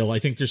reveal. I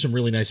think there's some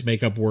really nice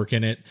makeup work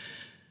in it.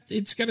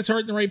 it's got its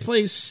heart in the right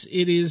place.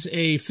 It is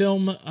a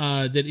film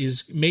that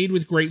is made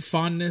with great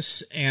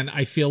fondness, and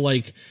I feel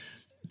like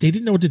they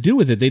didn't know what to do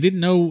with it. They didn't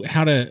know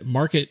how to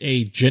market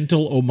a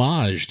gentle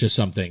homage to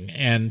something,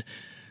 and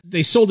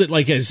they sold it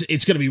like as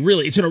it's going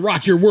to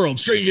rock your world,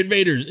 Strange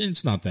Invaders.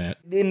 It's not that.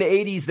 In the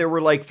 80s, there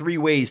were like 3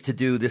 ways to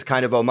do this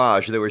kind of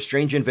homage. There were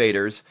Strange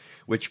Invaders,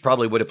 which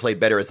probably would have played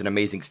better as an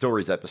Amazing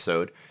Stories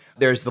episode.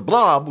 There's The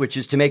Blob, which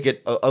is to make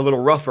it a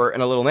little rougher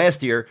and a little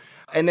nastier.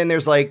 And then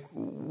there's like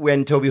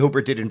when Tobe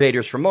Hooper did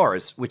Invaders from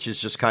Mars, which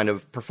is just kind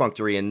of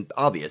perfunctory and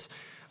obvious.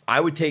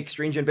 I would take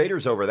Strange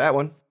Invaders over that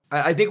one.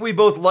 I think we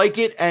both like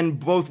it and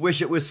both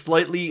wish it was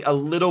slightly a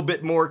little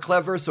bit more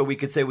clever so we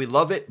could say we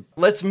love it.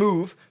 Let's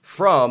move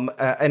from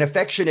an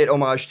affectionate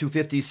homage to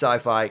 50s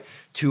sci-fi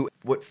to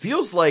what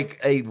feels like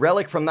a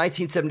relic from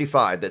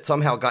 1975 that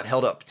somehow got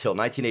held up till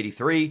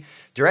 1983,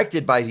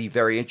 directed by the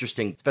very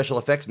interesting special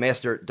effects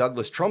master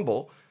Douglas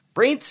Trumbull,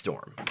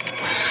 Brainstorm.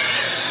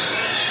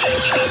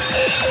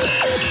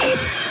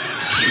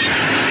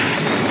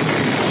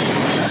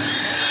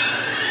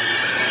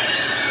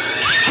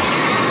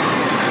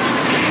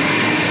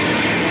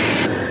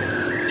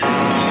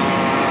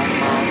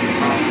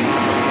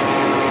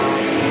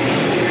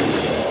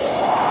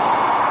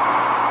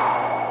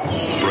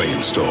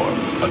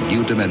 Brainstorm, a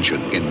new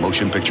dimension in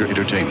motion picture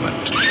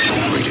entertainment.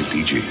 Rated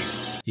PG.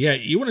 Yeah,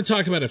 you want to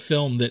talk about a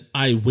film that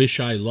I wish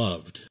I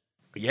loved.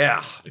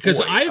 Yeah.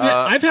 Because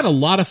I've had a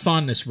lot of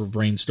fondness for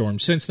Brainstorm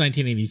since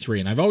 1983,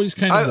 and I've always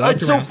kind of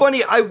it's so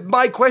funny.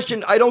 My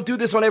question, I don't do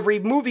this on every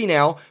movie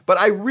now, but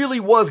I really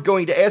was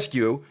going to ask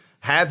you,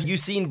 have you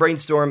seen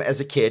Brainstorm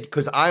as a kid?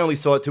 Because I only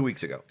saw it 2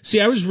 weeks ago.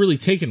 See, I was really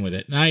taken with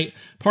it. And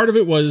part of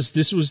it was,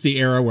 this was the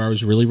era where I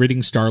was really reading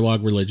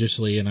Starlog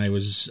religiously,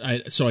 and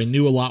so I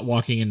knew a lot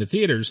walking into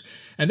theaters.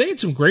 And they had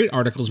some great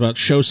articles about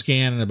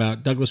ShowScan and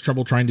about Douglas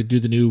Trumbull trying to do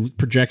the new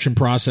projection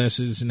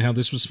processes and how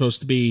this was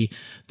supposed to be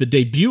the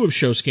debut of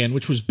ShowScan,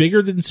 which was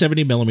bigger than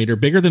 70mm,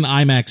 bigger than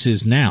IMAX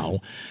is now.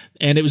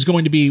 And it was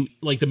going to be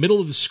like the middle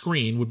of the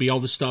screen would be all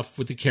the stuff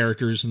with the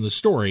characters and the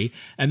story.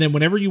 And then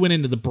whenever you went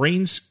into the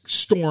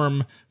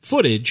Brainstorm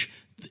footage,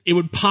 it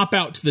would pop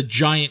out to the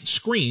giant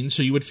screen,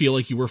 so you would feel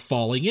like you were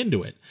falling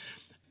into it.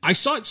 I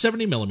saw it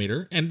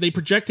 70mm, and they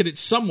projected it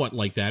somewhat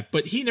like that,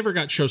 but he never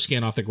got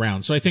ShowScan off the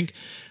ground. So I think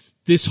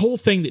this whole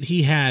thing that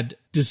he had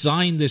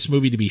designed this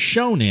movie to be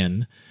shown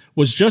in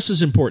was just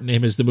as important to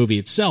him as the movie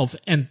itself,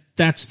 and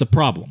that's the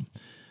problem.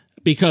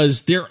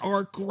 Because there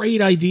are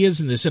great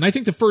ideas in this, and I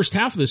think the first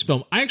half of this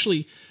film, I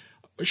actually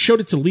showed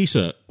it to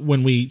Lisa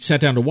when we sat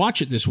down to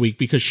watch it this week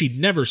because she'd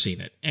never seen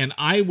it. And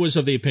I was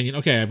of the opinion,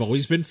 okay, I've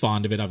always been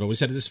fond of it. I've always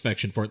had this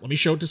affection for it. Let me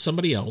show it to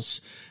somebody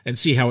else and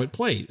see how it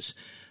plays.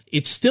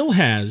 It still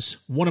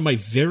has one of my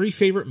very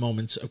favorite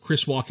moments of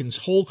Chris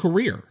Walken's whole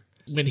career.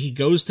 When he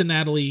goes to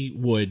Natalie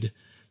Wood,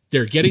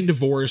 they're getting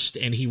divorced,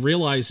 and he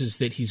realizes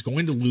that he's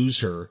going to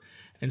lose her.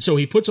 And so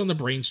he puts on the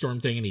Brainstorm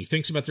thing, and he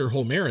thinks about their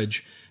whole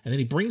marriage, and then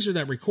he brings her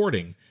that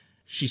recording.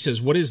 She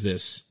says, "What is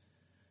this?"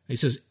 And he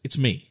says, "It's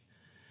me."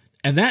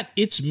 And that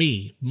 "it's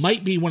me"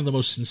 might be one of the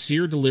most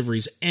sincere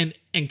deliveries and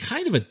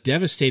kind of a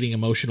devastating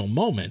emotional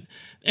moment.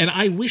 And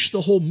I wish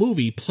the whole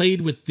movie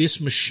played with this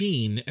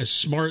machine as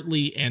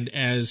smartly and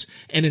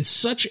in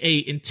such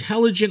a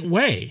intelligent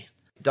way.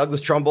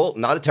 Douglas Trumbull,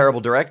 not a terrible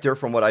director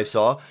from what I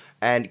saw,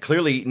 and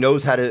clearly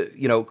knows how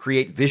to,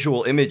 create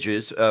visual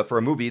images for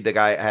a movie. The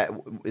guy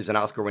is an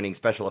Oscar-winning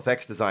special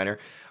effects designer.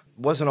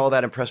 Wasn't all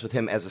that impressed with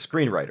him as a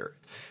screenwriter.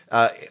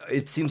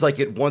 It seems like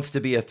it wants to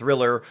be a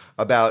thriller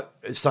about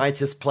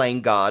scientists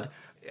playing God.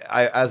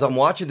 As I'm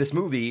watching this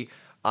movie,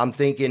 I'm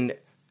thinking,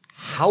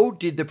 how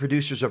did the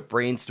producers of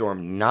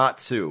Brainstorm not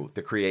sue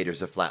the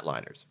creators of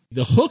Flatliners?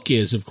 The hook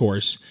is, of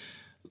course,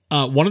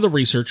 one of the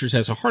researchers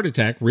has a heart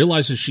attack,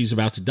 realizes she's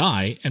about to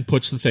die, and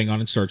puts the thing on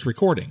and starts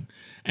recording.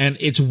 And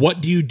it's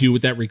what do you do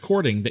with that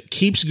recording that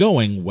keeps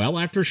going well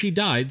after she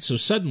died, so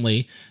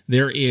suddenly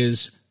there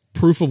is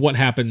proof of what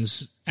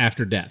happens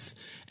after death.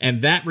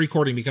 And that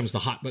recording becomes the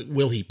hot, but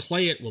will he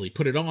play it? Will he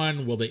put it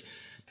on? Will they...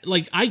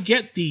 I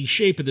get the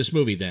shape of this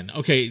movie then.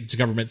 Okay, it's a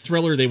government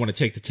thriller. They want to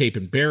take the tape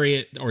and bury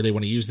it, or they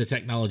want to use the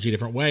technology a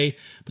different way.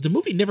 But the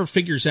movie never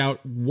figures out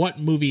what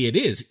movie it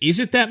is. Is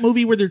it that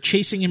movie where they're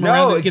chasing him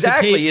around and get the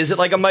tape? No, exactly. Is it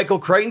like a Michael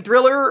Crichton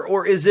thriller,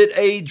 or is it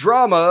a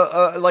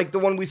drama like the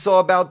one we saw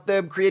about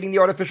them creating the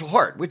artificial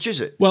heart? Which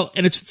is it? Well,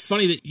 and it's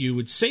funny that you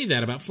would say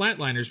that about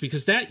Flatliners,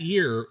 because that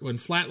year when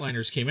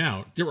Flatliners came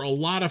out, there were a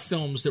lot of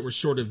films that were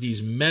sort of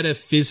these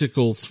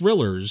metaphysical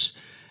thrillers.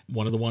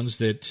 One of the ones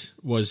that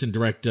was in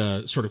direct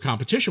sort of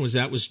competition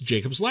was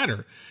Jacob's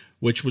Ladder,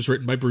 which was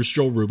written by Bruce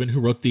Joel Rubin, who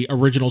wrote the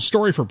original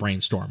story for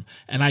Brainstorm.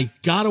 And I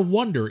gotta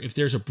wonder if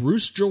there's a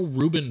Bruce Joel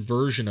Rubin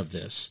version of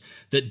this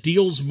that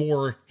deals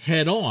more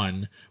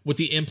head-on with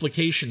the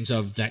implications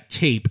of that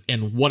tape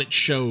and what it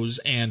shows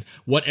and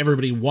what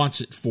everybody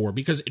wants it for,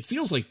 because it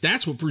feels like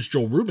that's what Bruce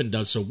Joel Rubin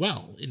does so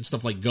well in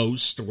stuff like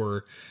Ghost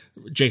or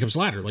Jacob's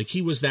Ladder. Like,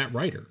 he was that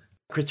writer.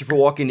 Christopher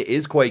Walken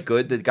is quite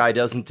good. The guy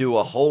doesn't do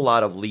a whole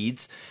lot of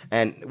leads,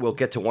 and we'll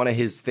get to one of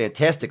his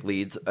fantastic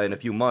leads in a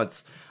few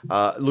months.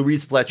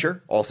 Louise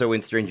Fletcher, also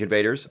in Strange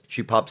Invaders.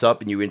 She pops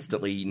up, and you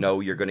instantly know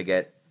you're going to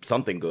get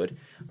something good.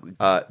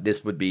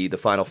 This would be the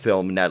final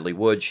film, Natalie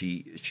Wood.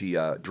 She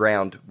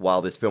drowned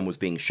while this film was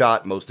being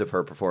shot. Most of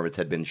her performance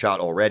had been shot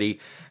already.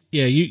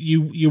 Yeah,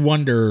 you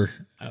wonder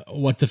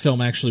what the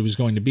film actually was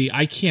going to be.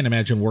 I can't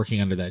imagine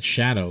working under that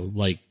shadow.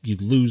 Like,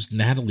 you'd lose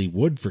Natalie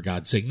Wood, for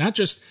God's sake. Not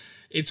just,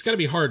 it's got to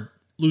be hard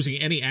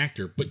losing any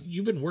actor, but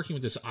you've been working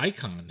with this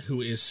icon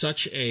who is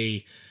such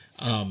a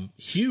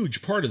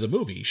huge part of the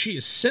movie. She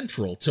is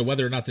central to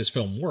whether or not this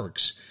film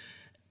works.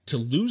 To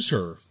lose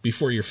her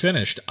before you're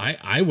finished,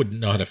 I wouldn't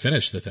know how to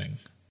finish the thing.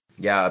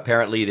 Yeah,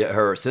 apparently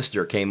her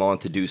sister came on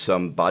to do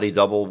some body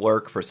double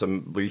work for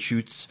some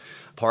reshoots.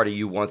 Part of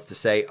you wants to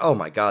say, oh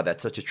my God,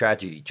 that's such a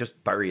tragedy.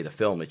 Just bury the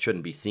film. It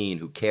shouldn't be seen.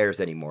 Who cares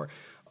anymore?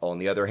 On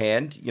the other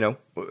hand,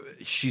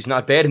 she's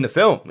not bad in the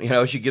film.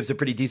 She gives a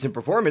pretty decent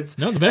performance.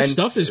 No, the best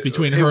stuff is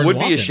between her and It would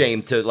be a Walken.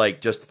 shame to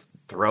just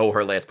throw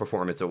her last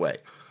performance away.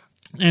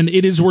 And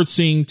it is worth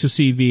seeing to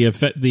see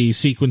the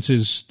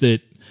sequences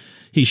that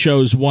he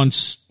shows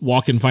once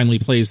Walken finally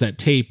plays that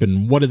tape,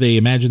 and what do they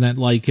imagine that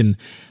like? And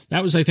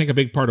that was, I think, a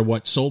big part of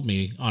what sold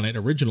me on it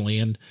originally.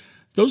 And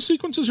those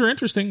sequences are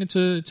interesting. It's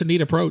a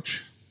neat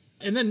approach.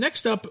 And then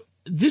next up,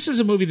 this is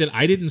a movie that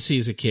I didn't see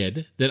as a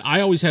kid, that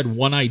I always had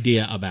one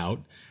idea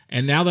about.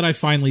 And now that I've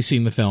finally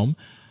seen the film,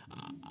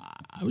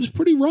 I was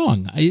pretty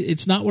wrong.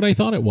 It's not what I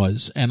thought it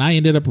was. And I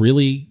ended up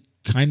really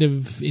kind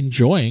of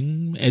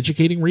enjoying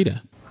Educating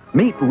Rita.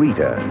 Meet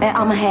Rita.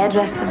 I'm a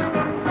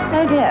hairdresser.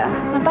 Oh dear,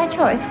 not by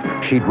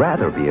choice. She'd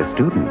rather be a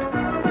student.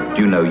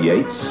 Do you know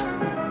Yates?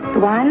 The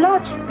Wine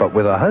Lodge? But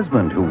with a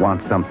husband who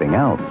wants something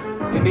else.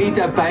 You need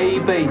a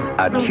baby.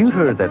 A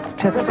tutor that's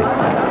tipsy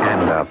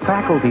and a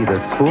faculty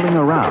that's fooling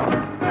around.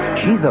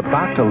 She's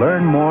about to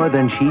learn more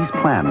than she's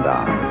planned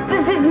on.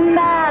 This is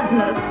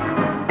madness.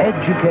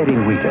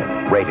 Educating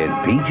Rita, rated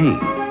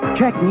PG.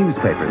 Check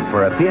newspapers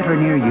for a theater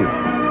near you.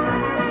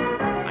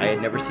 I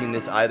had never seen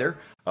this either.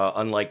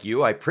 Unlike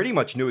you, I pretty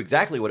much knew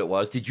exactly what it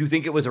was. Did you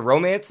think it was a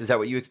romance? Is that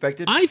what you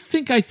expected? I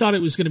think I thought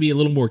it was going to be a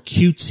little more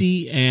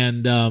cutesy,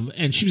 and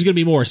she was going to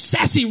be more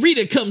sassy.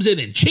 Rita comes in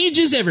and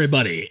changes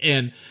everybody,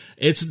 and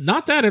it's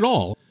not that at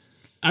all.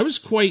 I was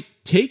quite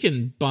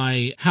taken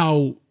by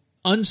how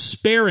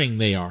unsparing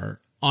they are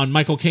on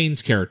Michael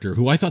Caine's character,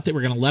 who I thought they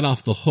were going to let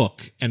off the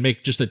hook and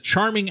make just a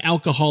charming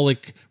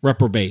alcoholic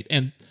reprobate.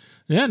 And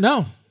yeah,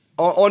 no.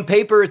 On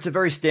paper, it's a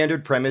very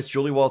standard premise.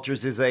 Julie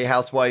Walters is a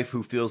housewife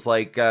who feels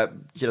like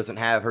she doesn't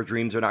have, her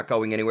dreams are not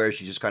going anywhere.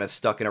 She's just kind of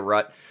stuck in a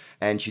rut,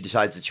 and she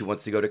decides that she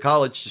wants to go to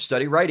college to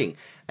study writing.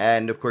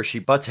 And, of course, she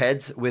butts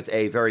heads with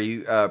a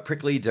very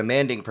prickly,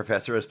 demanding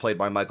professor, as played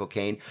by Michael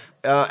Caine.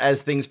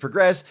 As things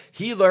progress,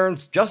 he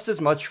learns just as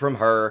much from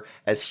her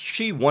as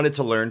she wanted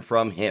to learn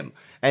from him.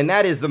 And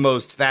that is the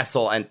most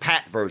facile and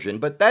pat version,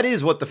 but that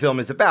is what the film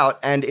is about,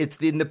 and it's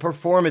in the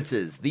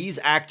performances. These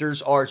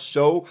actors are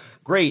so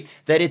great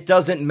that it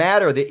doesn't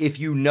matter that if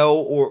you know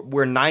or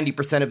where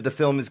 90% of the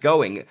film is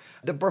going.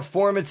 The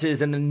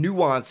performances and the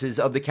nuances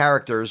of the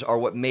characters are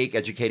what make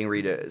Educating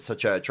Rita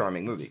such a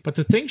charming movie. But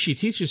the things she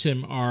teaches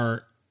him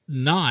are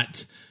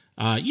not,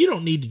 you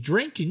don't need to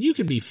drink and you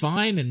can be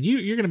fine and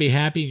you're going to be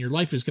happy and your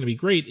life is going to be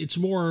great. It's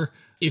more,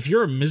 if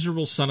you're a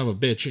miserable son of a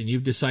bitch and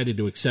you've decided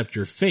to accept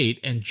your fate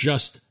and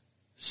just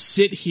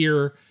sit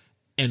here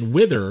and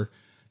wither,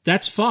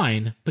 that's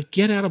fine, but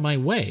get out of my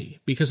way,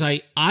 because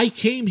I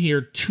came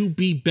here to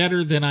be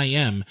better than I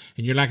am,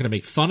 and you're not going to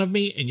make fun of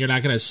me, and you're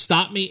not going to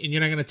stop me, and you're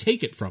not going to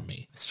take it from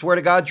me. Swear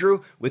to God,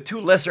 Drew, with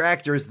two lesser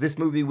actors, this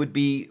movie we'd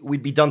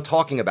be done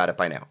talking about it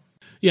by now.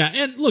 Yeah,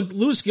 and look,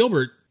 Lewis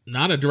Gilbert,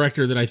 not a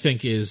director that I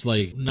think is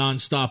like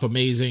nonstop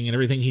amazing and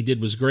everything he did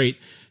was great.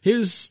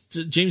 His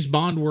James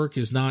Bond work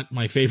is not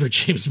my favorite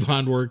James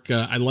Bond work.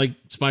 I like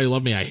Spy Who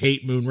Loved Me. I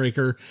hate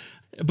Moonraker.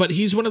 But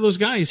he's one of those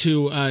guys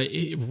who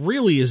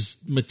really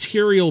is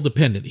material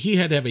dependent. He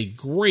had to have a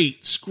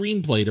great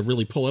screenplay to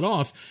really pull it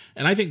off.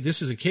 And I think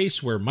this is a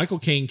case where Michael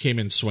Caine came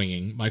in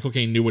swinging. Michael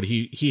Caine knew what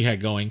he had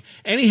going.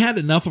 And he had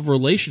enough of a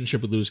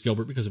relationship with Lewis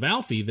Gilbert because of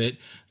Alfie that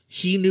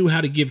he knew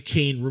how to give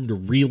Caine room to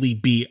really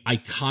be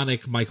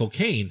iconic Michael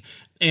Caine.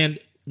 And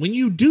when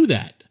you do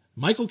that,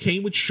 Michael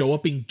Caine would show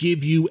up and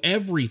give you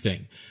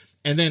everything.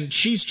 And then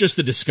she's just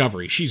the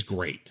discovery. She's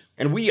great.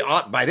 And we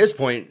ought, by this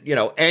point,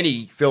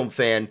 any film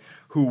fan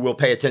who will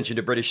pay attention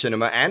to British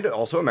cinema and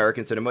also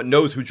American cinema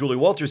knows who Julie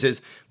Walters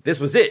is. This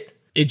was it.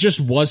 It just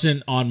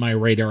wasn't on my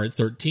radar at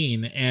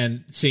 13,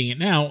 and seeing it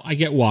now, I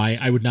get why.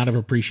 I would not have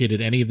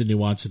appreciated any of the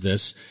nuance of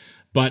this,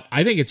 but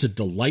I think it's a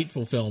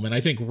delightful film, and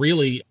I think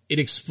really it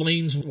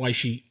explains why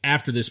she,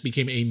 after this,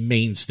 became a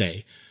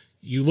mainstay.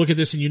 You look at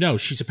this and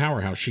she's a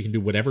powerhouse. She can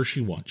do whatever she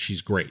wants.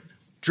 She's great.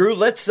 Drew,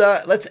 let's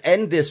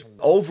end this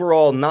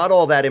overall not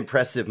all that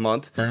impressive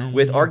month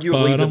with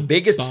arguably the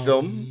biggest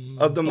film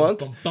of the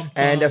month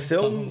and a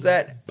film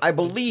that I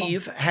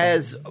believe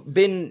has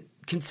been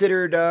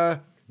considered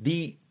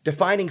the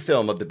defining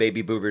film of the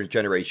baby boomer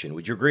generation.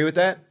 Would you agree with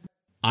that?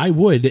 I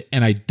would,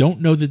 and I don't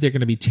know that they're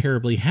going to be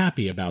terribly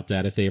happy about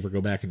that if they ever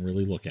go back and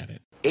really look at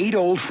it. 8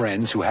 old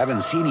friends who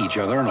haven't seen each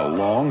other in a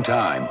long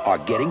time are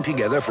getting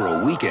together for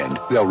a weekend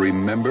they'll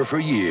remember for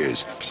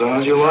years. So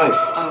how's your life?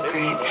 Oh,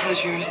 great.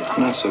 How's yours?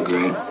 Not so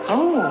great.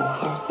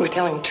 Oh, we're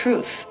telling the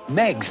truth.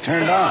 Meg's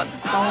turned on.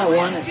 All I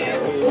want is a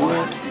little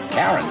warmth.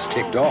 Karen's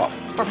ticked off.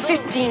 For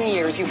 15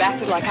 years, you've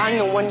acted like I'm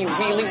the one you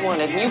really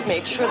wanted, and you've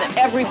made sure that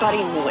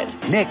everybody knew it.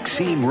 Nick's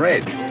seen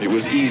red. It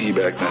was easy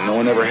back then. No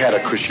one ever had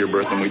a cushier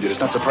birth than we did. It's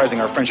not surprising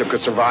our friendship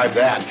could survive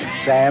that.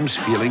 Sam's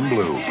feeling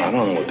blue. I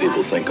don't know what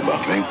people think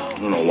about me. I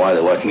don't know why they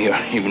like me,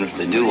 or even if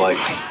they do like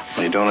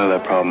me. You don't have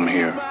that problem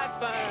here.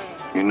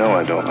 You know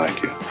I don't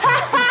like you.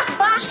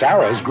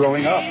 Sarah's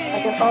growing up.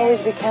 I can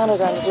always be counted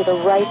on to do the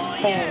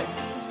right thing.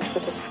 It's a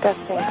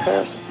disgusting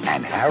curse.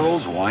 And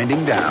Harold's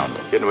winding down.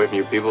 Getting away from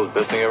your people is the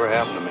best thing ever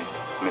happened to me.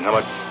 I mean, how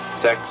much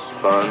sex,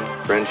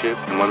 fun, friendship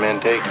can one man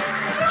take?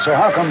 So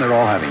how come they're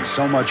all having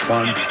so much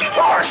fun?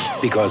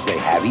 Because they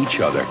have each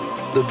other.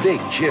 The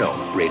Big Chill,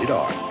 rated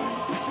R.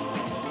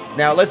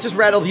 Now, let's just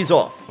rattle these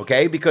off,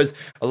 okay? Because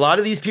a lot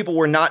of these people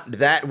were not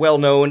that well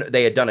known.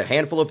 They had done a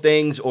handful of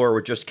things or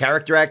were just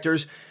character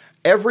actors.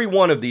 Every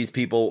one of these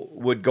people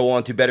would go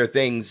on to better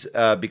things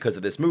because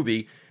of this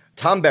movie.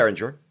 Tom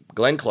Berenger,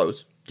 Glenn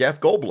Close, Jeff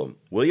Goldblum,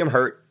 William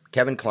Hurt,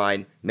 Kevin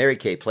Kline, Mary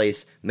Kay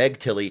Place, Meg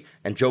Tilly,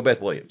 and JoBeth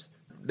Williams.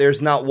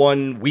 There's not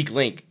one weak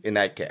link in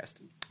that cast.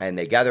 And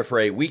they gather for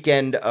a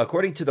weekend,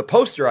 according to the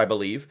poster, I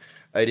believe.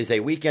 It is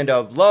a weekend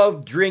of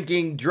love,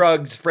 drinking,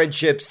 drugs,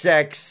 friendship,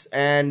 sex,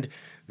 and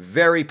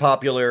very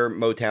popular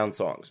Motown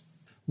songs.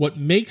 What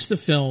makes the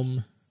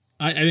film,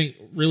 I think,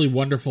 really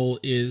wonderful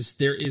is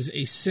there is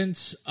a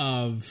sense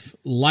of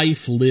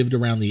life lived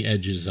around the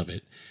edges of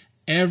it.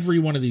 Every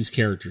one of these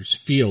characters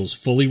feels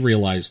fully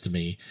realized to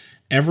me.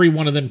 Every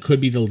one of them could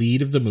be the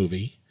lead of the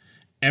movie.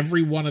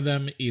 Every one of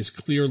them is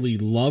clearly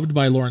loved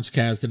by Lawrence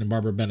Kasdan and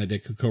Barbara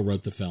Benedict, who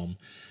co-wrote the film.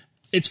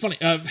 It's funny,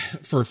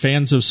 for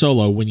fans of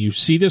Solo, when you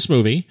see this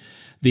movie,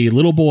 the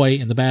little boy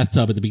in the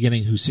bathtub at the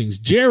beginning who sings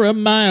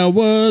Jeremiah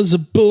was a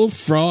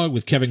bullfrog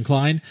with Kevin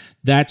Kline,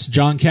 that's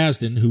John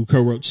Kasdan, who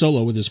co-wrote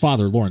Solo with his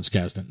father, Lawrence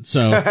Kasdan.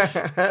 So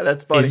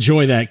that's funny.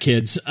 Enjoy that,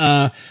 kids.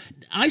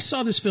 I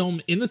saw this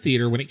film in the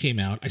theater when it came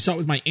out. I saw it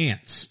with my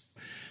aunts.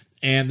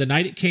 And the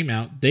night it came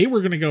out, they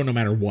were going to go no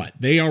matter what.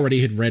 They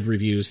already had read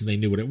reviews and they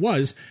knew what it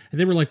was. And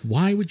they were like,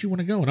 why would you want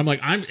to go? And I'm like,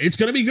 it's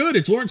going to be good.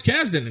 It's Lawrence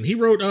Kasdan. And he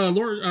wrote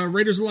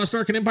Raiders of the Lost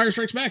Ark and Empire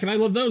Strikes Back. And I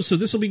love those. So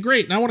this will be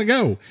great. And I want to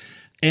go.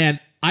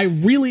 And I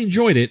really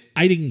enjoyed it.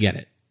 I didn't get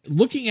it.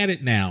 Looking at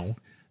it now,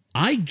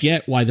 I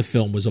get why the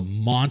film was a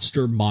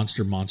monster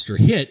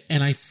hit.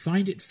 And I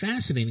find it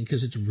fascinating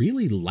because it's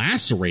really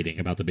lacerating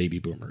about the baby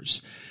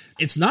boomers.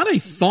 It's not a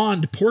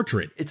fond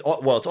portrait. It's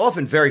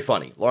often very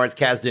funny. Lawrence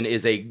Kasdan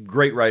is a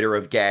great writer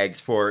of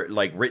gags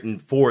written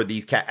for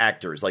these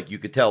actors. Like, you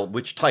could tell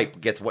which type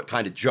gets what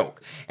kind of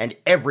joke. And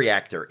every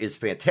actor is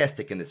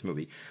fantastic in this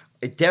movie.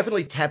 It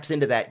definitely taps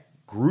into that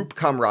group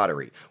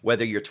camaraderie,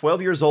 whether you're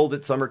 12 years old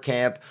at summer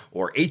camp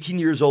or 18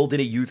 years old in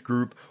a youth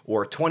group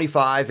or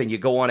 25 and you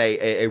go on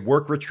a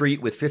work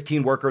retreat with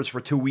 15 workers for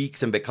 2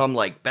 weeks and become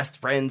like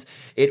best friends.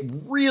 It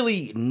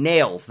really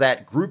nails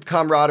that group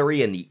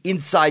camaraderie and the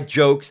inside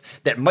jokes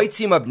that might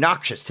seem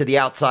obnoxious to the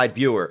outside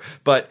viewer,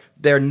 but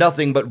they're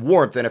nothing but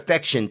warmth and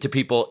affection to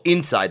people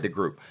inside the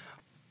group.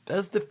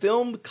 Does the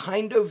film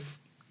kind of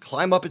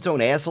climb up its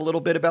own ass a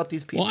little bit about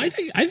these people? Well, I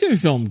think the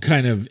film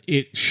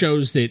it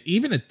shows that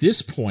even at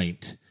this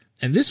point,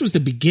 and this was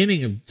the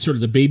beginning of sort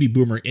of the baby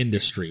boomer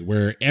industry,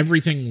 where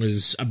everything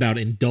was about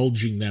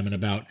indulging them and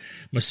about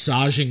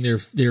massaging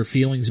their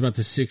feelings about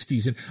the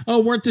 60s.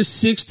 And, weren't the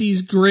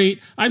 60s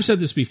great? I've said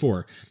this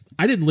before.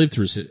 I didn't live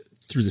through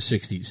the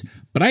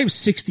 60s, but I have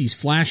 60s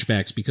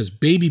flashbacks because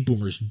baby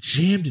boomers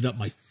jammed it up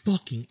my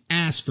fucking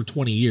ass for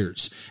 20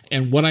 years.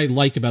 And what I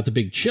like about The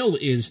Big Chill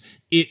is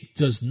it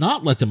does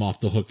not let them off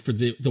the hook for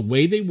the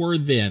way they were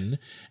then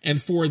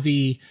and for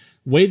the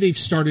way they've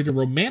started to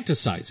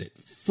romanticize it.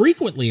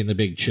 Frequently in The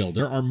Big Chill,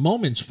 there are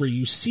moments where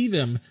you see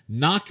them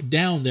knock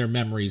down their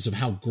memories of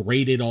how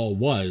great it all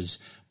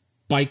was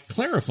by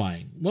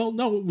clarifying, well,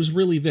 no, it was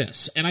really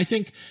this. And I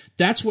think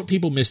that's what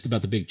people missed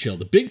about The Big Chill.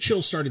 The Big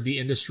Chill started the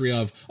industry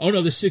of, oh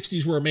no, the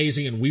 60s were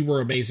amazing and we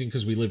were amazing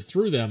because we lived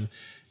through them.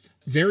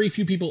 Very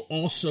few people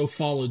also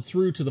followed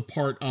through to the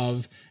part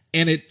of,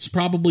 and it's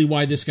probably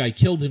why this guy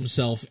killed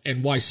himself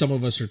and why some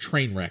of us are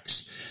train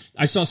wrecks.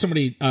 I saw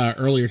somebody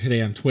earlier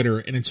today on Twitter,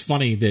 and it's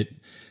funny that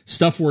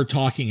stuff we're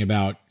talking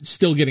about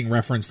still getting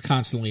referenced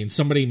constantly, and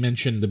somebody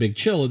mentioned The Big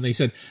Chill, and they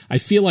said, I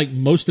feel like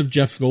most of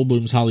Jeff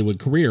Goldblum's Hollywood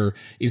career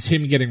is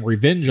him getting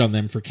revenge on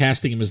them for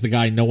casting him as the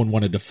guy no one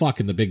wanted to fuck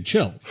in The Big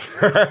Chill.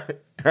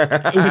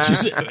 Which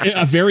is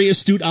a very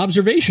astute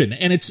observation.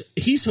 And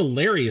he's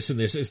hilarious in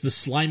this as the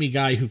slimy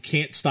guy who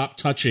can't stop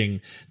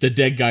touching the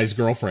dead guy's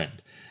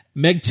girlfriend.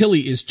 Meg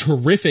Tilly is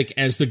terrific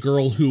as the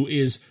girl who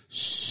is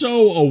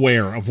so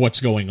aware of what's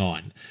going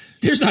on.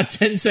 There's not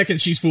 10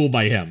 seconds she's fooled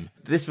by him.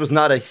 This was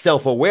not a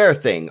self-aware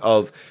thing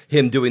of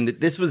him doing that.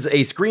 This was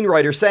a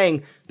screenwriter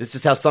saying, this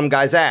is how some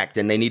guys act,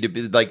 and they need to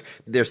be like,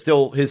 they're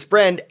still his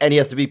friend, and he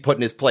has to be put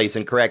in his place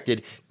and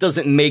corrected.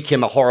 Doesn't make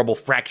him a horrible,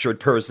 fractured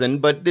person,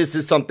 but this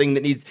is something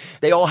that needs,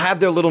 they all have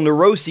their little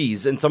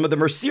neuroses, and some of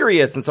them are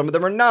serious, and some of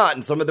them are not,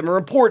 and some of them are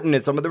important,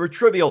 and some of them are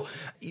trivial.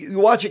 You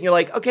watch it, and you're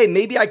like, okay,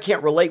 maybe I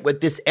can't relate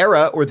with this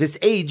era or this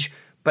age,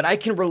 but I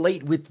can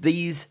relate with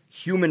these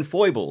human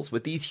foibles,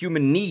 with these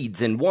human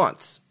needs and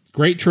wants.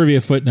 Great trivia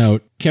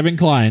footnote. Kevin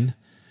Kline,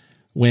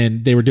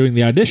 when they were doing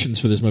the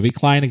auditions for this movie,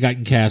 Kline had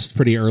gotten cast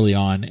pretty early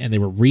on, and they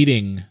were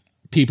reading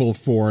people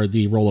for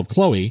the role of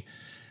Chloe,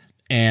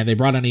 and they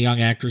brought in a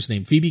young actress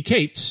named Phoebe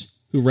Cates,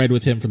 who read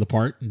with him for the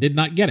part and did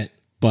not get it.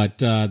 But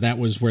that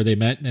was where they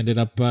met and ended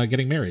up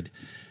getting married.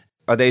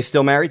 Are they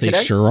still married today?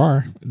 They sure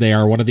are. They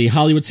are one of the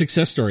Hollywood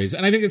success stories.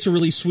 And I think it's a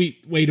really sweet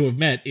way to have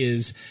met.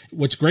 Is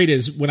what's great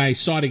is when I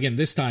saw it again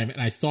this time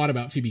and I thought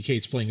about Phoebe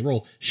Cates playing the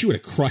role, she would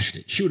have crushed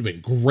it. She would have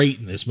been great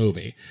in this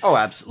movie. Oh,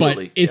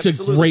 absolutely. But it's a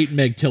great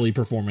Meg Tilly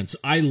performance.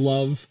 I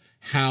love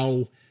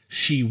how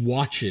she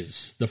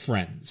watches the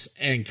friends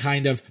and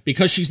kind of,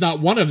 because she's not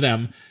one of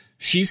them,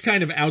 she's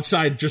kind of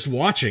outside just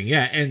watching,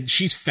 yeah, and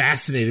she's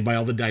fascinated by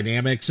all the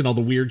dynamics and all the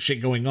weird shit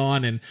going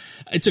on, and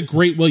it's a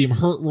great William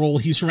Hurt role.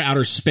 He's from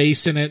outer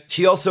space in it.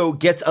 She also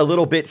gets a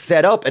little bit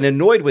fed up and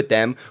annoyed with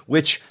them,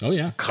 which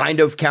kind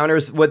of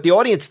counters what the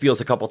audience feels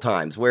a couple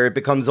times, where it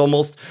becomes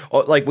almost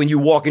like when you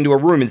walk into a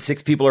room and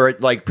 6 people are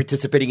like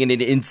participating in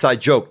an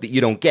inside joke that you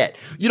don't get.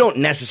 You don't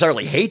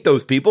necessarily hate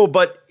those people,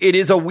 but it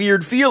is a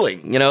weird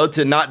feeling, you know,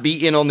 to not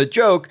be in on the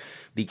joke.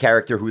 The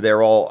character who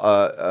they're all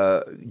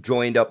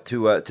joined up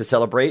to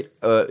celebrate,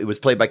 it was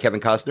played by Kevin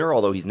Costner,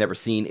 although he's never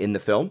seen in the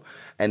film.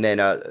 And then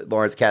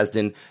Lawrence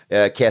Kasdan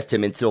cast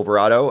him in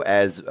Silverado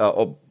as,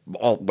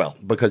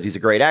 because he's a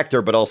great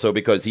actor, but also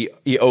because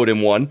he owed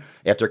him one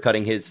after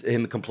cutting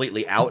him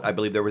completely out. I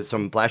believe there was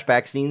some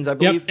flashback scenes, I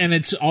believe. Yep, and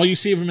it's all you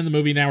see of him in the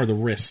movie now are the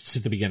wrists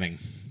at the beginning.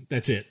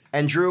 That's it.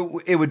 And Drew,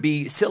 it would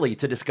be silly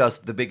to discuss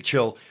The Big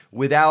Chill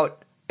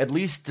without at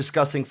least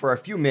discussing for a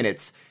few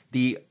minutes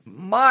the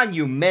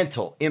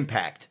monumental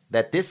impact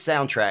that this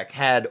soundtrack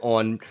had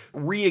on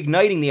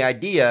reigniting the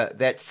idea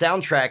that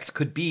soundtracks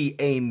could be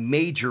a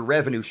major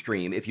revenue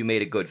stream if you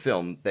made a good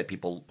film that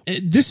people...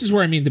 This is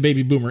where, the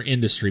baby boomer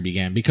industry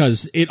began,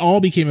 because it all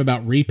became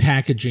about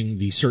repackaging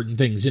these certain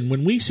things. And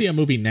when we see a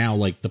movie now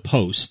like The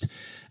Post,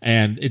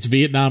 and it's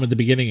Vietnam at the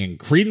beginning, and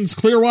Creedence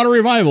Clearwater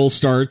Revival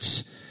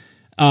starts...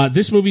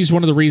 this movie is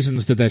one of the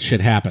reasons that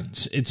shit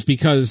happens. It's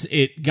because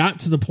it got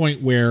to the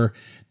point where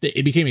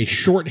it became a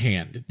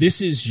shorthand.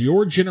 This is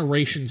your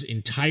generation's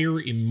entire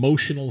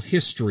emotional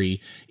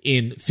history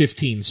in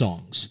 15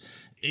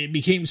 songs. It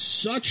became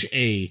such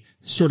a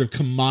sort of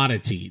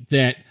commodity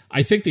that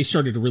I think they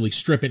started to really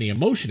strip any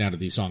emotion out of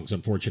these songs,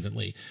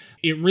 unfortunately.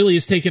 It really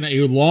has taken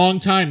a long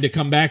time to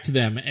come back to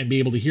them and be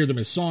able to hear them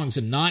as songs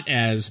and not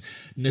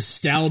as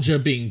nostalgia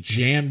being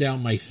jammed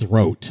down my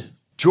throat.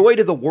 Joy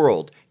to the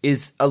World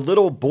is a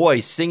little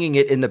boy singing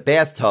it in the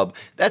bathtub.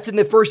 That's in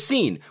the first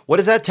scene. What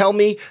does that tell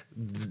me?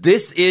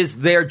 This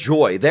is their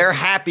joy. They're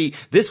happy.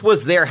 This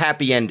was their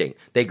happy ending.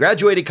 They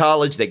graduated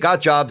college. They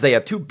got jobs. They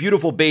have 2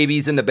 beautiful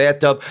babies in the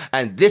bathtub.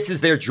 And this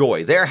is their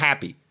joy. They're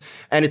happy.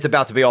 And it's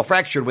about to be all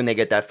fractured when they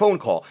get that phone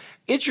call.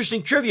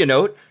 Interesting trivia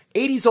note,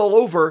 80s all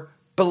over,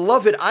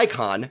 beloved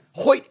icon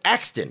Hoyt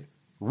Axton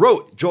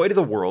wrote Joy to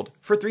the World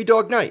for Three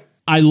Dog Night.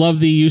 I love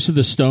the use of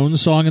the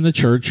Stones song in the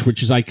church,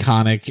 which is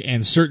iconic,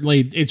 and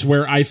certainly it's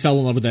where I fell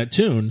in love with that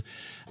tune.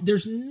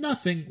 There's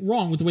nothing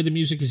wrong with the way the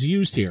music is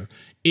used here.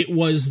 It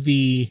was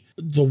the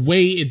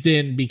way it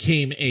then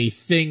became a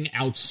thing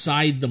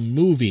outside the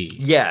movie.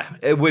 Yeah,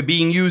 it was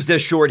being used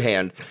as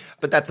shorthand,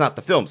 but that's not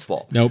the film's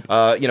fault. Nope.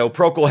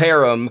 Procol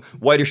Harum,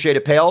 Whiter Shade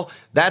of Pale,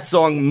 that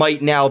song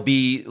might now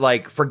be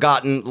like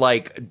forgotten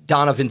like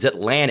Donovan's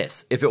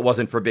Atlantis if it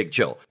wasn't for Big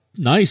Chill.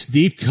 Nice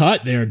deep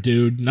cut there,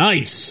 dude.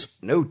 Nice.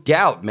 No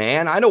doubt,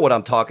 man. I know what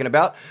I'm talking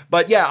about.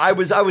 But yeah, I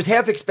was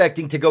half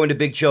expecting to go into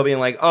Big Chill being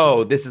like,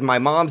 oh, this is my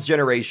mom's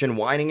generation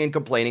whining and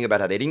complaining about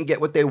how they didn't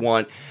get what they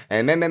want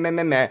and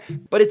meh.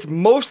 But it's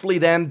mostly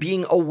them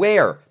being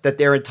aware that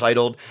they're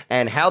entitled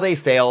and how they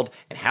failed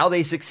and how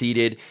they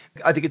succeeded.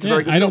 I think it's a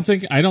very good film.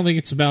 I don't think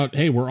it's about,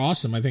 hey, we're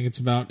awesome. I think it's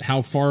about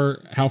how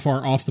far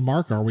off the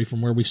mark are we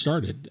from where we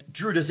started.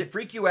 Drew, does it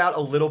freak you out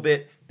a little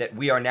bit that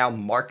we are now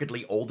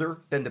markedly older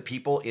than the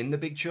people in The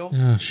Big Chill?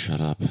 Oh, shut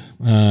up.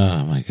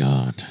 Oh, my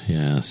God.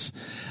 Yes.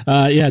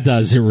 Yeah, it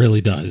does. It really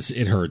does.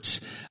 It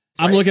hurts.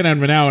 Right. I'm looking at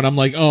them now, and I'm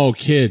like, oh,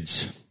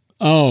 kids.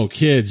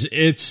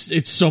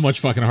 It's so much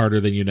fucking harder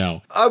than you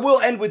know. I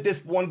will end with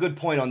this one good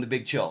point on The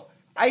Big Chill.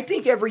 I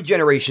think every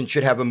generation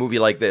should have a movie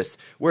like this,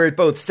 where it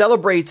both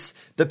celebrates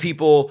the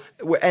people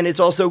and it's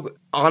also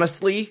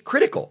honestly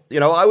critical. You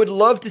know, I would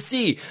love to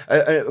see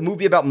a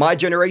movie about my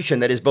generation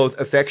that is both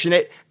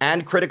affectionate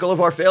and critical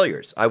of our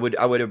failures. I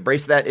would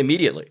embrace that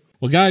immediately.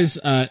 Well, guys,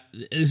 this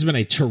has been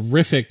a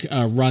terrific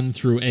run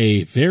through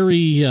a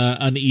very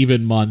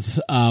uneven month.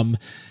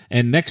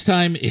 And next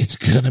time, it's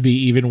going to be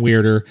even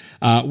weirder.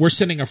 We're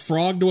sending a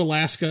frog to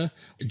Alaska.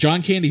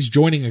 John Candy's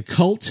joining a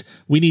cult.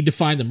 We need to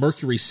find the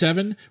Mercury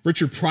 7.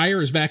 Richard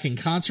Pryor is back in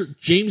concert.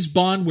 James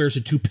Bond wears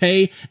a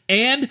toupee.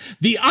 And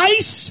the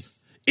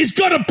ice is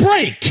going to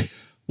break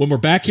when we're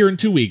back here in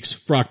 2 weeks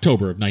for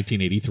October of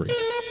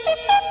 1983.